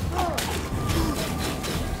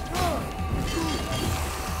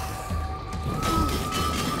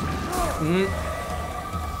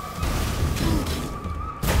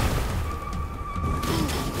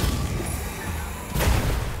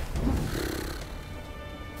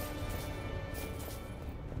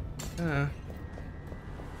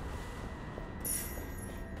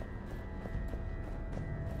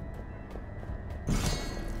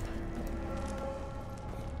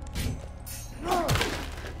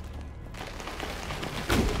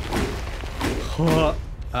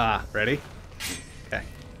 Ready? Okay.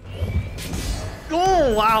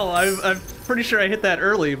 Oh, wow, I'm pretty sure I hit that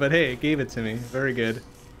early, but hey, it gave it to me. Very good.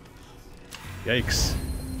 Yikes.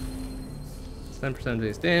 10%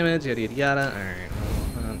 base damage, yada yada yada. Alright,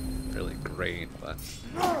 well, not really great, but...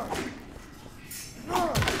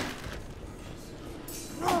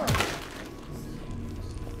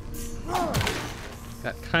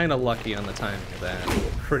 Got kinda lucky on the timing of that.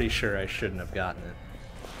 Pretty sure I shouldn't have gotten it.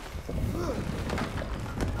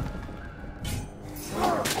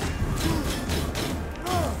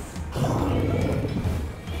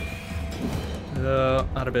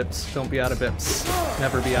 Out of bips. Don't be out of bips.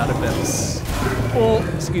 Never be out of bips. Oh,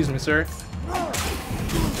 excuse me, sir.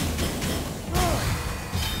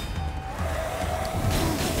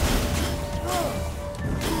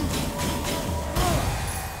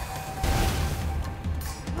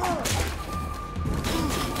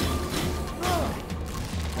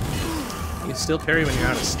 You still parry when you're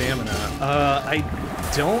out of stamina. I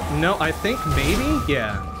don't know. I think maybe?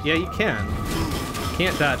 Yeah. Yeah, you can. You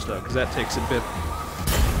can't dodge, though, because that takes a bit...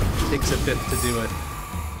 Takes a bit to do it.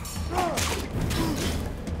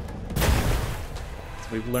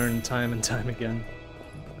 As we've learned time and time again.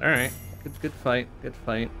 Alright. Good fight. Good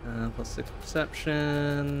fight. Plus 6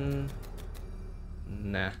 perception.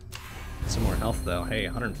 Nah. Some more health, though. Hey,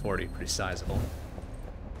 140. Pretty sizable.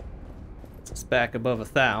 It's back above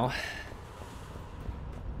 1,000.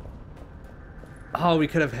 Oh, we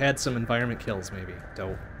could have had some environment kills, maybe.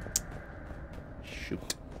 Dope.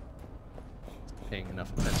 Shoot. Paying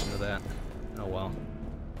enough attention to that. Oh well.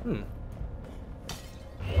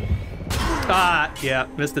 Ah, yeah,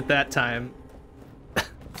 missed it that time. It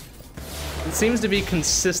seems to be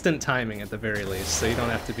consistent timing at the very least, so you don't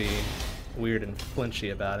have to be weird and flinchy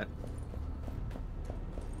about it.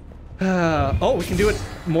 Oh, we can do it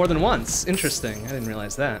more than once. Interesting. I didn't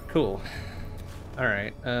realize that. Cool.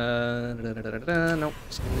 Alright. Nope,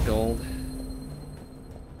 just give me the gold.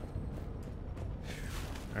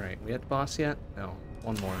 Alright, we at the boss yet? No.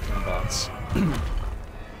 One more, one boss.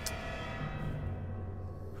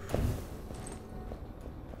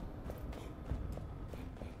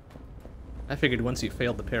 I figured once you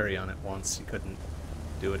failed the parry on it once, you couldn't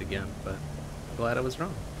do it again, but I'm glad I was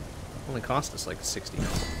wrong. It only cost us like 60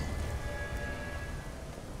 health.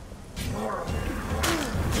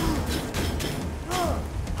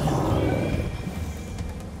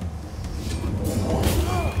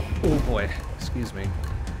 Oh boy, excuse me.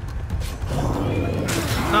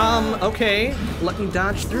 Okay, let me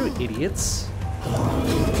dodge through, idiots.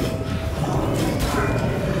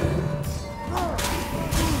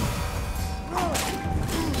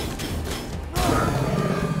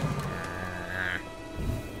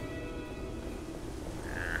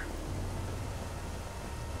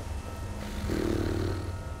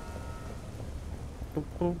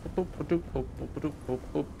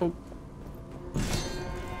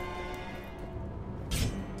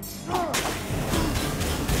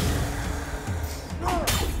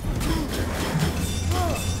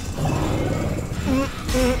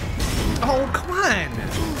 Oh, come on!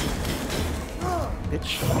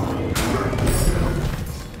 Bitch.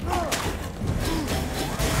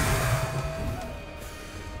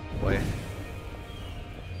 Boy.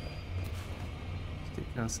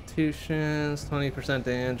 Constitutions, 20%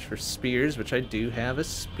 damage for spears, which I do have a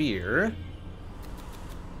spear.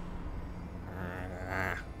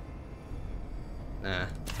 Nah,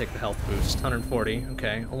 take the health boost. 140,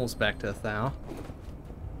 okay, almost back to 1,000.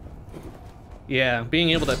 Yeah,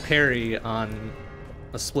 being able to parry on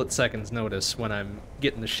a split second's notice when I'm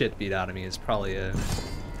getting the shit beat out of me is probably a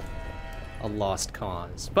lost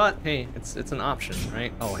cause. But hey, it's an option,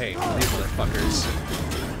 right? Oh hey, one of these motherfuckers.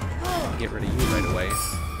 Get rid of you right away,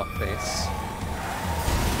 fuckface.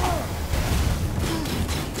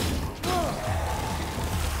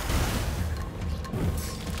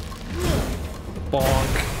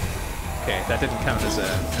 Bonk. Okay, that didn't count as an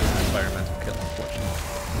environmental kill, unfortunately.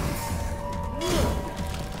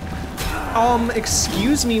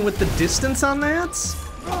 Excuse me with the distance on that?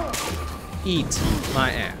 Eat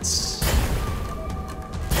my ass.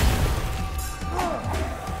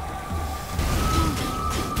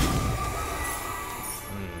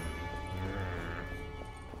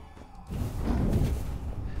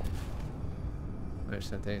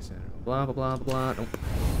 Blah, blah, blah, blah. Nope.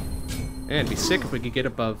 And it'd be sick if we could get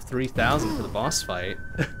above 3,000 for the boss fight.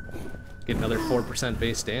 Get another 4%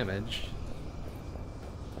 base damage.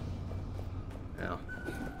 Now,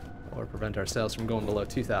 or prevent ourselves from going below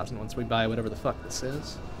 2,000 once we buy whatever the fuck this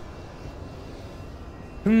is.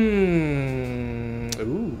 Ooh.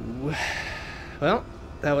 Well,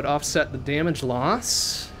 that would offset the damage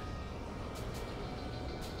loss.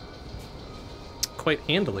 Quite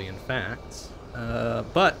handily, in fact.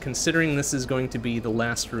 But considering this is going to be the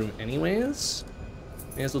last room anyways,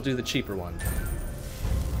 may as well do the cheaper one.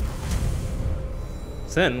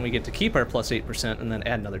 So then we get to keep our plus 8% and then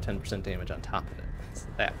add another 10% damage on top of it. So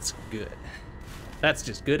that's good. That's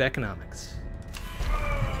just good economics.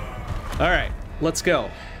 Alright, let's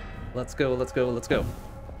go. Let's go, let's go, let's go.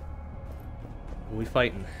 What are we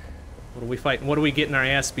fighting? What are we fighting? What are we getting our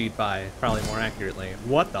ass beat by? Probably more accurately.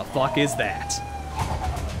 What the fuck is that?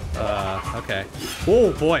 Okay.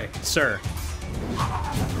 Oh boy, sir.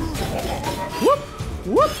 Whoop!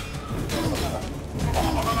 Whoop!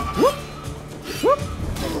 Whoop! Whoop!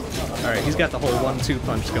 Alright, he's got the whole 1-2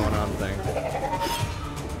 punch going on thing.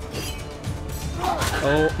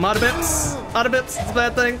 Oh, I'm out of bips! Out of bips, it's a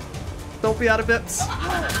bad thing. Don't be out of bips.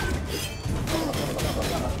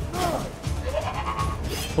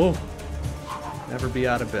 Oh. Never be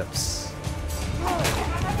out of bips.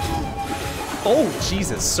 Oh,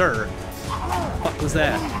 Jesus, sir. What was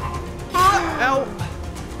that? Ow!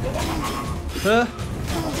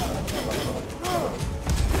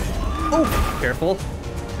 Oh, careful.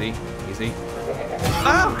 Easy, easy.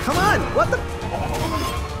 Oh, come on! What the?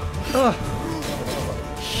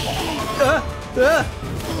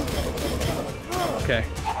 Okay,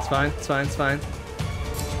 it's fine, it's fine, it's fine.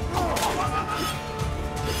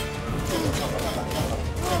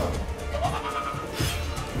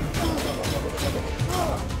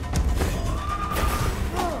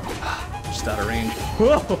 Just out of range.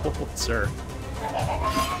 Whoa, sir.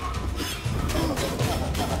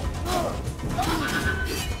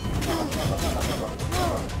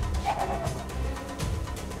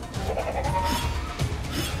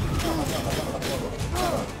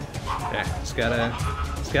 Okay,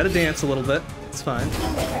 just gotta dance a little bit. It's fine.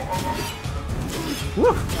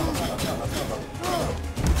 Woo!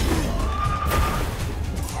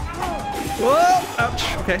 Whoa! Ouch.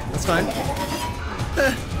 Okay, that's fine.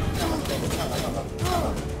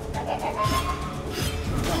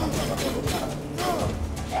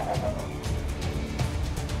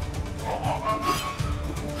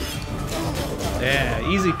 Yeah,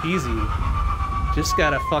 easy peasy. Just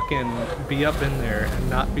gotta fucking be up in there and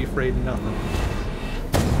not be afraid of nothing.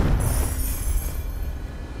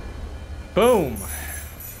 Boom!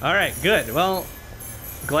 Alright, good. Well,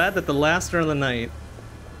 glad that the last run of the night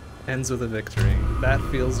ends with a victory. That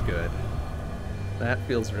feels good. That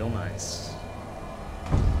feels real nice.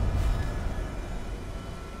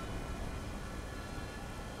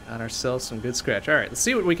 Got ourselves some good scratch. Alright, let's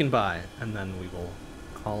see what we can buy, and then we will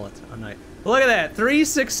call it a night. Look at that! 3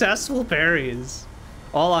 successful parries!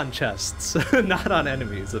 All on chests, not on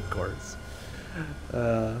enemies, of course.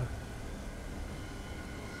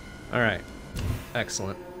 Alright.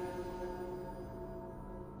 Excellent.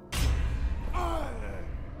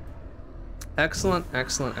 Excellent,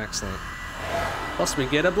 excellent, excellent. Plus we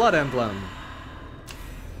get a blood emblem.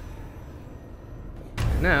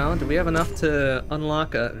 Now, do we have enough to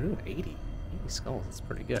unlock a... Ooh, 80 skulls, that's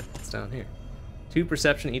pretty good. It's down here. 2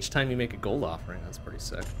 perception each time you make a gold offering, that's pretty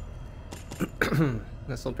sick.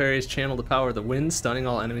 Missile parries channel the power of the wind, stunning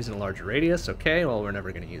all enemies in a larger radius. Okay, well, we're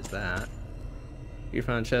never going to use that. Your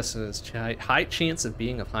found chest has high chance of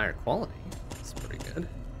being of higher quality. That's pretty good.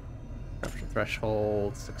 Corruption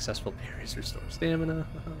threshold, successful parries restore stamina.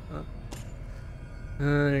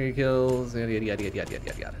 Kills, yada yada yada yada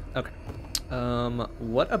yada yada. Okay.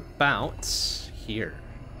 What about here?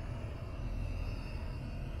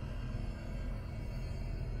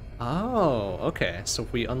 Oh, okay. So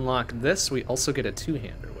if we unlock this, we also get a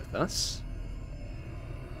two-hander with us.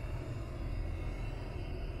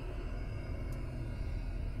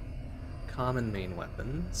 Common main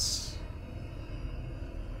weapons.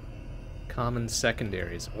 Common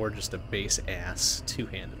secondaries, or just a base-ass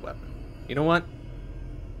two-handed weapon. You know what?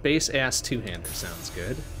 Base-ass two-hander sounds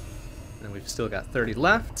good. And then we've still got 30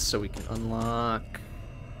 left, so we can unlock...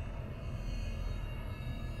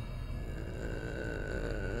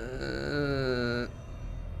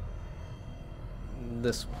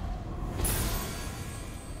 this one.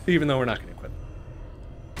 Even though we're not going to equip it.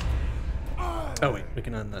 Oh wait, we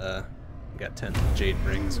can we got 10 jade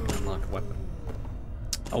rings, we can unlock a weapon.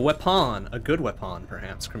 A weapon, a good weapon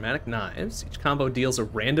perhaps. Chromatic knives. Each combo deals a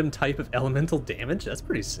random type of elemental damage. That's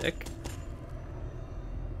pretty sick.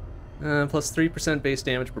 Plus 3% base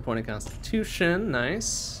damage per point of constitution.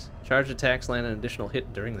 Nice. Charged attacks land an additional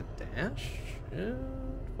hit during the dash. Yeah,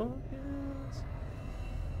 fuck yes.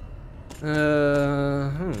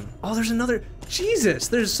 Oh, there's another. Jesus,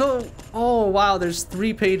 there's so. Oh, wow, there's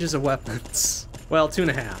 3 pages of weapons. Well,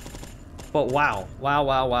 2.5. But wow. Wow,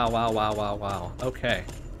 wow, wow, wow, wow, wow, wow. Okay.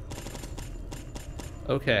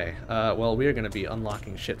 Okay, well, we're gonna be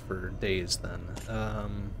unlocking shit for days then.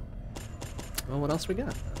 Well, what else we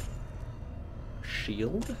got?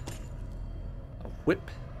 Shield. A whip.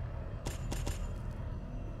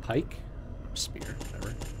 Pike. Or spear,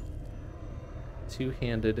 whatever.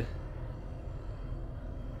 Two-handed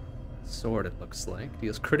sword, it looks like.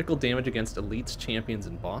 Deals critical damage against elites, champions,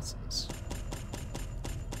 and bosses.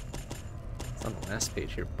 It's on the last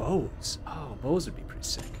page here. Bows. Oh, bows would be pretty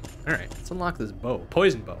sick. Alright, let's unlock this bow.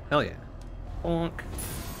 Poison bow. Hell yeah. Bonk.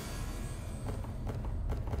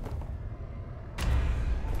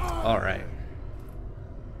 Alright.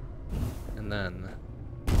 And then,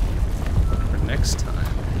 for next time,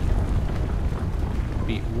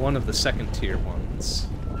 beat one of the second tier ones.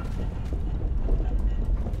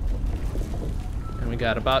 And we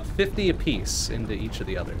got about 50 apiece into each of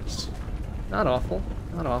the others. Not awful,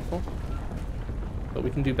 not awful. But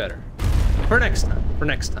we can do better. For next time, for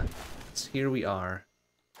next time. So here we are.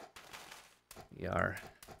 We are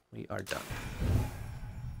done.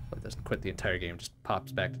 But it doesn't quit the entire game, just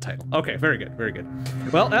pops back to title. Okay, very good, very good.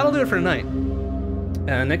 Well, that'll do it for tonight.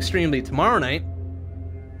 Next stream will be tomorrow night,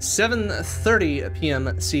 7:30 p.m.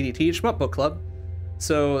 CDT, Shmup Book Club.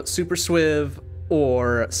 So Super Swiv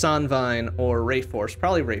or Sanvine or Rayforce,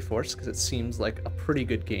 probably Rayforce, because it seems like a pretty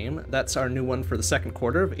good game. That's our new one for the second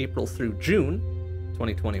quarter of April through June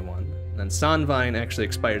 2021. And then Sanvine actually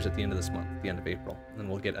expires at the end of this month, at the end of April. And then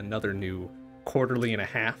we'll get another new quarterly and a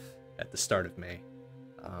half at the start of May.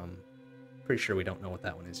 Pretty sure we don't know what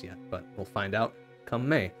that one is yet, but we'll find out come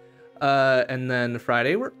May. And then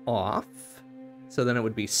Friday we're off. So then it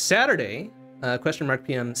would be Saturday, question mark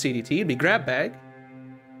PM CDT. It'd be grab bag.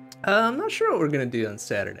 I'm not sure what we're gonna do on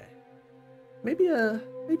Saturday. Maybe an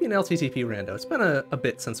LTTP rando. It's been a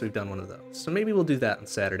bit since we've done one of those. So maybe we'll do that on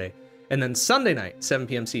Saturday. And then Sunday night, 7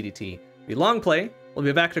 p.m. CDT, be long play. We'll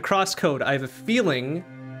be back to Crosscode. I have a feeling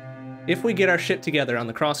if we get our shit together on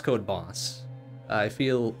the Crosscode boss, I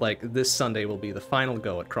feel like this Sunday will be the final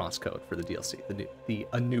go at Crosscode for the DLC, the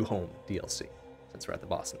A New Home DLC, since we're at the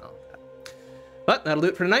boss and all of that. But that'll do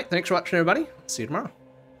it for tonight. Thanks for watching, everybody. See you tomorrow.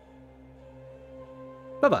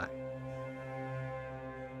 Bye-bye.